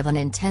pie of an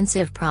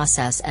intensive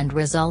process and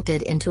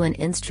resulted into an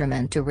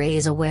instrument to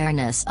raise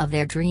awareness of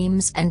their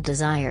dreams and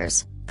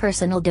desires,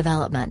 personal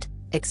development,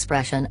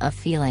 expression of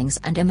feelings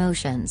and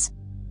emotions,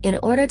 in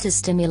order to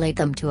stimulate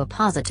them to a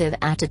positive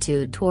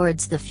attitude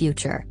towards the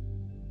future.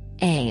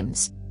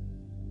 Aims.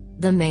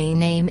 The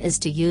main aim is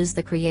to use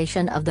the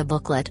creation of the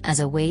booklet as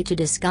a way to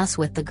discuss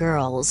with the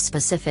girls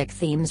specific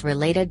themes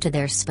related to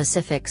their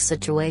specific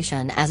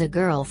situation as a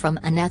girl from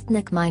an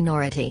ethnic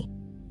minority.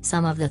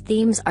 Some of the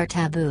themes are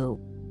taboo.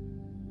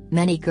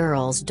 Many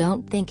girls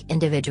don't think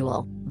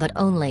individual, but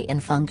only in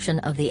function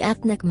of the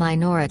ethnic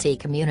minority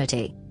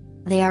community.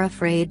 They are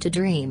afraid to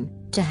dream,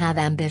 to have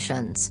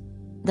ambitions.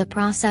 The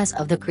process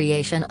of the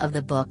creation of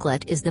the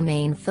booklet is the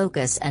main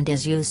focus and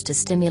is used to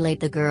stimulate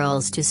the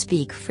girls to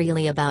speak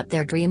freely about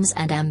their dreams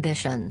and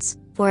ambitions,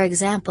 for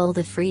example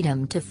the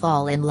freedom to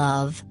fall in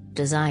love,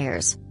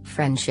 desires,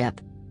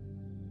 friendship.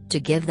 To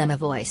give them a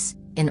voice,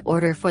 in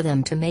order for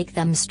them to make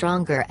them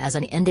stronger as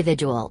an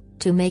individual,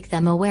 to make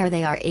them aware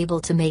they are able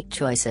to make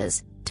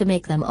choices, to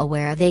make them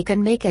aware they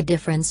can make a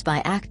difference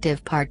by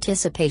active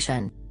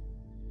participation.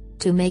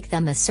 To make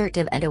them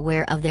assertive and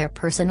aware of their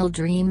personal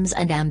dreams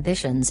and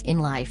ambitions in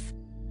life.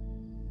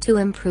 To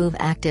improve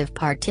active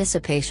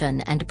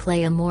participation and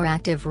play a more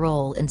active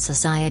role in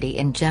society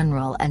in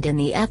general and in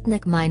the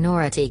ethnic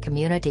minority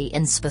community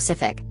in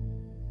specific.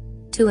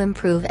 To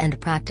improve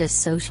and practice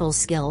social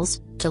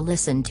skills, to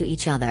listen to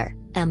each other,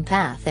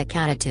 empathic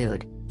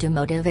attitude, to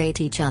motivate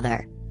each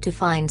other, to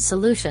find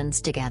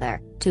solutions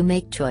together, to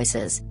make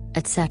choices,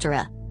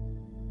 etc.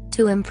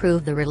 To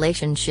improve the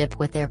relationship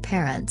with their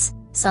parents.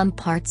 Some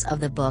parts of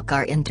the book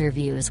are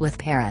interviews with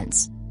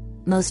parents.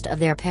 Most of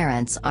their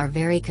parents are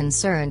very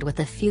concerned with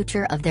the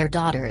future of their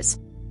daughters.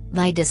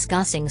 By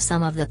discussing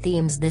some of the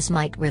themes, this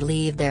might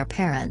relieve their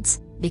parents,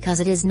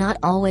 because it is not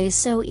always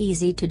so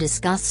easy to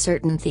discuss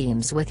certain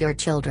themes with your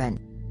children.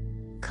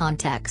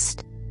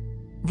 Context.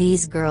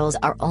 These girls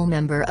are all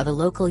members of a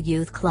local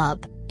youth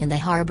club, in the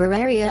harbour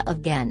area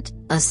of Ghent,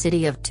 a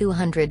city of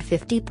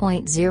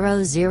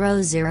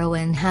 250,000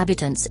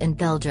 inhabitants in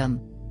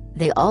Belgium.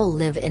 They all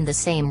live in the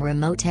same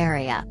remote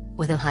area,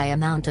 with a high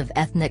amount of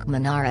ethnic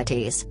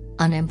minorities,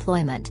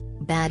 unemployment,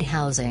 bad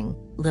housing,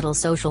 little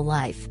social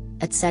life,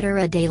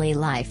 etc. Daily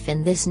life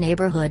in this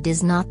neighborhood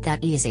is not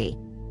that easy.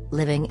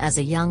 Living as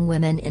a young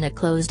woman in a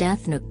closed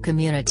ethnic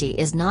community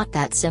is not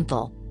that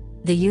simple.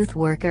 The youth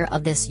worker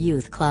of this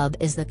youth club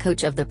is the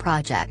coach of the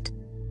project.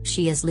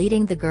 She is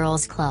leading the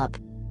girls' club.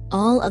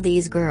 All of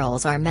these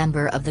girls are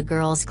members of the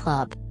girls'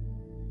 club.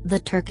 The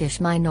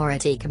Turkish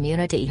minority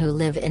community who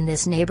live in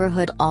this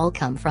neighborhood all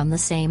come from the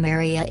same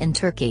area in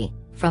Turkey,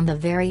 from the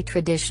very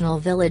traditional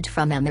village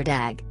from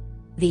Emirdağ.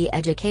 The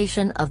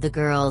education of the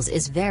girls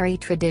is very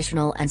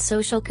traditional and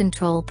social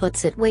control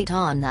puts its weight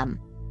on them.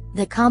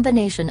 The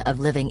combination of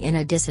living in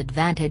a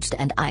disadvantaged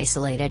and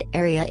isolated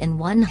area in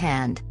one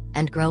hand,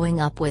 and growing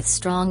up with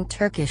strong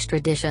Turkish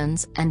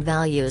traditions and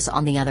values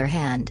on the other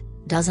hand,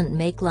 doesn't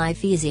make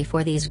life easy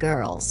for these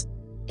girls.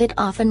 It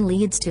often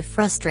leads to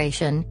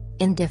frustration,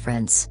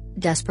 indifference,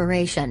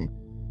 desperation.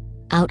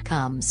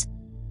 Outcomes.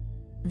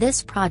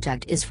 This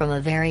project is from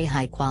a very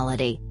high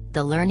quality.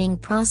 The learning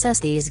process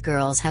these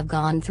girls have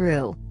gone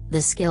through,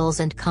 the skills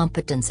and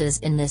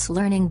competences in this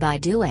learning by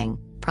doing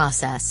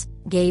process,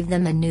 gave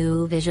them a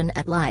new vision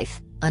at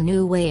life, a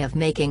new way of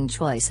making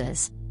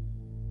choices.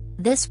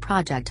 This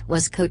project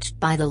was coached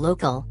by the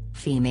local,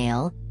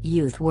 female,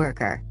 youth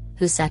worker,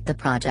 who set the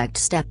project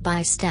step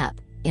by step,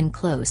 in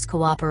close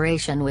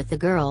cooperation with the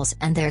girls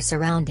and their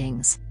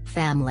surroundings,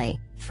 family,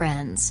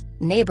 friends,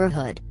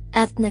 neighborhood,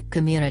 ethnic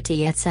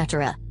community,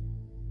 etc.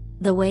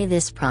 The way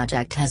this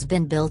project has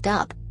been built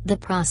up, the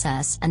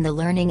process and the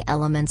learning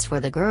elements for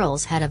the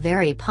girls had a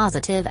very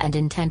positive and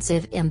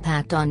intensive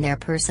impact on their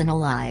personal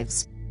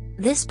lives.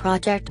 This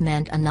project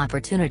meant an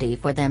opportunity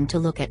for them to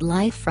look at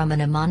life from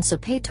an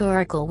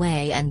emancipatorial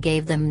way and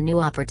gave them new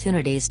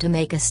opportunities to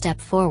make a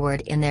step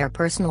forward in their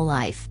personal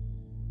life.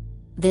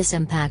 This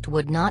impact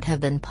would not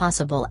have been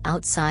possible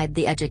outside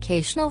the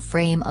educational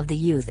frame of the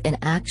Youth in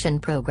Action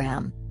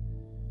program.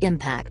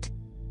 Impact.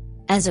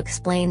 As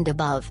explained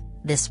above,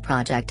 this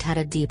project had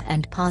a deep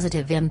and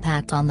positive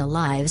impact on the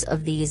lives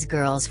of these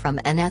girls from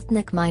an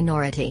ethnic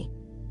minority.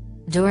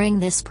 During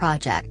this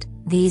project,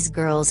 these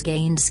girls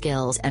gained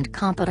skills and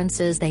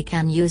competences they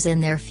can use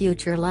in their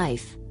future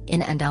life,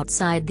 in and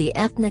outside the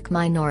ethnic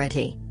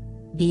minority.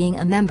 Being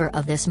a member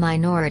of this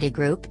minority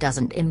group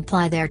doesn't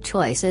imply their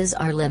choices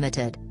are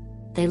limited.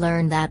 They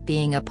learn that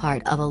being a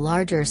part of a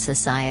larger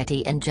society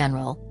in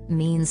general,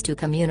 means to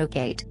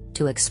communicate,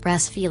 to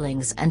express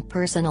feelings and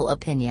personal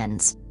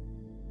opinions.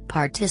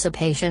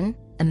 Participation,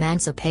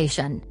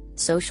 emancipation,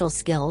 social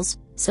skills,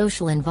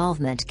 social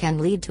involvement can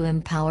lead to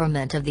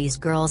empowerment of these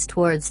girls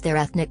towards their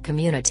ethnic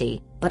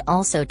community, but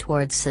also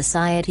towards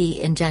society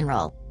in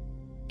general.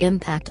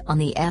 Impact on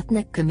the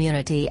ethnic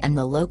community and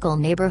the local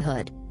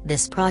neighborhood.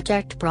 This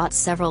project brought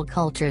several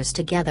cultures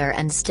together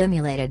and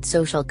stimulated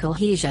social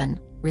cohesion,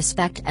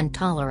 respect and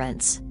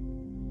tolerance.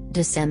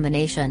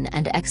 Dissemination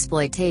and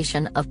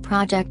exploitation of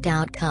project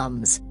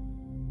outcomes.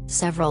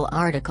 several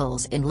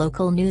articles in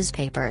local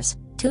newspapers,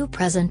 2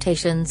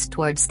 presentations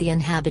towards the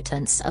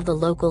inhabitants of the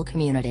local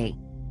community.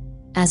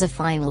 As a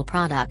final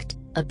product,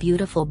 a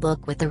beautiful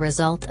book with the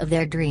result of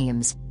their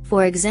dreams,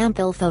 for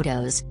example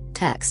photos,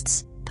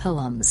 texts,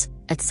 poems,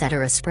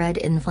 etc. spread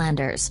in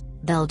Flanders,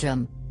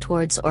 Belgium,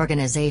 towards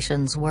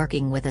organizations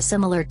working with a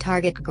similar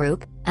target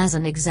group, as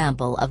an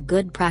example of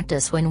good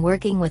practice when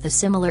working with a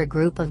similar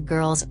group of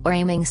girls or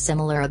aiming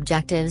similar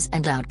objectives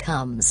and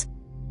outcomes.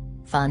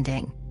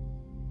 Funding.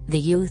 The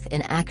Youth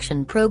in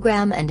Action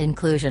Programme and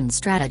Inclusion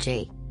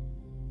Strategy.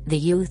 The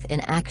Youth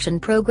in Action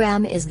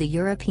Programme is the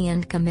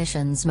European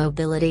Commission's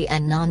mobility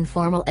and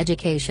non-formal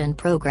education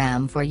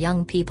program for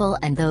young people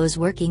and those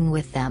working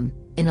with them,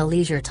 in a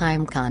leisure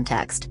time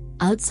context,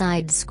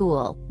 outside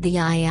school. The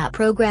IA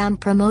program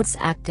promotes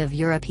active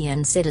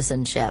European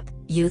citizenship,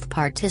 youth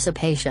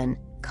participation,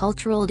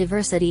 cultural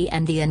diversity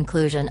and the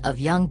inclusion of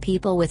young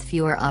people with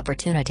fewer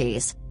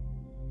opportunities.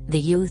 The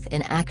Youth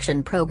in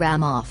Action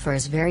program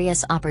offers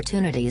various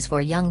opportunities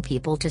for young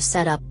people to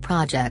set up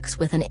projects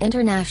with an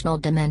international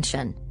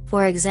dimension,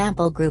 for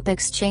example group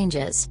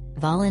exchanges,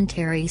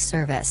 voluntary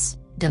service,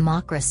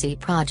 democracy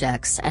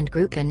projects and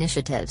group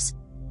initiatives.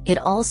 It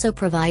also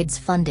provides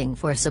funding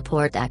for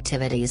support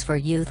activities for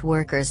youth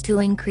workers to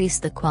increase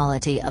the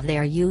quality of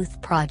their youth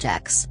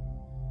projects.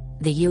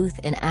 The Youth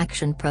in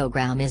Action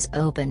program is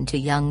open to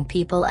young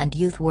people and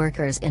youth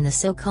workers in the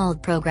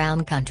so-called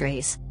program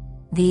countries.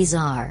 These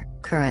are,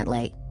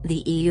 currently,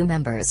 the EU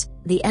members,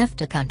 the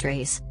EFTA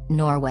countries,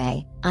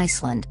 Norway,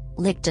 Iceland,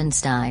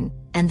 Liechtenstein,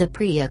 and the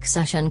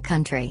pre-accession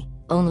country,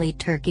 only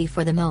Turkey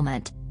for the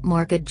moment,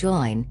 more could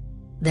join.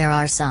 There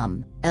are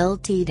some,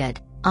 LTD,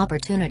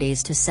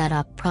 opportunities to set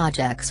up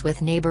projects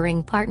with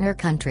neighboring partner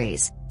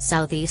countries,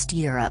 Southeast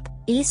Europe,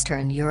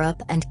 Eastern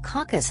Europe and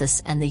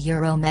Caucasus and the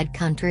Euromed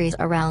countries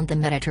around the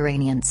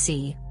Mediterranean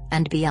Sea,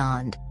 and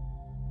beyond.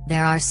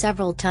 There are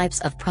several types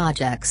of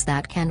projects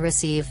that can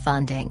receive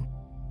funding.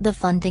 The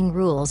funding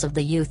rules of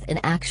the Youth in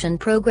Action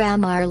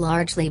program are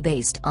largely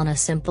based on a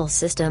simple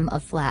system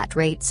of flat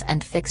rates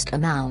and fixed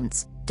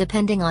amounts,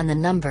 depending on the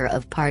number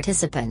of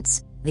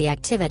participants, the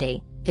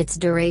activity, its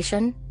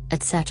duration,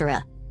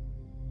 etc.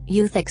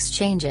 Youth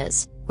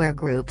exchanges, where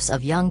groups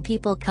of young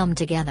people come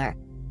together.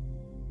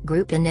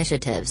 Group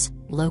initiatives,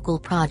 local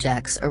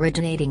projects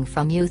originating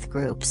from youth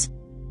groups.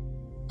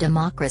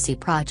 Democracy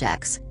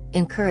projects,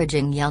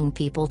 encouraging young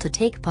people to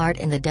take part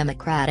in the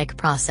democratic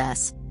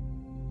process.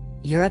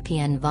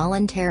 European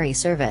voluntary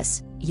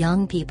service,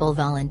 young people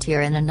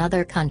volunteer in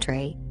another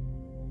country.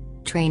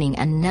 Training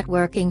and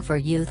networking for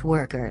youth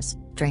workers,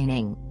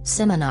 training,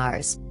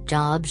 seminars,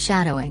 job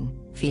shadowing,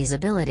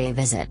 feasibility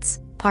visits,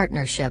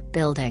 partnership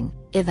building,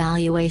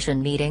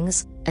 evaluation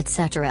meetings,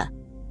 etc.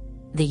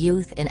 The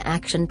Youth in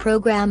Action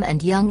program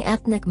and Young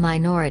Ethnic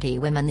Minority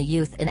Women. The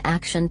Youth in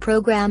Action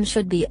program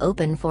should be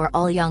open for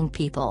all young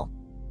people.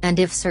 And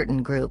if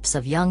certain groups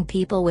of young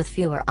people with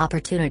fewer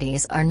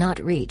opportunities are not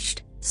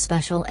reached,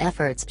 special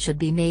efforts should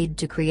be made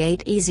to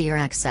create easier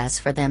access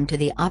for them to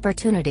the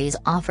opportunities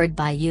offered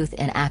by Youth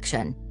in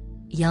Action.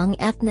 Young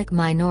ethnic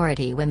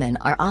minority women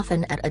are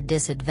often at a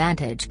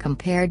disadvantage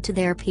compared to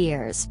their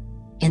peers.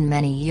 In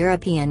many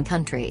European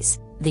countries,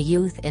 the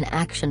Youth in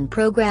Action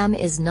program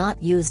is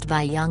not used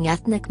by young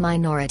ethnic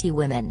minority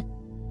women.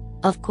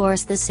 Of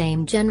course, the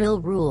same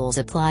general rules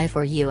apply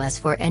for you as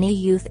for any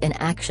Youth in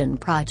Action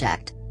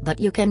project, but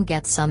you can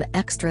get some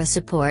extra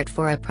support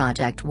for a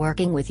project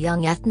working with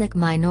young ethnic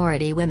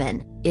minority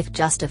women, if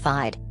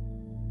justified.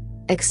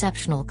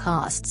 Exceptional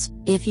costs.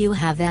 If you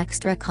have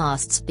extra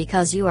costs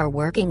because you are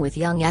working with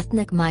young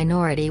ethnic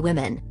minority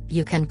women,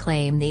 you can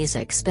claim these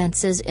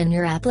expenses in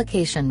your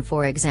application.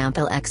 For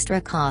example,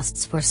 extra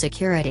costs for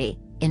security,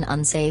 in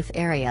unsafe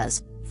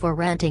areas, for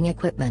renting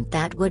equipment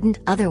that wouldn't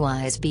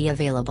otherwise be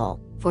available,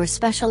 for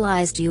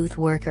specialized youth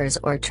workers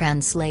or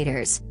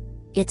translators.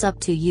 It's up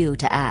to you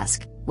to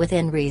ask,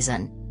 within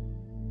reason.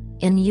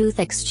 In youth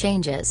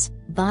exchanges,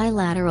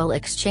 bilateral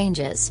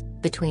exchanges,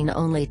 between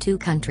only 2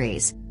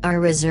 countries, are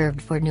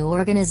reserved for new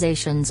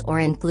organizations or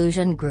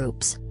inclusion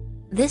groups.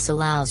 This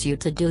allows you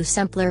to do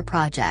simpler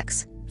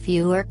projects,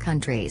 fewer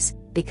countries,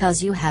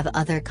 because you have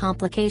other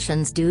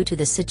complications due to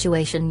the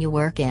situation you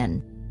work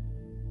in.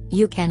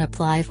 You can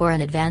apply for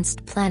an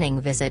advanced planning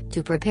visit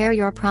to prepare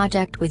your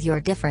project with your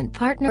different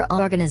partner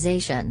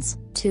organizations,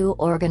 to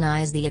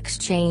organize the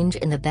exchange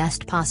in the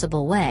best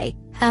possible way,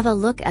 have a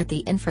look at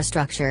the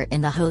infrastructure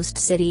in the host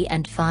city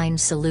and find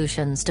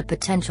solutions to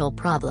potential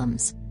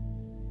problems.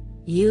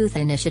 Youth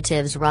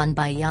initiatives run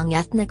by young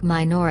ethnic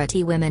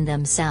minority women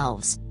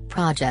themselves,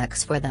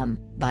 projects for them,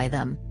 by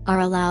them, are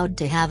allowed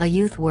to have a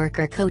youth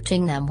worker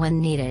coaching them when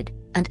needed,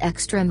 and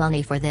extra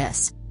money for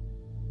this.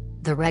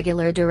 The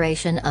regular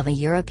duration of a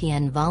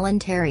European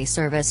voluntary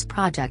service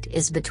project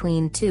is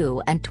between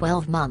 2 and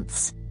 12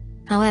 months.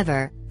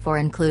 However, for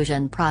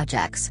inclusion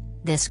projects,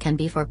 this can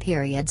be for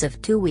periods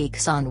of 2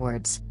 weeks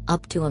onwards,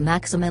 up to a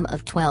maximum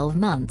of 12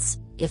 months,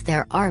 if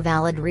there are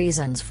valid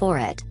reasons for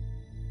it.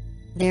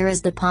 There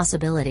is the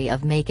possibility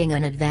of making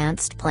an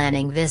advanced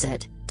planning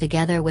visit,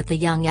 together with the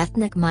young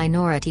ethnic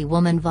minority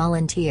woman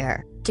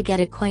volunteer, to get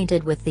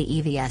acquainted with the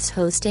EVS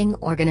hosting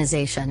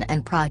organization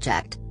and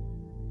project.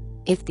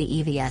 If the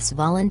EVS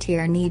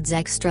volunteer needs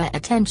extra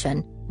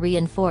attention,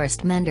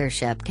 reinforced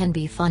mentorship can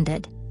be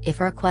funded, if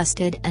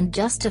requested and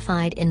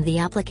justified in the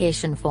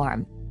application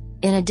form.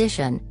 In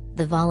addition,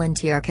 the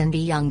volunteer can be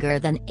younger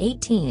than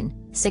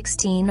 18,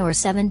 16 or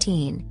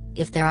 17,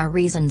 if there are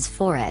reasons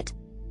for it.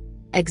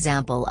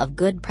 Example of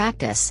good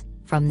practice,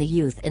 from the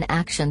Youth in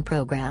Action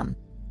program.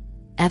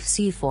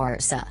 FC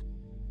Forza.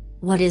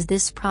 What is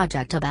this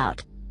project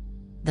about?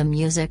 The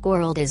music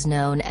world is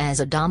known as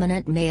a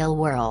dominant male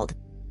world.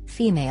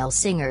 Female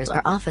singers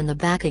are often the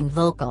backing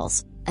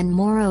vocals, and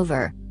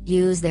moreover,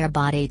 use their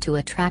body to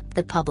attract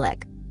the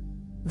public.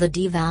 The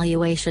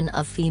devaluation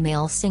of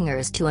female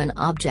singers to an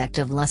object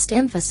of lust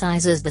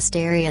emphasizes the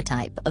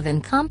stereotype of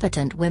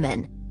incompetent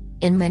women.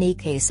 In many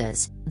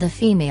cases, the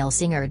female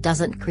singer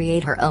doesn't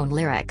create her own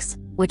lyrics,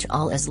 which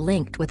all is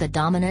linked with a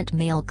dominant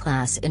male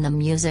class in the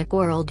music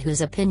world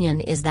whose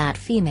opinion is that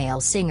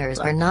female singers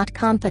are not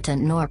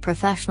competent nor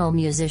professional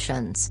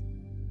musicians.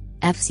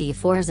 FC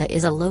Forza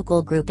is a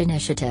local group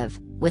initiative,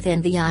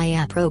 within the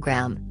IA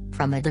program,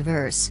 from a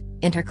diverse,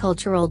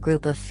 intercultural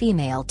group of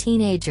female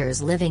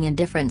teenagers living in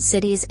different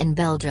cities in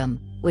Belgium,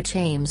 which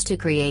aims to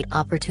create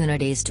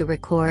opportunities to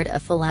record a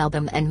full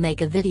album and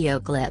make a video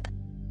clip.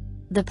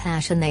 The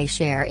passion they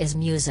share is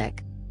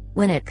music.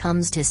 When it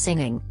comes to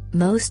singing,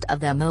 most of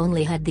them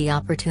only had the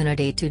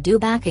opportunity to do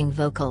backing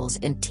vocals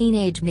in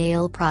teenage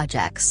male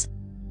projects.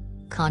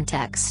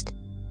 Context.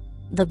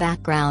 The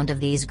background of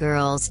these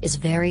girls is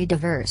very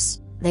diverse.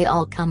 They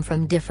all come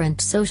from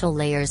different social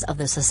layers of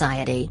the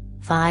society,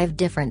 5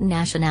 different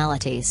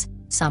nationalities,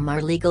 some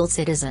are legal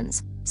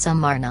citizens,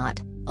 some are not,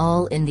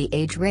 all in the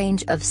age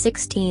range of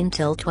 16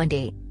 till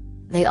 20.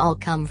 They all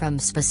come from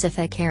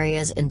specific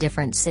areas in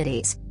different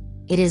cities.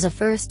 It is a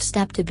first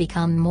step to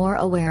become more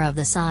aware of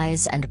the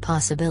size and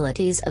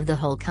possibilities of the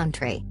whole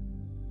country.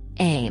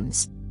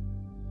 Aims.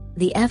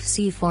 The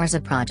FC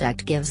Forza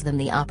project gives them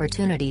the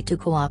opportunity to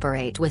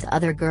cooperate with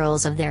other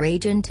girls of their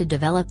age and to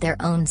develop their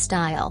own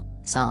style,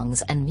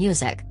 songs and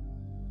music.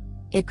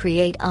 It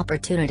creates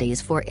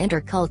opportunities for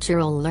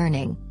intercultural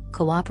learning,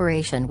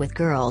 cooperation with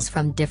girls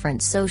from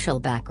different social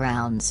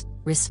backgrounds,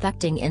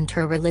 respecting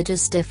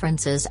interreligious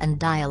differences and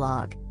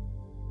dialogue.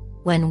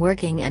 When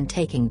working and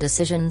taking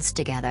decisions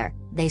together,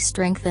 they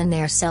strengthen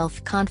their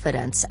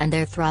self-confidence and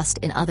their trust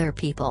in other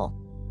people.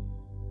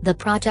 The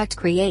project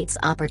creates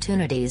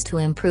opportunities to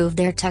improve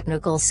their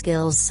technical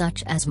skills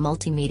such as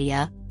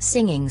multimedia,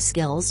 singing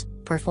skills,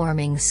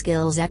 performing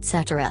skills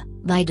etc.,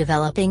 by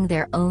developing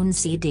their own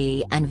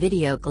CD and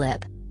video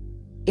clip.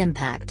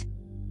 Impact.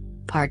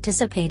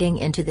 Participating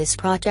into this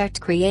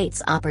project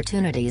creates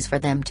opportunities for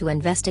them to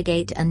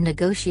investigate and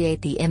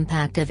negotiate the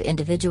impact of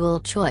individual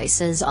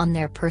choices on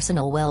their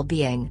personal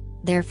well-being,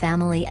 their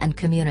family and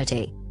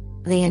community.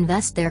 They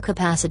invest their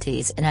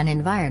capacities in an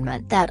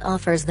environment that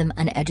offers them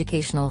an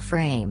educational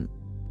frame.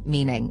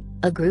 Meaning,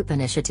 a group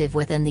initiative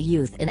within the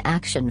Youth in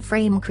Action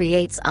frame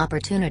creates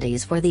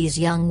opportunities for these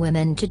young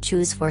women to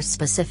choose for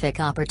specific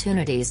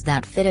opportunities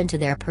that fit into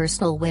their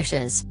personal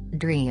wishes,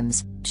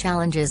 dreams,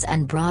 challenges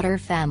and broader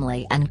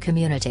family and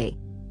community.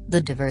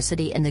 The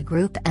diversity in the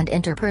group and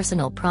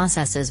interpersonal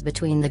processes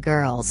between the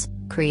girls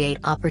create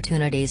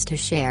opportunities to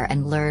share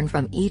and learn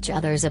from each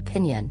other's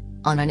opinion,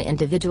 on an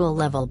individual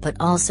level but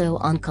also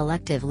on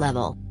collective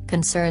level,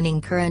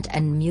 concerning current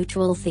and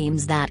mutual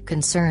themes that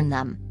concern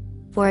them.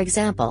 For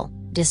example,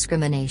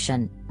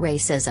 discrimination,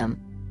 racism.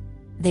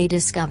 They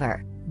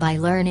discover, by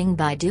learning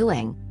by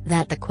doing,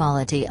 that the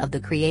quality of the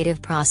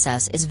creative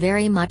process is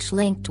very much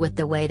linked with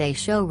the way they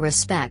show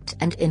respect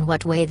and in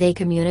what way they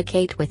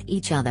communicate with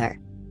each other.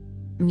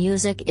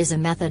 Music is a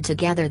method to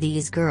gather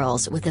these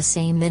girls with the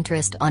same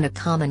interest on a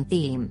common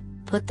theme,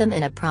 put them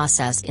in a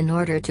process in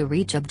order to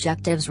reach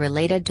objectives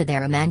related to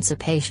their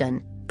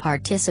emancipation,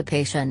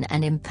 participation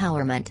and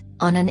empowerment,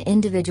 on an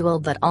individual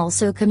but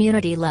also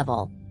community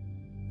level.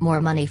 More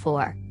money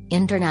for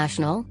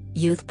international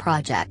youth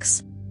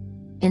projects.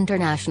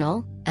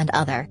 International and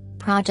other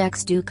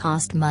projects do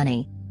cost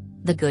money.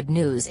 The good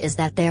news is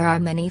that there are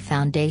many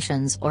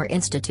foundations or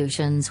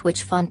institutions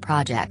which fund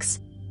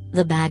projects.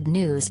 The bad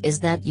news is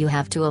that you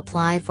have to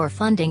apply for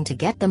funding to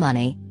get the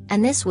money,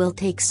 and this will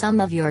take some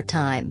of your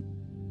time.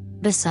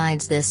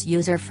 Besides this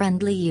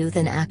user-friendly Youth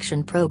in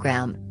Action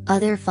program,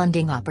 other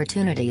funding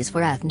opportunities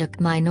for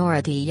ethnic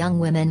minority young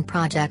women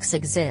projects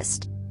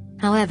exist.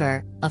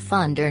 However, a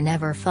funder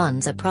never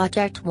funds a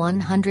project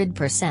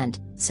 100%,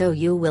 so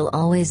you will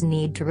always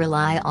need to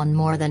rely on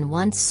more than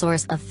one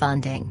source of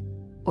funding.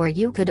 Or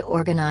you could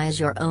organize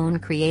your own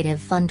creative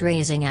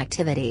fundraising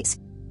activities.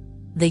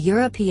 The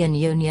European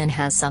Union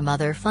has some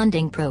other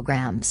funding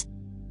programs.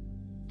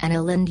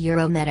 Annaland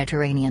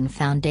Euro-Mediterranean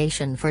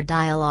Foundation for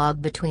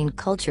Dialogue Between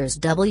Cultures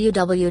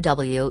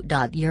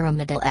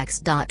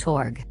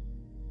www.euromedelex.org.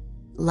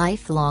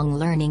 Lifelong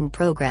Learning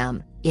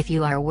Program, if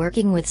you are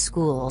working with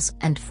schools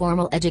and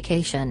formal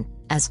education,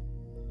 as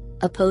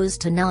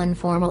opposed to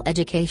non-formal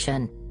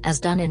education, as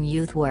done in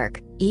youth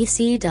work,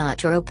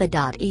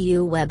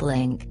 ec.europa.eu web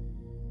link.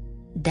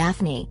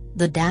 Daphne,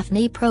 The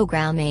Daphne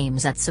program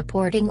aims at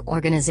supporting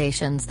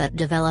organizations that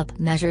develop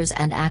measures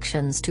and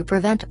actions to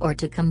prevent or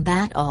to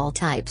combat all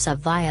types of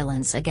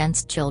violence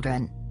against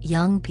children,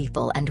 young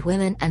people and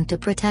women, and to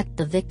protect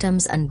the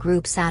victims and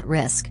groups at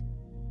risk.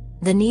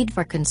 The need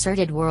for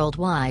concerted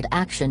worldwide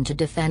action to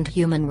defend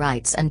human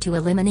rights and to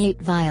eliminate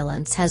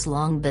violence has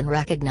long been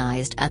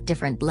recognized at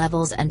different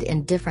levels and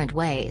in different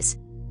ways.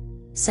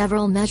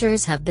 Several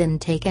measures have been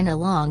taken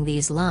along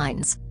these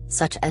lines,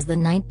 such as the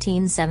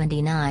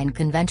 1979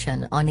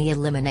 Convention on the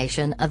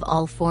Elimination of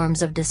All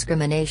Forms of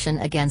Discrimination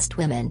Against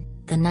Women,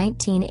 the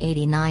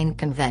 1989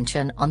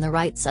 Convention on the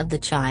Rights of the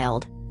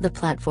Child, the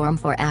Platform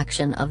for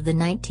Action of the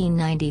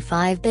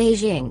 1995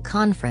 Beijing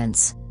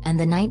Conference, and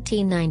the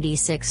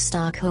 1996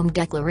 Stockholm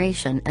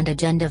Declaration and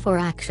Agenda for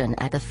Action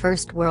at the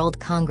First World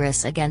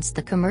Congress Against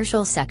the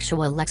Commercial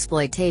Sexual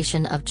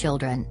Exploitation of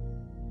Children.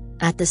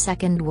 At the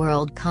Second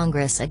World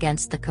Congress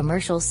Against the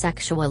Commercial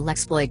Sexual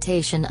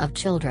Exploitation of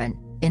Children,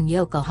 in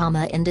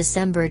Yokohama in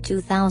December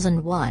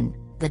 2001,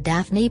 the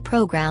Daphne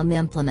program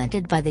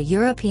implemented by the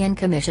European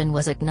Commission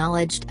was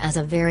acknowledged as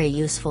a very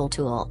useful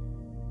tool.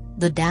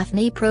 The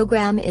Daphne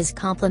program is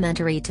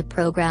complementary to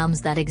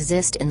programs that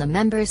exist in the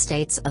member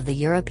states of the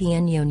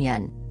European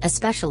Union,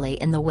 especially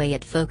in the way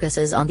it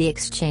focuses on the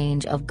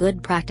exchange of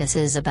good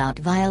practices about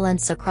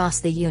violence across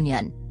the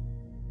Union.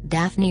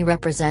 Daphne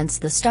represents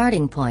the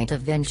starting point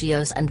of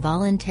NGOs and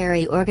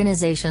voluntary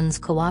organizations'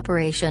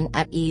 cooperation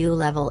at EU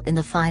level in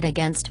the fight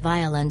against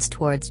violence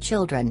towards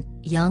children,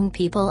 young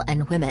people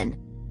and women.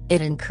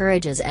 It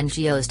encourages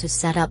NGOs to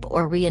set up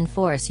or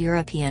reinforce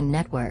European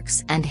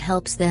networks and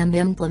helps them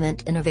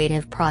implement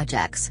innovative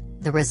projects,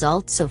 the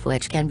results of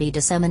which can be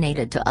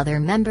disseminated to other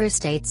member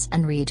states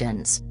and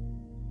regions.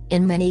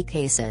 In many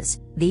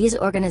cases, these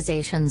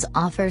organizations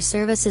offer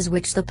services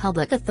which the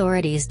public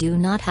authorities do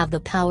not have the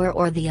power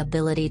or the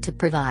ability to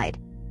provide.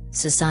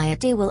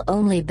 Society will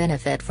only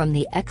benefit from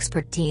the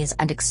expertise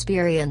and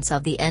experience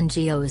of the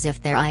NGOs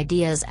if their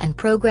ideas and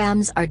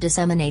programs are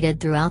disseminated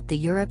throughout the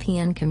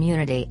European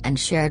community and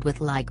shared with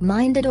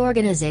like-minded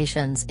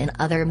organizations in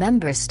other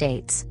member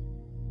states.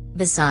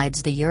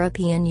 Besides the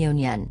European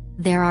Union,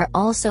 there are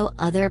also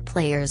other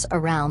players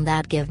around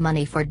that give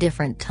money for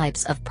different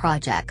types of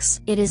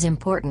projects. It is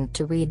important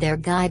to read their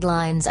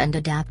guidelines and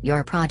adapt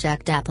your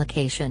project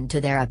application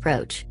to their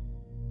approach.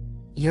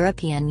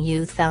 European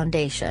Youth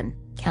Foundation,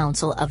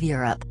 Council of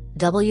Europe,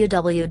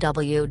 www.co.int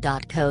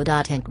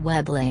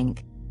web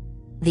link.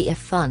 The IF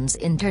funds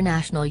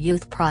international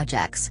youth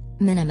projects,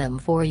 minimum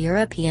for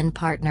European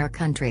partner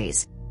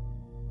countries.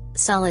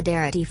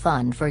 Solidarity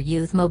Fund for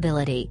Youth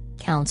Mobility,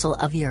 Council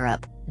of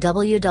Europe,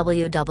 www.co.int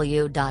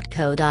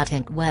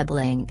web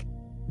link.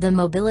 The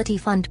Mobility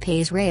Fund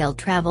pays rail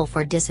travel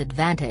for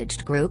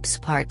disadvantaged groups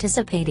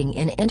participating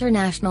in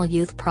international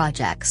youth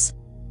projects.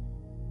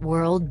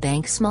 World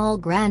Bank Small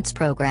Grants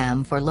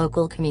Program for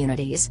Local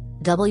Communities,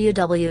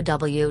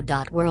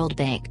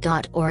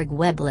 www.worldbank.org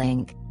web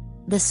link.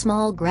 The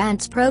Small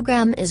Grants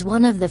Program is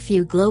one of the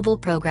few global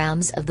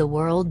programs of the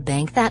World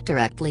Bank that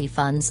directly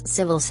funds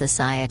civil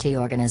society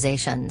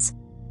organizations.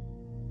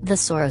 The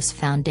Soros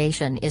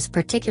Foundation is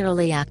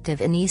particularly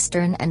active in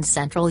Eastern and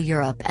Central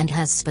Europe and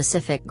has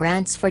specific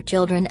grants for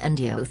children and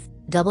youth,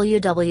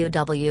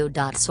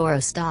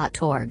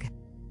 www.soros.org.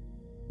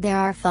 There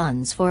are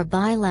funds for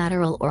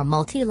bilateral or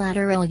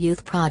multilateral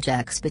youth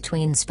projects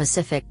between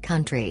specific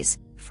countries,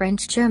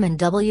 French-German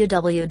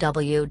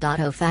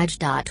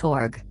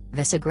www.ofage.org,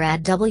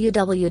 Visegrad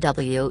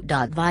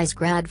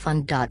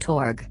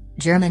www.visegradfund.org,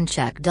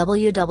 German-Czech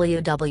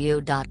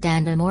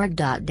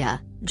www.dandemorg.de,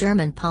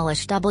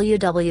 German-Polish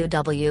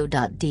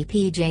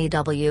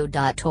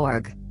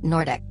www.dpjw.org,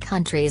 Nordic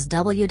countries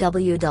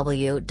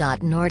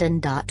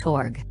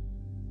www.norden.org.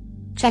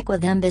 Check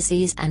with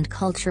embassies and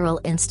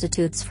cultural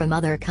institutes from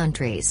other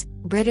countries,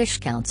 British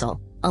Council,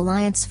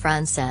 Alliance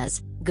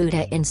Française,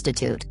 Goethe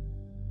Institute.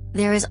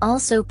 There is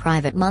also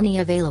private money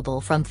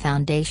available from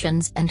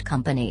foundations and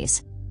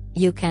companies.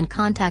 You can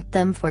contact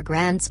them for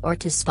grants or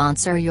to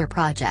sponsor your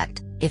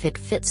project, if it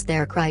fits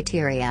their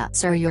criteria.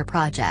 Sponsor your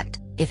project,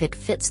 if it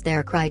fits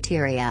their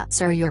criteria.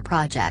 Sponsor your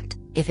project,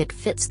 if it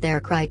fits their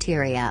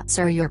criteria.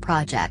 Sponsor your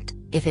project,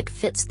 if it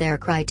fits their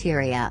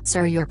criteria.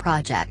 Sponsor your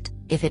project,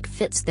 if it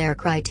fits their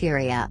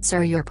criteria.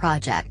 Sponsor your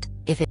project,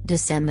 if it.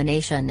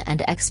 Dissemination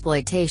and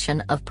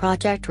exploitation of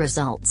project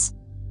results.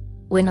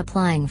 When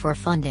applying for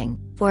funding,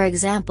 for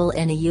example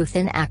in a Youth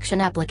in Action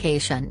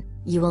application,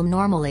 you will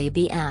normally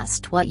be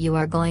asked what you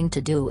are going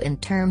to do in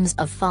terms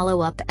of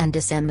follow-up and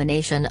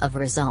dissemination of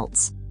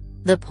results.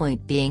 The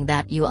point being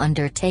that you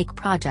undertake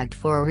project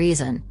for a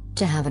reason,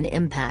 to have an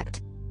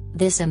impact.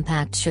 This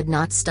impact should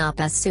not stop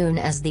as soon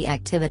as the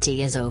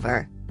activity is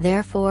over,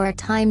 therefore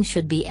time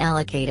should be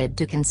allocated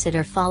to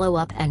consider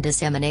follow-up and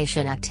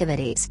dissemination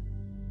activities.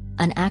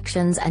 An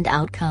Actions and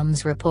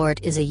Outcomes report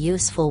is a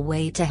useful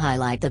way to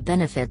highlight the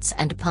benefits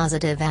and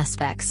positive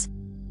aspects,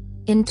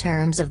 in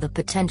terms of the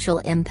potential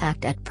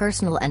impact at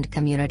personal and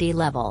community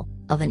level,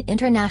 of an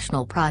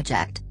international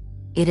project.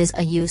 It is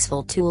a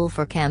useful tool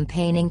for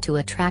campaigning to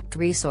attract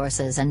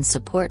resources and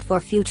support for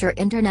future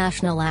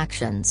international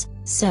actions,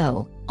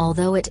 so,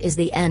 although it is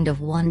the end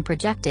of one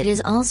project, it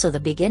is also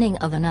the beginning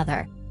of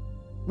another.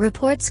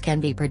 Reports can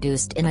be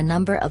produced in a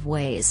number of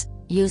ways.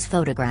 Use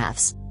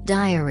photographs,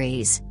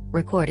 diaries,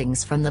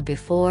 recordings from the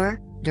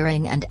before,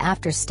 during and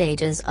after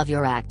stages of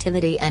your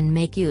activity, and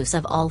make use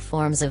of all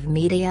forms of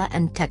media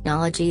and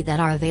technology that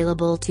are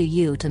available to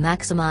you to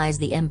maximize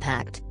the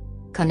impact.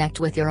 Connect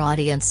with your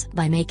audience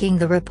by making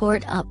the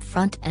report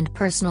upfront and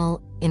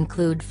personal,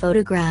 include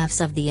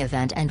photographs of the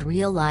event and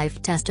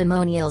real-life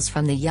testimonials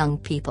from the young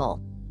people.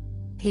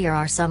 Here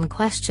are some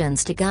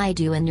questions to guide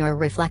you in your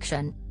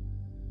reflection.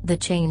 The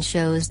chain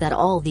shows that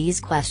all these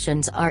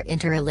questions are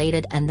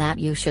interrelated and that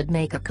you should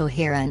make a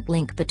coherent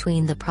link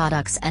between the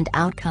products and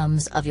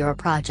outcomes of your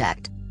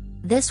project.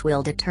 This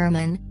will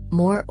determine,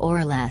 more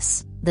or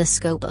less, the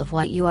scope of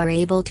what you are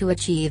able to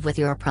achieve with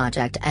your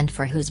project and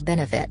for whose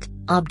benefit,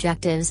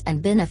 objectives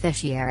and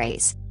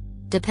beneficiaries.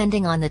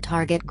 Depending on the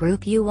target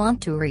group you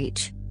want to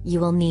reach, you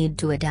will need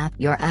to adapt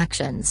your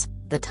actions,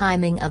 the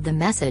timing of the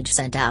message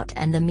sent out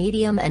and the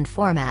medium and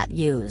format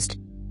used.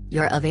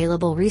 Your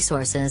available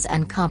resources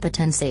and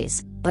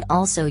competencies, but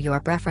also your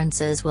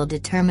preferences will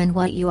determine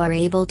what you are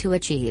able to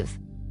achieve.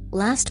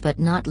 Last but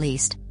not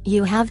least,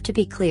 you have to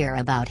be clear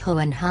about who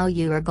and how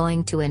you are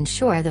going to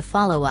ensure the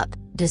follow-up,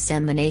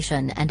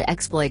 dissemination and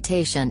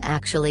exploitation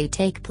actually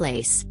take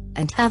place,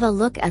 and have a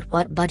look at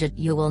what budget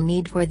you will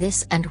need for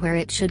this and where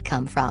it should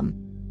come from.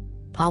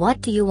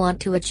 What do you want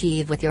to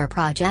achieve with your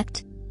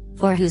project?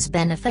 For whose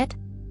benefit?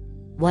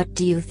 What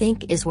do you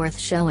think is worth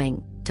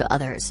showing to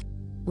others?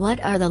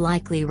 What are the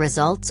likely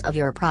results of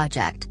your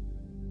project?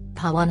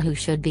 Who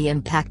should be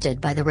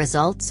impacted by the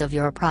results of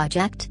your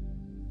project?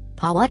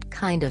 What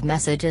kind of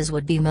messages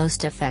would be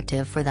most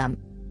effective for them?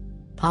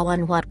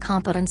 What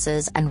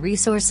competences and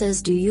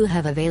resources do you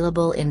have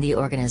available in the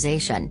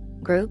organization,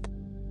 group?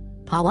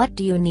 What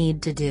do you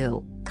need to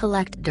do,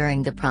 collect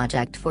during the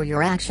project for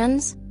your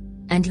actions?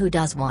 And who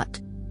does what?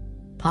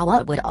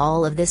 What would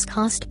all of this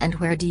cost and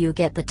where do you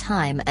get the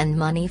time and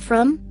money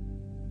from?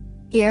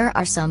 Here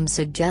are some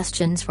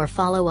suggestions for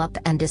follow-up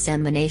and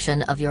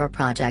dissemination of your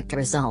project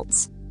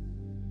results.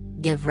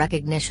 Give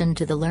recognition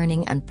to the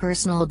learning and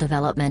personal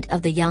development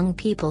of the young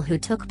people who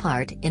took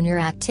part in your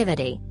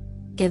activity.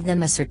 Give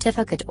them a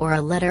certificate or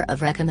a letter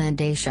of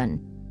recommendation.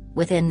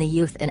 Within the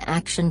Youth in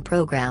Action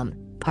program,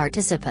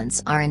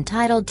 participants are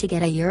entitled to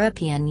get a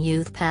European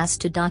Youth Pass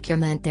to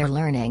document their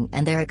learning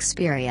and their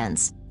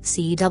experience.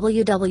 See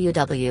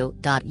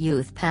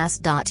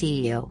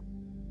www.youthpass.eu.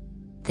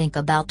 Think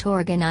about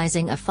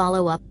organizing a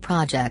follow-up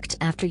project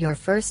after your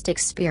first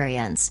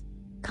experience.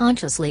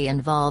 Consciously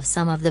involve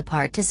some of the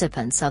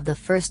participants of the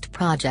first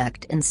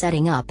project in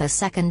setting up a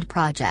second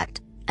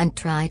project, and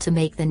try to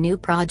make the new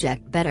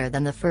project better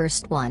than the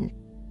first one.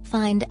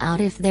 Find out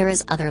if there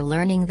is other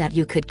learning that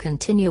you could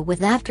continue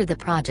with after the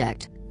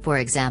project, for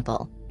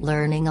example,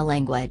 learning a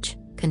language,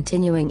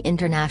 continuing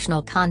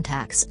international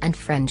contacts and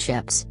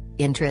friendships,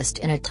 interest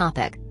in a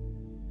topic.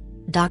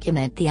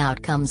 Document the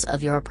outcomes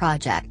of your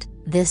project.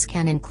 This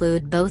can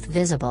include both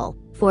visible,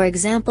 for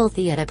example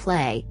theater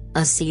play,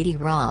 a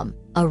CD-ROM,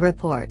 a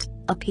report,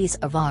 a piece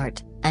of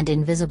art, and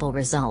invisible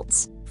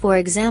results, for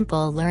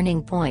example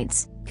learning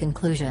points,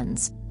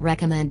 conclusions,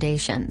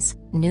 recommendations,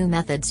 new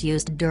methods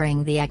used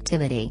during the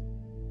activity.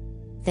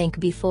 Think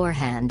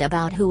beforehand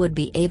about who would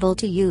be able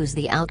to use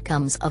the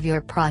outcomes of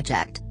your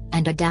project,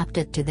 and adapt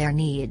it to their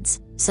needs,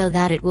 so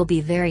that it will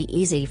be very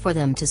easy for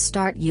them to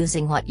start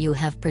using what you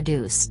have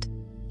produced.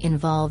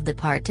 Involve the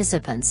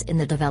participants in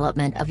the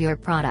development of your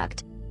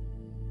product.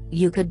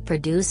 You could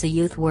produce a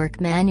youth work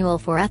manual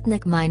for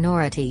ethnic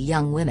minority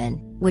young women,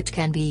 which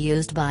can be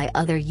used by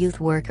other youth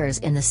workers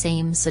in the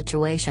same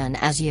situation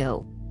as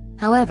you.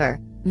 However,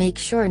 make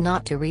sure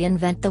not to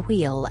reinvent the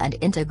wheel and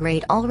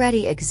integrate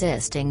already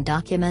existing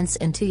documents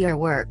into your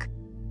work.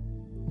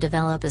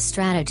 Develop a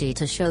strategy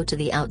to show to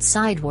the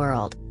outside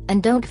world,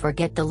 and don't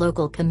forget the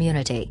local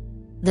community.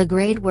 The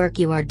great work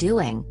you are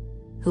doing.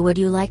 Who would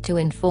you like to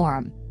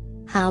inform?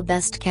 How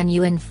best can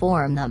you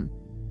inform them?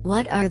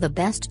 What are the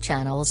best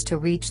channels to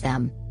reach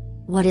them?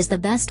 What is the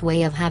best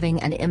way of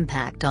having an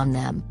impact on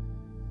them?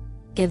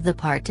 Give the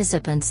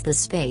participants the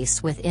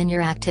space within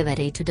your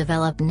activity to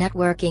develop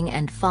networking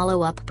and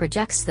follow-up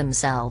projects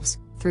themselves,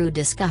 through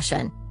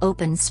discussion,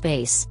 open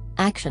space,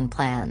 action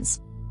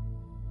plans.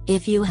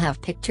 If you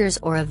have pictures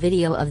or a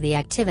video of the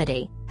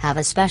activity, have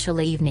a special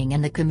evening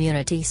in the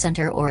community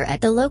center or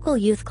at the local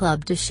youth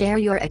club to share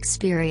your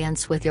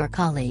experience with your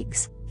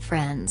colleagues,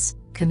 friends,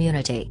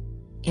 community.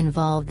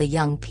 Involve the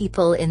young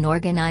people in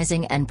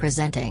organizing and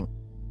presenting.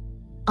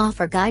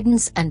 Offer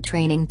guidance and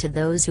training to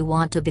those who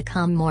want to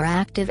become more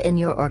active in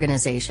your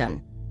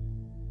organization.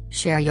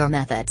 Share your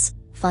methods,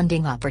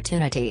 funding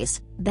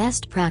opportunities,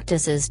 best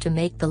practices to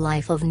make the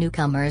life of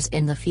newcomers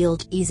in the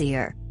field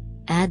easier.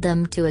 Add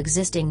them to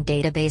existing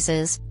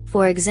databases,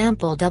 for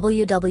example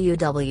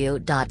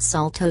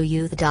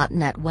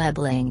www.saltoyouth.net web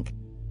link.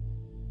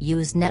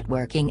 Use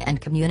networking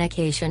and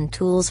communication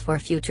tools for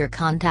future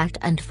contact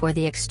and for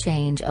the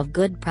exchange of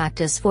good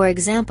practice, for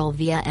example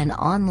via an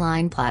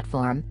online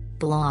platform,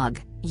 blog,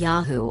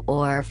 Yahoo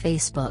or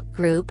Facebook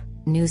group,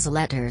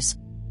 newsletters.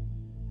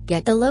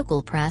 Get the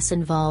local press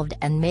involved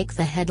and make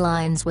the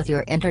headlines with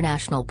your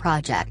international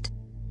project,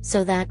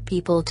 so that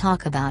people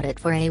talk about it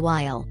for a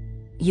while.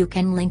 You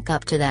can link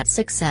up to that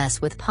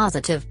success with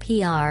positive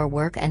PR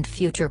work and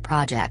future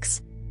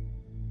projects.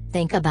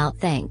 Think about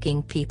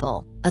thanking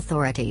people,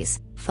 authorities,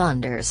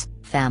 funders,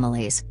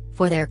 families,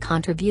 for their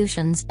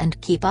contributions and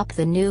keep up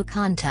the new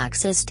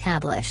contacts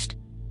established.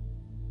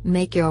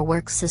 Make your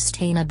work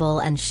sustainable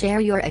and share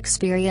your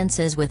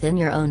experiences within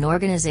your own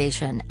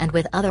organization and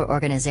with other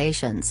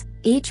organizations.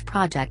 Each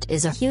project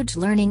is a huge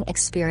learning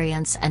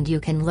experience and you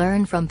can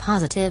learn from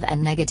positive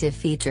and negative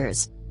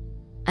features.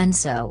 And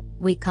so,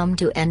 we come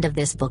to end of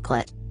this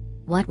booklet.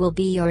 What will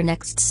be your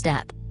next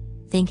step?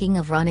 Thinking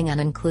of running an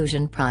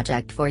inclusion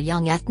project for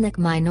young ethnic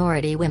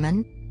minority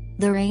women?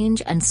 The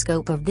range and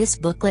scope of this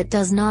booklet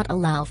does not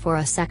allow for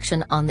a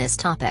section on this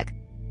topic.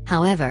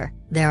 However,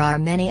 there are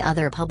many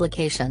other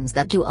publications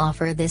that do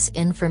offer this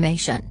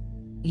information.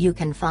 You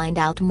can find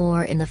out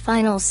more in the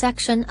final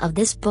section of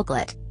this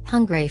booklet,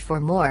 Hungry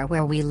for More,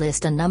 where we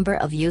list a number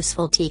of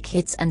useful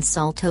T-Kits and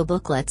Salto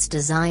booklets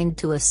designed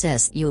to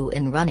assist you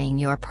in running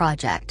your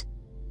project.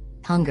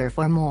 Hunger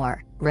for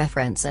More,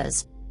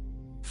 references.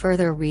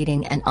 Further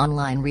reading and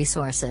online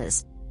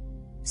resources.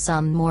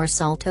 Some more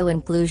Salto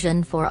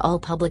inclusion for all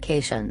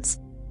publications.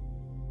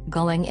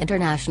 Going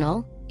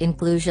International,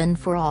 Inclusion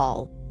for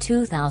All,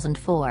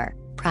 2004,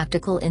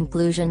 Practical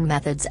Inclusion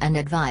Methods and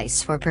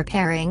Advice for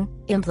Preparing,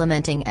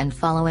 Implementing and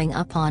Following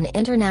Up on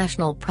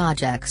International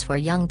Projects for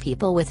Young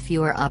People with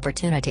Fewer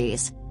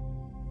Opportunities.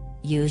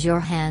 Use Your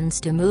Hands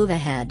to Move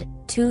Ahead,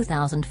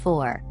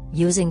 2004,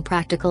 Using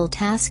Practical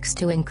Tasks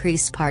to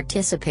Increase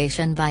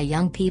Participation by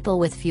Young People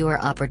with Fewer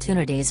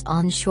Opportunities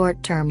on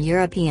Short-Term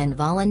European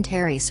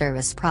Voluntary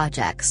Service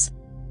Projects.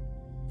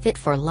 Fit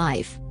for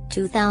Life,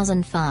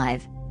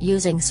 2005,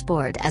 Using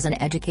Sport as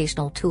an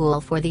Educational Tool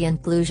for the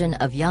Inclusion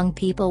of Young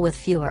People with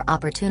Fewer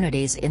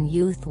Opportunities in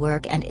Youth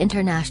Work and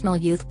International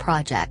Youth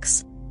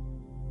Projects.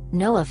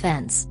 No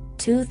Offense,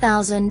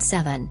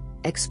 2007,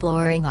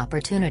 Exploring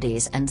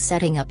Opportunities and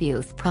Setting Up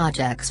Youth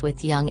Projects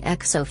with Young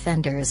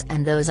Ex-Offenders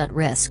and Those at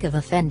Risk of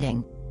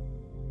Offending.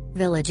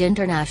 Village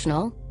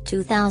International,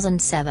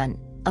 2007,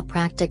 a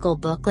practical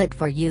booklet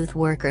for youth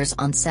workers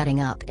on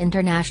setting up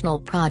international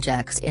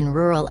projects in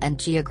rural and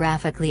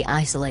geographically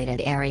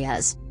isolated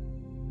areas.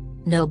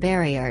 No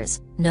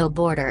Barriers, No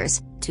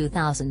Borders,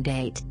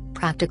 2008,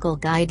 Practical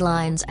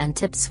Guidelines and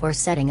Tips for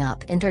Setting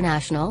Up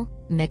International,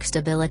 Mixed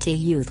Ability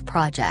Youth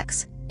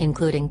Projects,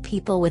 including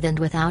people with and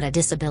without a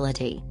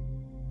disability.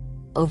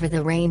 Over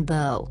the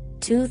Rainbow,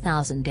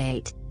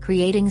 2008,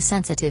 Creating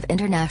Sensitive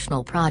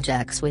International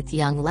Projects with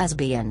Young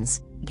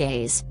Lesbians,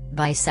 Gays,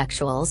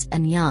 Bisexuals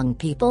and Young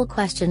People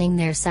Questioning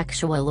Their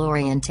Sexual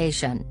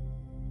Orientation.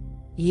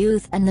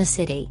 Youth and the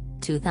City,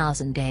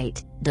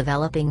 2008,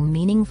 Developing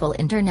Meaningful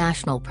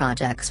International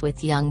Projects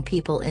with Young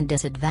People in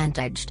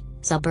Disadvantaged,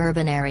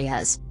 Suburban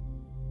Areas.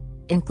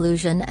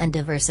 Inclusion and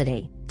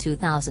Diversity,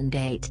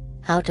 2008,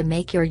 How to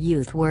Make Your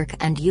Youth Work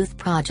and Youth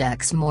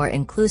Projects More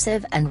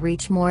Inclusive and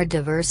Reach More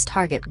Diverse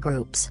Target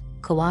Groups,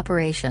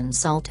 Cooperation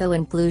Salto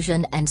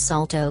Inclusion and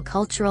Salto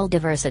Cultural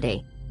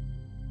Diversity.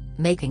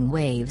 Making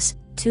Waves,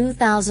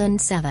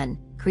 2007,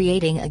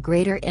 Creating a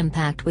Greater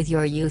Impact with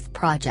Your Youth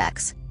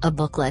Projects, a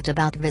booklet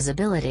about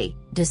visibility,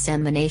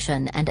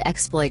 dissemination and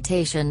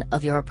exploitation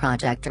of your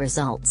project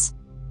results.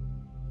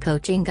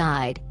 Coaching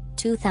Guide,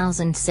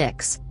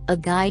 2006, a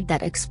guide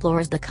that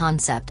explores the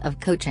concept of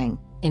coaching,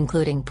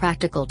 including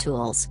practical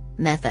tools,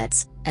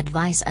 methods,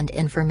 advice and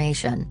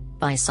information,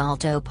 by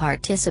Salto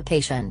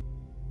Participation.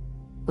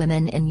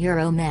 Women in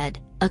Euromed,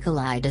 a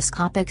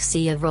kaleidoscopic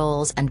sea of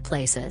roles and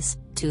places,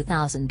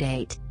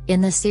 2008,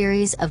 in the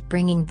series of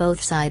Bringing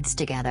Both Sides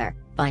Together,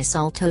 by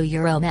Salto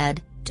Euromed,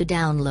 to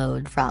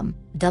download from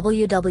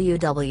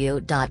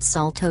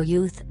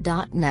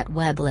www.saltoyouth.net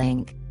web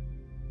link.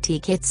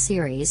 T-Kits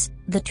series,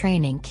 the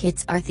training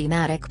kits are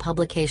thematic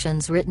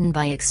publications written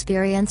by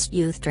experienced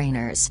youth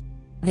trainers.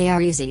 They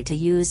are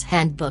easy-to-use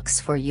handbooks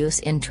for use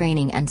in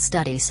training and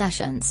study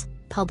sessions,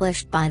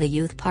 published by the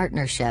Youth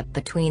Partnership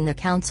between the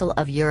Council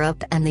of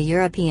Europe and the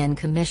European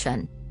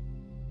Commission.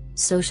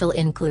 Social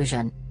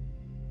Inclusion.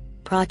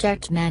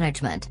 Project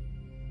Management.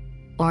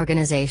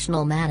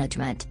 Organizational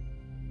Management.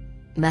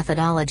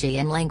 Methodology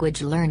and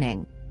Language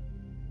Learning.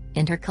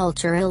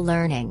 Intercultural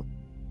Learning.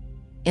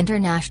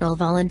 International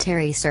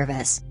Voluntary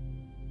Service.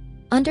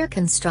 Under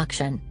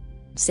Construction.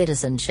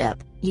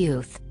 Citizenship,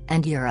 Youth,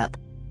 and Europe.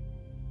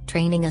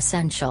 Training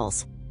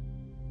Essentials.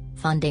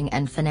 Funding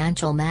and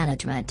Financial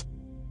Management.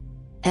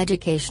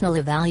 Educational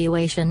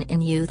Evaluation in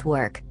Youth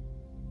Work.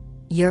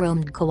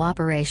 Euromed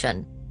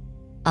Cooperation.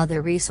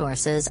 Other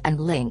resources and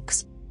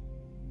links.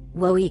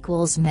 Woe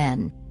equals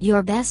Men,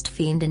 Your Best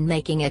Fiend in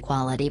Making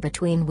Equality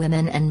Between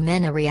Women and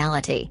Men a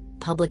Reality,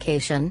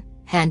 publication,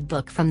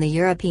 Handbook from the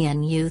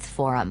European Youth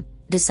Forum,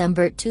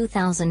 December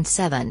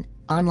 2007,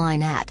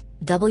 Online at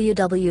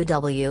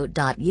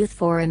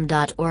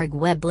www.youthforum.org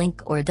web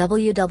link or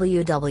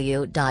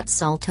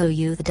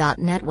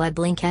www.saltoyouth.net web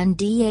link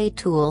NDA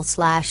tool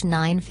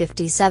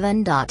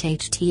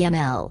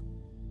 /957.html.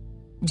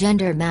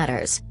 Gender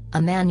Matters,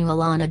 a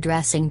manual on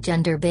addressing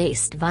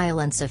gender-based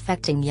violence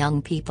affecting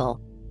young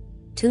people.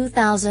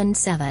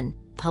 2007,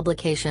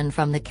 publication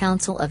from the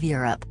Council of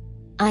Europe.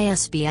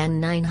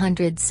 ISBN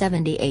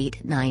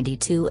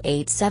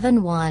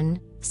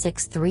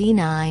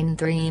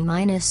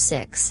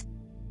 978-92-871-6393-6.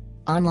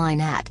 Online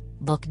at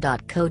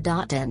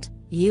book.co.int,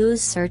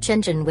 use search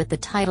engine with the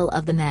title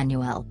of the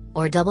manual,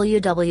 or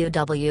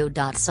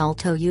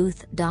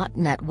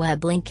www.saltoyouth.net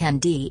web link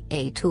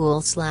NDA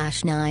tool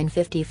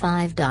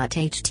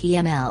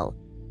 /955.html.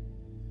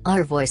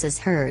 Our voices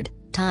heard,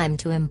 time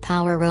to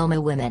empower Roma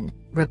women.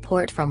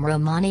 Report from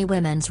Romani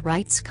Women's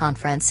Rights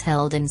Conference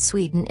held in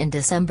Sweden in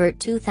December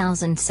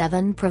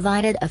 2007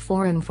 provided a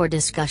forum for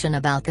discussion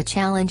about the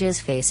challenges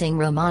facing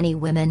Romani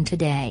women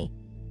today.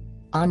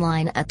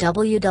 Online at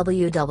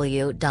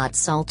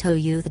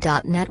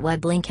www.saltoyouth.net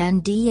web link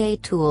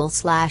NDA tool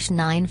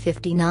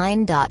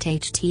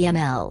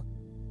 /959.html.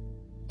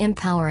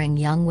 Empowering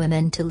Young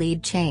Women to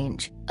Lead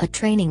Change, a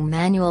training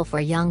manual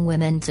for young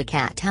women to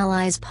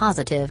catalyze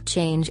positive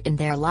change in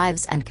their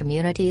lives and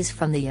communities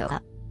from the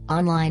UA.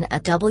 Online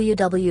at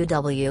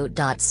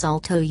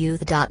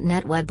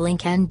www.saltoyouth.net web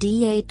link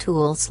NDA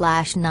tool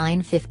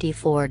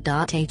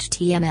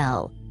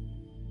 /954.html.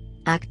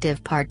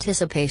 Active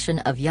participation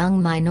of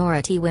young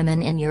minority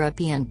women in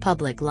European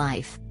public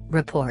life,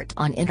 report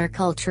on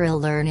intercultural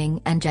learning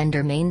and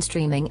gender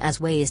mainstreaming as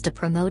ways to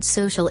promote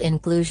social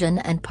inclusion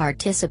and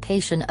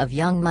participation of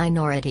young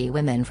minority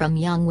women from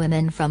Young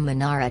Women from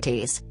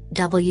Minorities,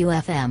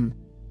 WFM.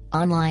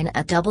 Online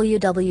at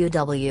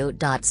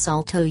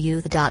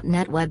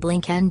www.saltoyouth.net web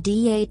link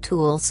NDA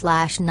tool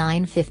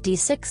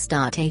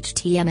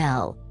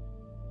 /956.html.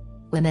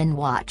 Women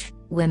Watch.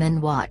 Women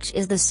Watch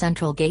is the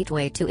central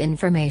gateway to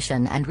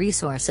information and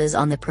resources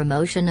on the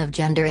promotion of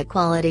gender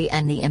equality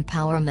and the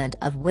empowerment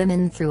of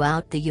women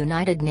throughout the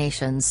United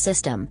Nations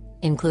system,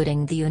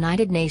 including the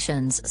United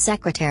Nations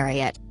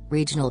Secretariat,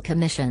 regional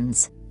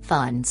commissions,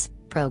 funds,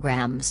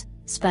 programs,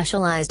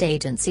 specialized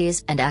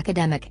agencies and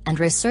academic and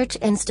research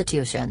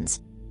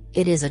institutions.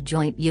 It is a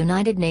joint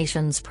United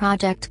Nations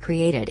project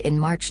created in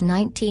March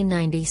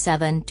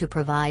 1997 to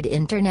provide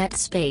Internet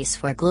space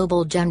for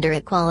global gender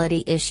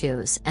equality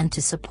issues and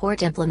to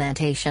support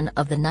implementation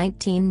of the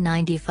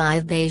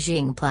 1995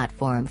 Beijing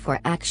Platform for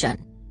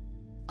Action.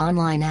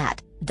 Online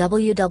at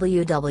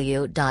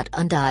www.un.org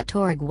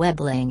web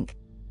link.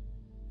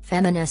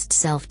 Feminist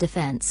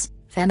Self-Defense.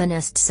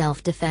 Feminist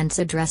self-defense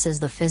addresses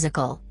the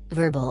physical,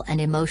 verbal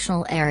and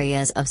emotional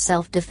areas of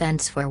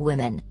self-defense for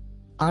women.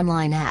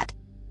 Online at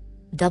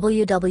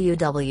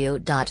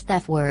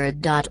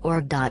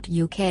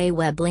www.thefword.org.uk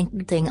web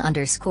link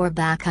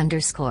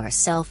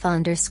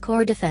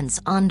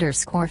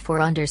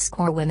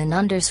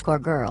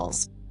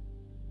thing_back_self_defense_for_women_girls.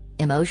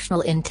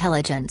 Emotional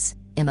intelligence.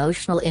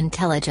 Emotional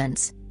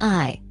intelligence,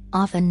 I,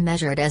 often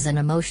measured as an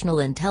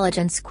emotional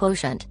intelligence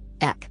quotient,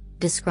 EQ,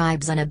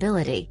 describes an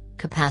ability,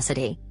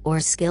 capacity,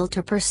 or skill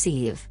to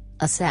perceive,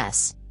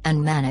 assess,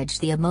 and manage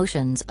the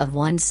emotions of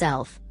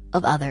oneself,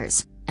 of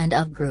others, and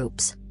of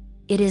groups.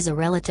 It is a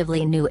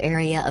relatively new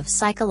area of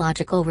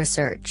psychological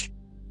research.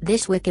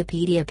 This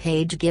Wikipedia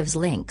page gives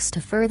links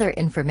to further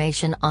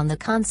information on the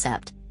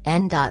concept,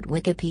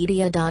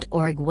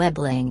 n.wikipedia.org web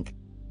link.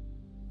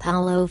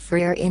 Paulo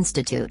Freire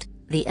Institute.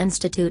 The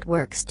institute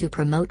works to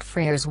promote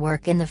Freire's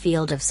work in the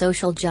field of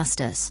social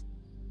justice.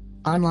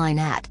 Online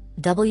at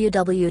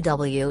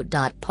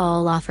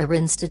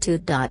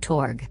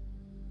www.paulofreireinstitute.org.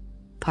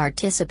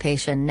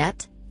 Participation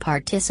Net.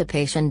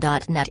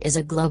 Participation.net is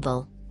a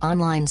global,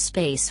 online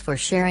space for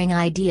sharing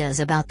ideas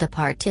about the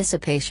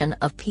participation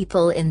of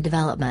people in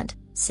development,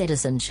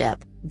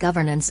 citizenship,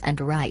 governance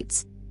and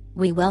rights.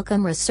 We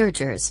welcome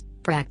researchers,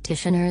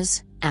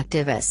 practitioners,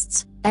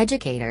 activists,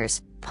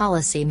 educators,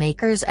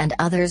 policymakers and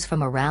others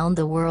from around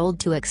the world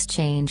to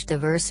exchange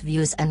diverse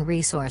views and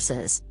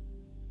resources.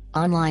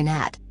 Online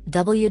at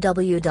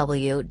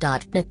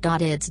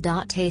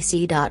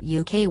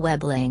www.knit.ids.ac.uk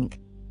web link.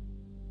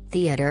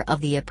 Theatre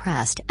of the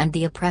Oppressed and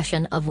the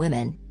Oppression of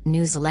Women,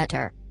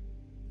 newsletter.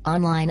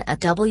 Online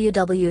at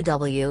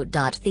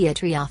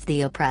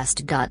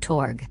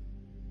www.theatreoftheoppressed.org.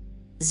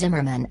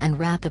 Zimmerman and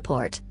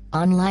Rappaport,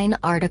 online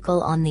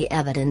article on the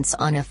evidence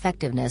on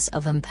effectiveness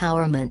of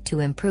empowerment to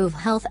improve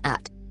health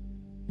at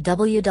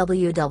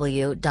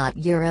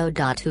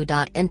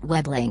www.euro.who.int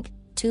web link,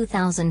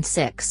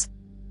 2006.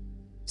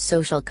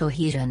 Social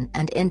Cohesion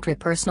and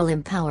Intrapersonal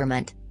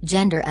Empowerment,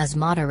 Gender as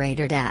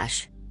Moderator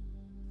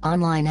 -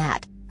 online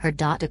at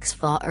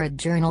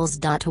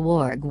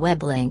her.oxfordjournals.org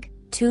web link,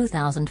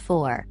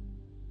 2004.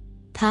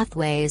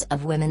 Pathways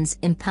of Women's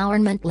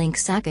Empowerment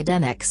links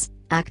academics,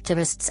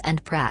 activists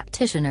and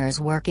practitioners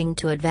working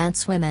to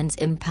advance women's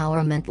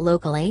empowerment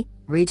locally,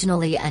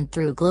 regionally and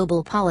through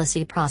global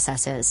policy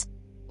processes.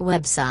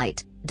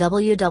 Website,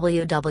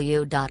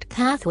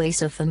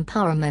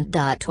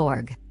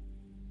 www.pathwaysofempowerment.org.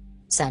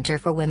 Center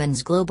for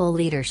Women's Global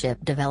Leadership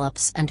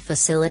develops and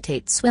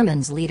facilitates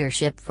women's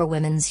leadership for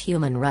women's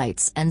human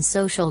rights and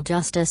social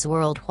justice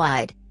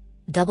worldwide.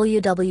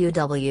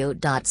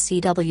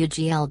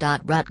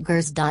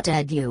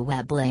 www.cwgl.rutgers.edu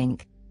web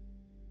link.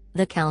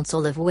 The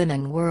Council of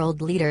Women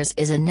World Leaders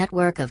is a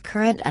network of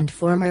current and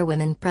former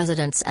women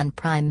presidents and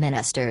prime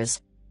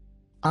ministers.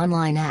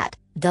 Online at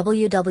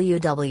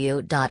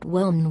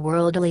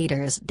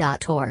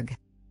www.womenworldleaders.org.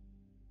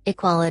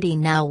 Equality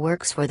Now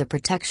works for the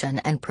protection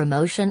and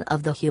promotion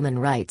of the human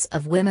rights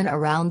of women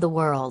around the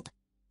world.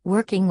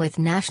 Working with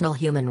national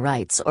human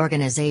rights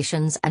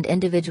organizations and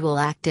individual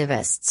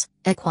activists,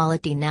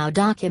 Equality Now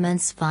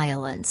documents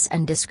violence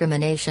and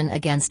discrimination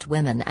against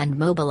women and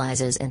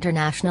mobilizes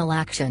international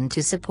action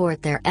to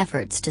support their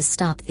efforts to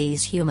stop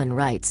these human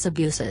rights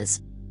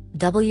abuses.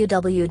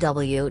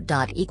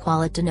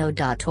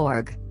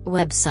 www.equalityknow.org,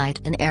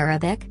 website in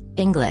Arabic,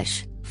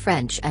 English,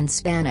 French and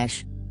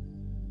Spanish.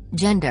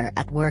 Gender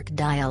at Work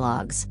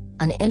Dialogues,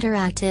 an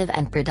interactive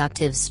and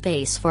productive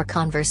space for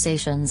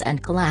conversations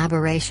and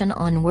collaboration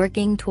on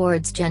working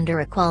towards gender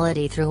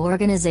equality through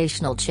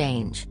organizational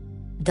change.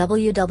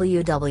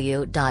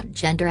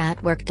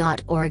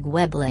 www.genderatwork.org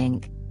web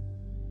link.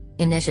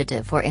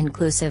 Initiative for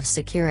Inclusive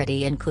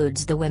Security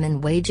includes the Women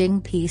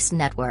Waging Peace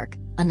Network,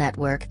 a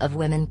network of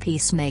women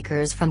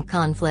peacemakers from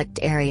conflict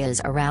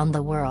areas around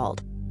the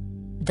world.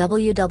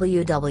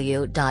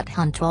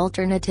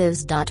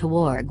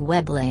 www.huntalternatives.org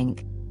web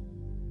link.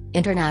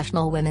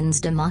 International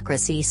Women's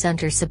Democracy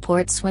Center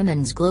supports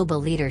women's global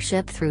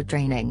leadership through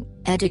training,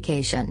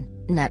 education,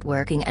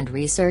 networking and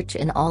research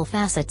in all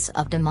facets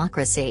of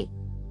democracy.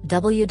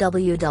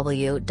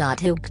 www.hook.org.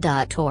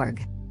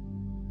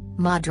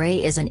 Madre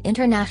is an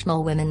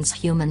international women's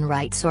human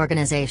rights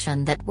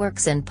organization that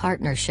works in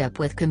partnership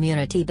with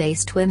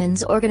community-based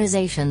women's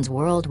organizations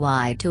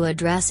worldwide to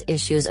address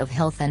issues of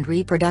health and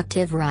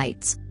reproductive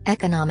rights,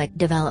 economic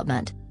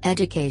development,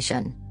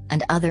 education,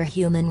 and other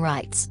human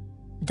rights.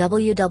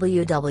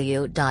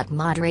 www.madre.org,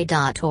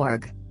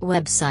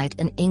 website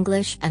in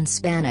English and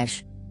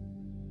Spanish.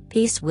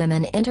 Peace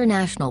Women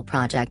International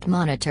Project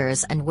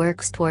monitors and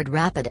works toward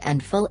rapid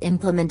and full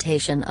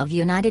implementation of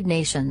United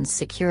Nations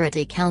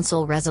Security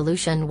Council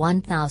Resolution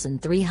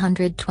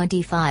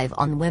 1325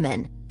 on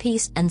women,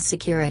 peace and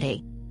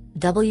security.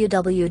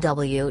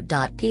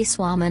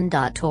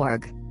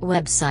 www.peacewoman.org,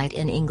 website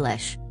in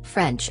English,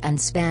 French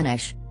and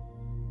Spanish.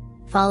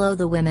 Follow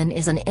the Women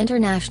is an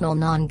international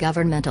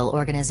non-governmental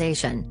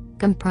organization,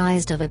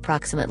 comprised of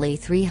approximately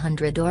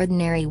 300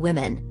 ordinary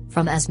women,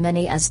 from as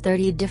many as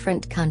 30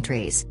 different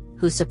countries,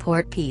 who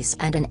support peace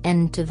and an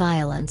end to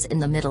violence in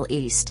the Middle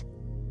East.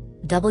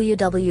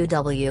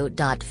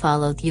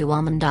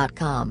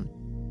 www.followthewoman.com.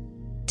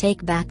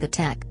 Take Back the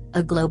Tech,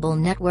 a global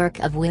network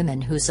of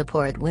women who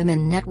support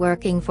women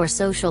networking for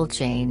social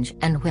change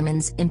and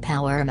women's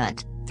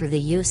empowerment, through the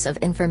use of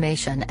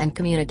information and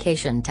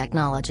communication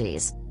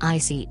technologies,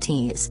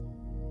 ICTs.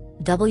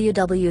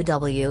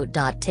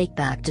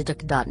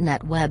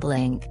 www.takebacktotech.net web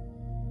link.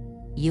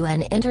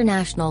 UN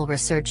International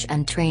Research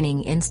and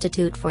Training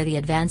Institute for the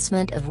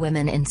Advancement of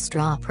Women in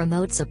STRA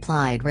promotes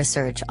applied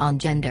research on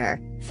gender,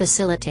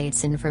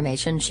 facilitates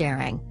information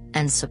sharing,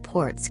 and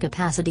supports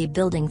capacity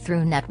building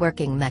through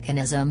networking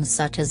mechanisms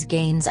such as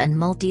GAINS and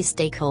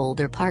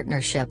multi-stakeholder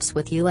partnerships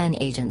with UN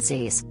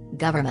agencies,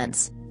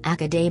 governments,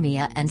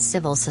 academia and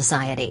civil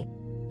society.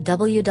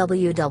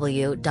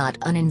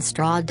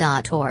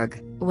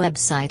 www.uninstra.org,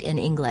 website in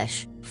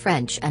English,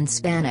 French and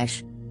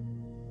Spanish.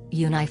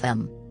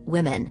 UNIFEM,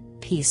 Women,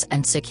 Peace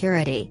and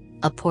Security,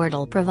 a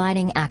portal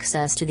providing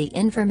access to the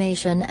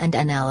information and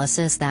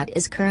analysis that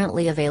is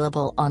currently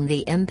available on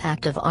the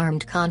impact of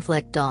armed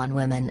conflict on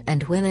women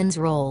and women's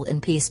role in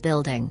peace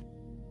building.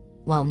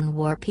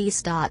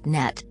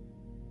 WomenWarPeace.net.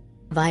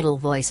 Vital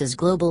Voices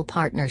Global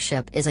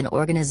Partnership is an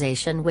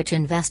organization which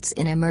invests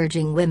in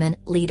emerging women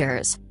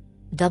leaders.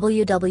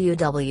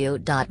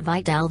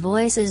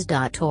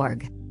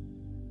 www.vitalvoices.org.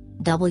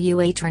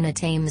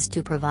 WHRNet aims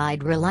to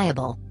provide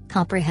reliable,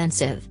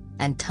 comprehensive,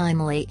 and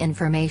timely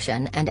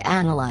information and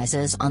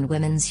analyses on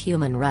women's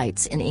human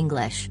rights in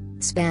English,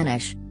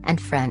 Spanish,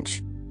 and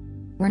French.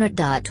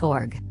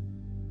 WHRNet.org.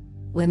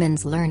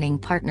 Women's Learning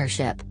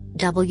Partnership,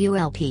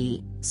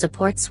 WLP,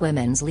 supports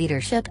women's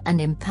leadership and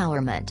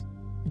empowerment.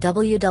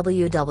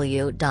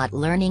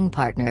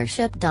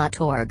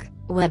 www.learningpartnership.org,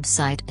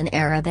 website in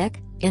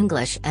Arabic,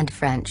 English and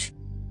French.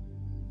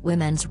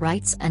 Women's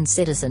Rights and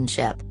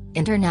Citizenship,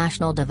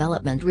 International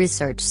Development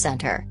Research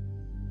Center.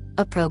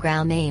 A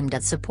program aimed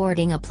at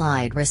supporting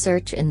applied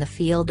research in the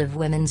field of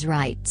women's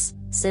rights,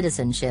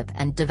 citizenship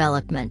and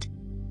development.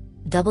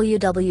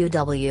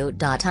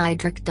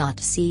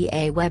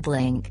 www.idric.ca web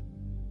link.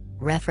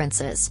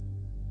 References.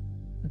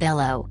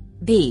 Bello,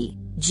 B.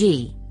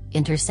 G.,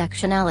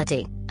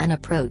 Intersectionality, An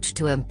Approach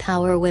to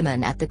Empower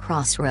Women at the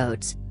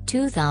Crossroads,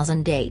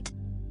 2008.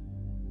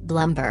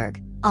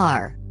 Blumberg,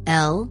 R.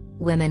 L.,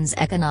 Women's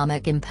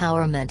Economic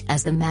Empowerment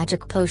as the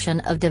Magic Potion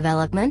of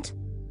Development?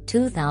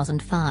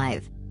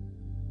 2005.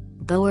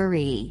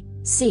 Bowery,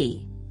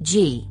 C.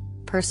 G.,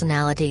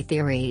 Personality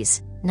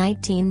Theories,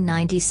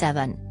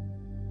 1997.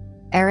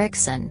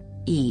 Erickson,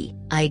 E.,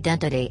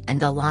 Identity and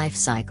the Life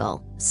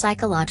Cycle,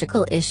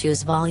 Psychological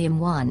Issues Volume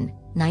 1,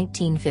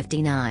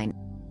 1959.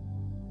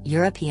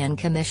 European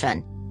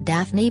Commission,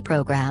 Daphne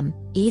Programme,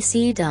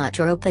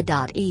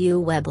 ec.europa.eu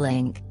web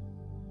link.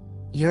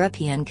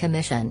 European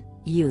Commission,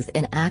 Youth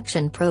in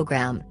Action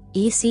Programme,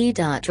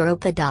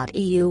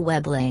 ec.europa.eu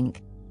web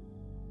link.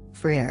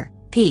 Freer,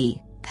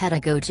 P.,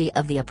 Pedagogy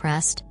of the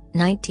Oppressed,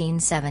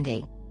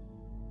 1970.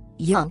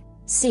 Jung,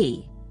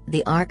 C.,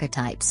 The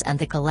Archetypes and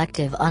the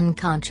Collective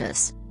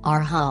Unconscious,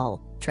 R.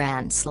 Hull,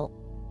 Transl.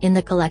 In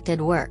the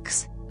Collected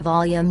Works,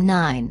 Volume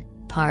 9,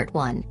 Part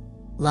 1.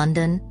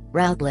 London,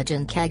 Routledge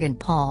and Kegan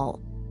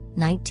Paul.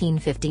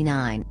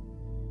 1959.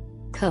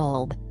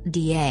 Kolb,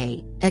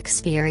 D.A.,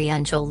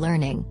 Experiential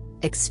Learning,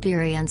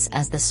 Experience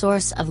as the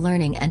Source of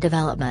Learning and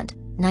Development,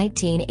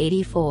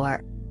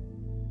 1984.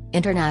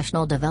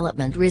 International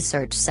Development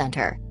Research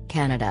Centre,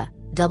 Canada,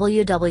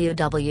 www.idric.ca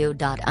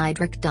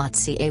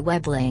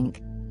web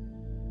link.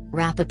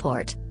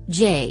 Rappaport,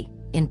 J.,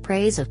 In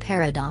Praise of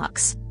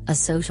Paradox, A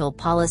Social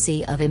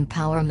Policy of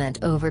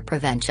Empowerment over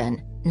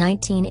Prevention,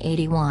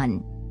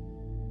 1981.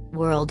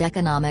 World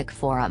Economic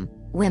Forum,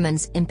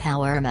 Women's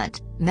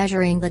Empowerment,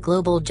 Measuring the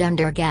Global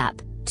Gender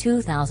Gap,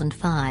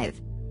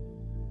 2005.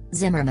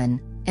 Zimmerman,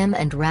 M.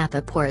 and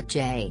Rappaport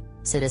J.,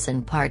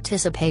 Citizen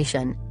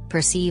Participation,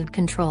 Perceived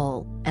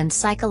Control, and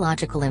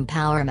Psychological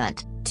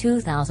Empowerment,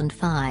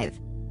 2005.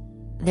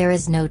 There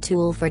is no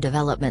tool for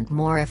development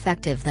more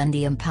effective than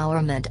the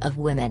empowerment of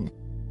women.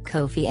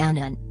 Kofi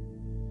Annan.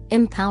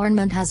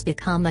 Empowerment has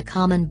become a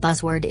common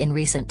buzzword in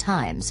recent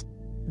times.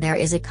 There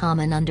is a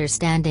common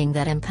understanding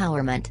that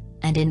empowerment,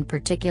 and in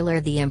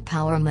particular the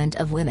empowerment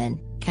of women,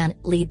 can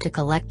lead to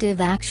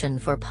collective action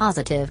for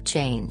positive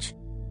change.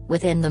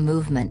 Within the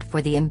movement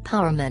for the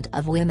empowerment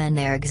of women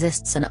there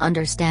exists an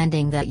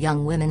understanding that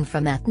young women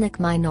from ethnic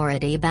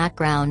minority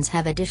backgrounds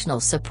have additional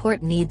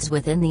support needs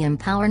within the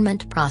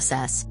empowerment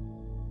process.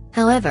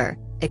 However,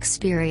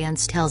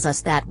 experience tells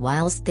us that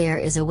whilst there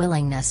is a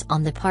willingness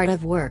on the part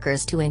of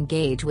workers to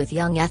engage with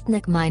young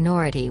ethnic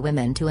minority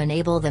women to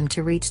enable them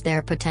to reach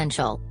their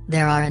potential,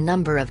 there are a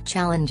number of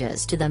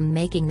challenges to them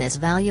making this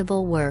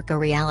valuable work a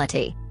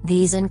reality.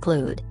 These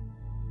include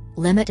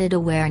limited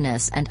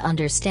awareness and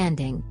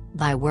understanding,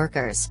 by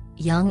workers,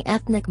 young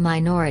ethnic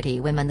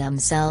minority women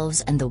themselves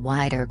and the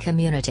wider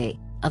community,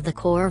 of the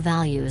core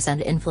values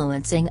and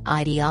influencing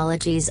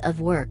ideologies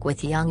of work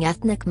with young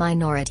ethnic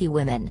minority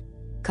women.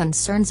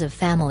 Concerns of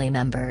family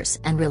members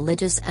and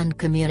religious and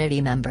community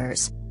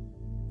members.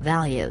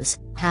 Values,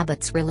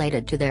 habits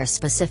related to their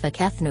specific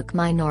ethnic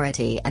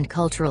minority and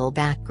cultural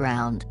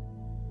background.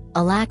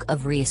 A lack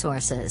of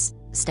resources,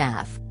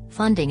 staff,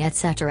 funding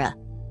etc.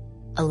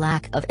 A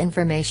lack of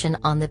information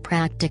on the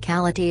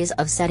practicalities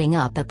of setting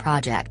up a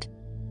project.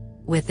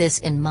 With this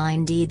in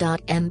mind,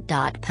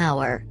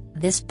 D.M.Power,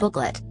 this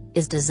booklet,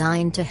 is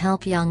designed to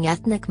help young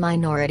ethnic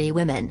minority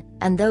women,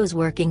 and those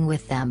working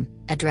with them,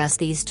 address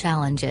these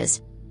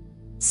challenges.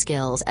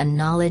 Skills and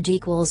knowledge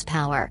equals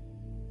power.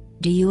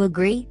 Do you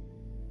agree?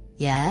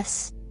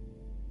 Yes?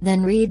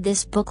 Then read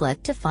this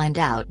booklet to find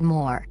out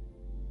more.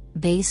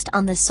 Based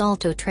on the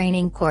Salto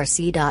training course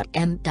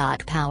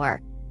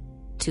E.M.Power.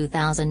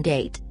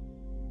 2008.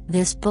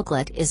 This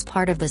booklet is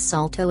part of the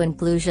Salto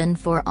Inclusion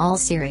for All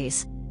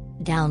series.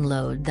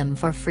 Download them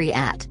for free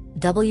at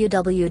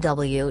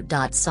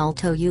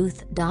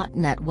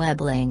www.saltoyouth.net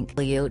web link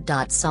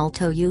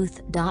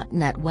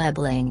u.saltoyouth.net web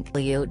link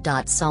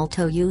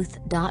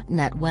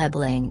u.saltoyouth.net web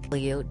link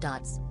u.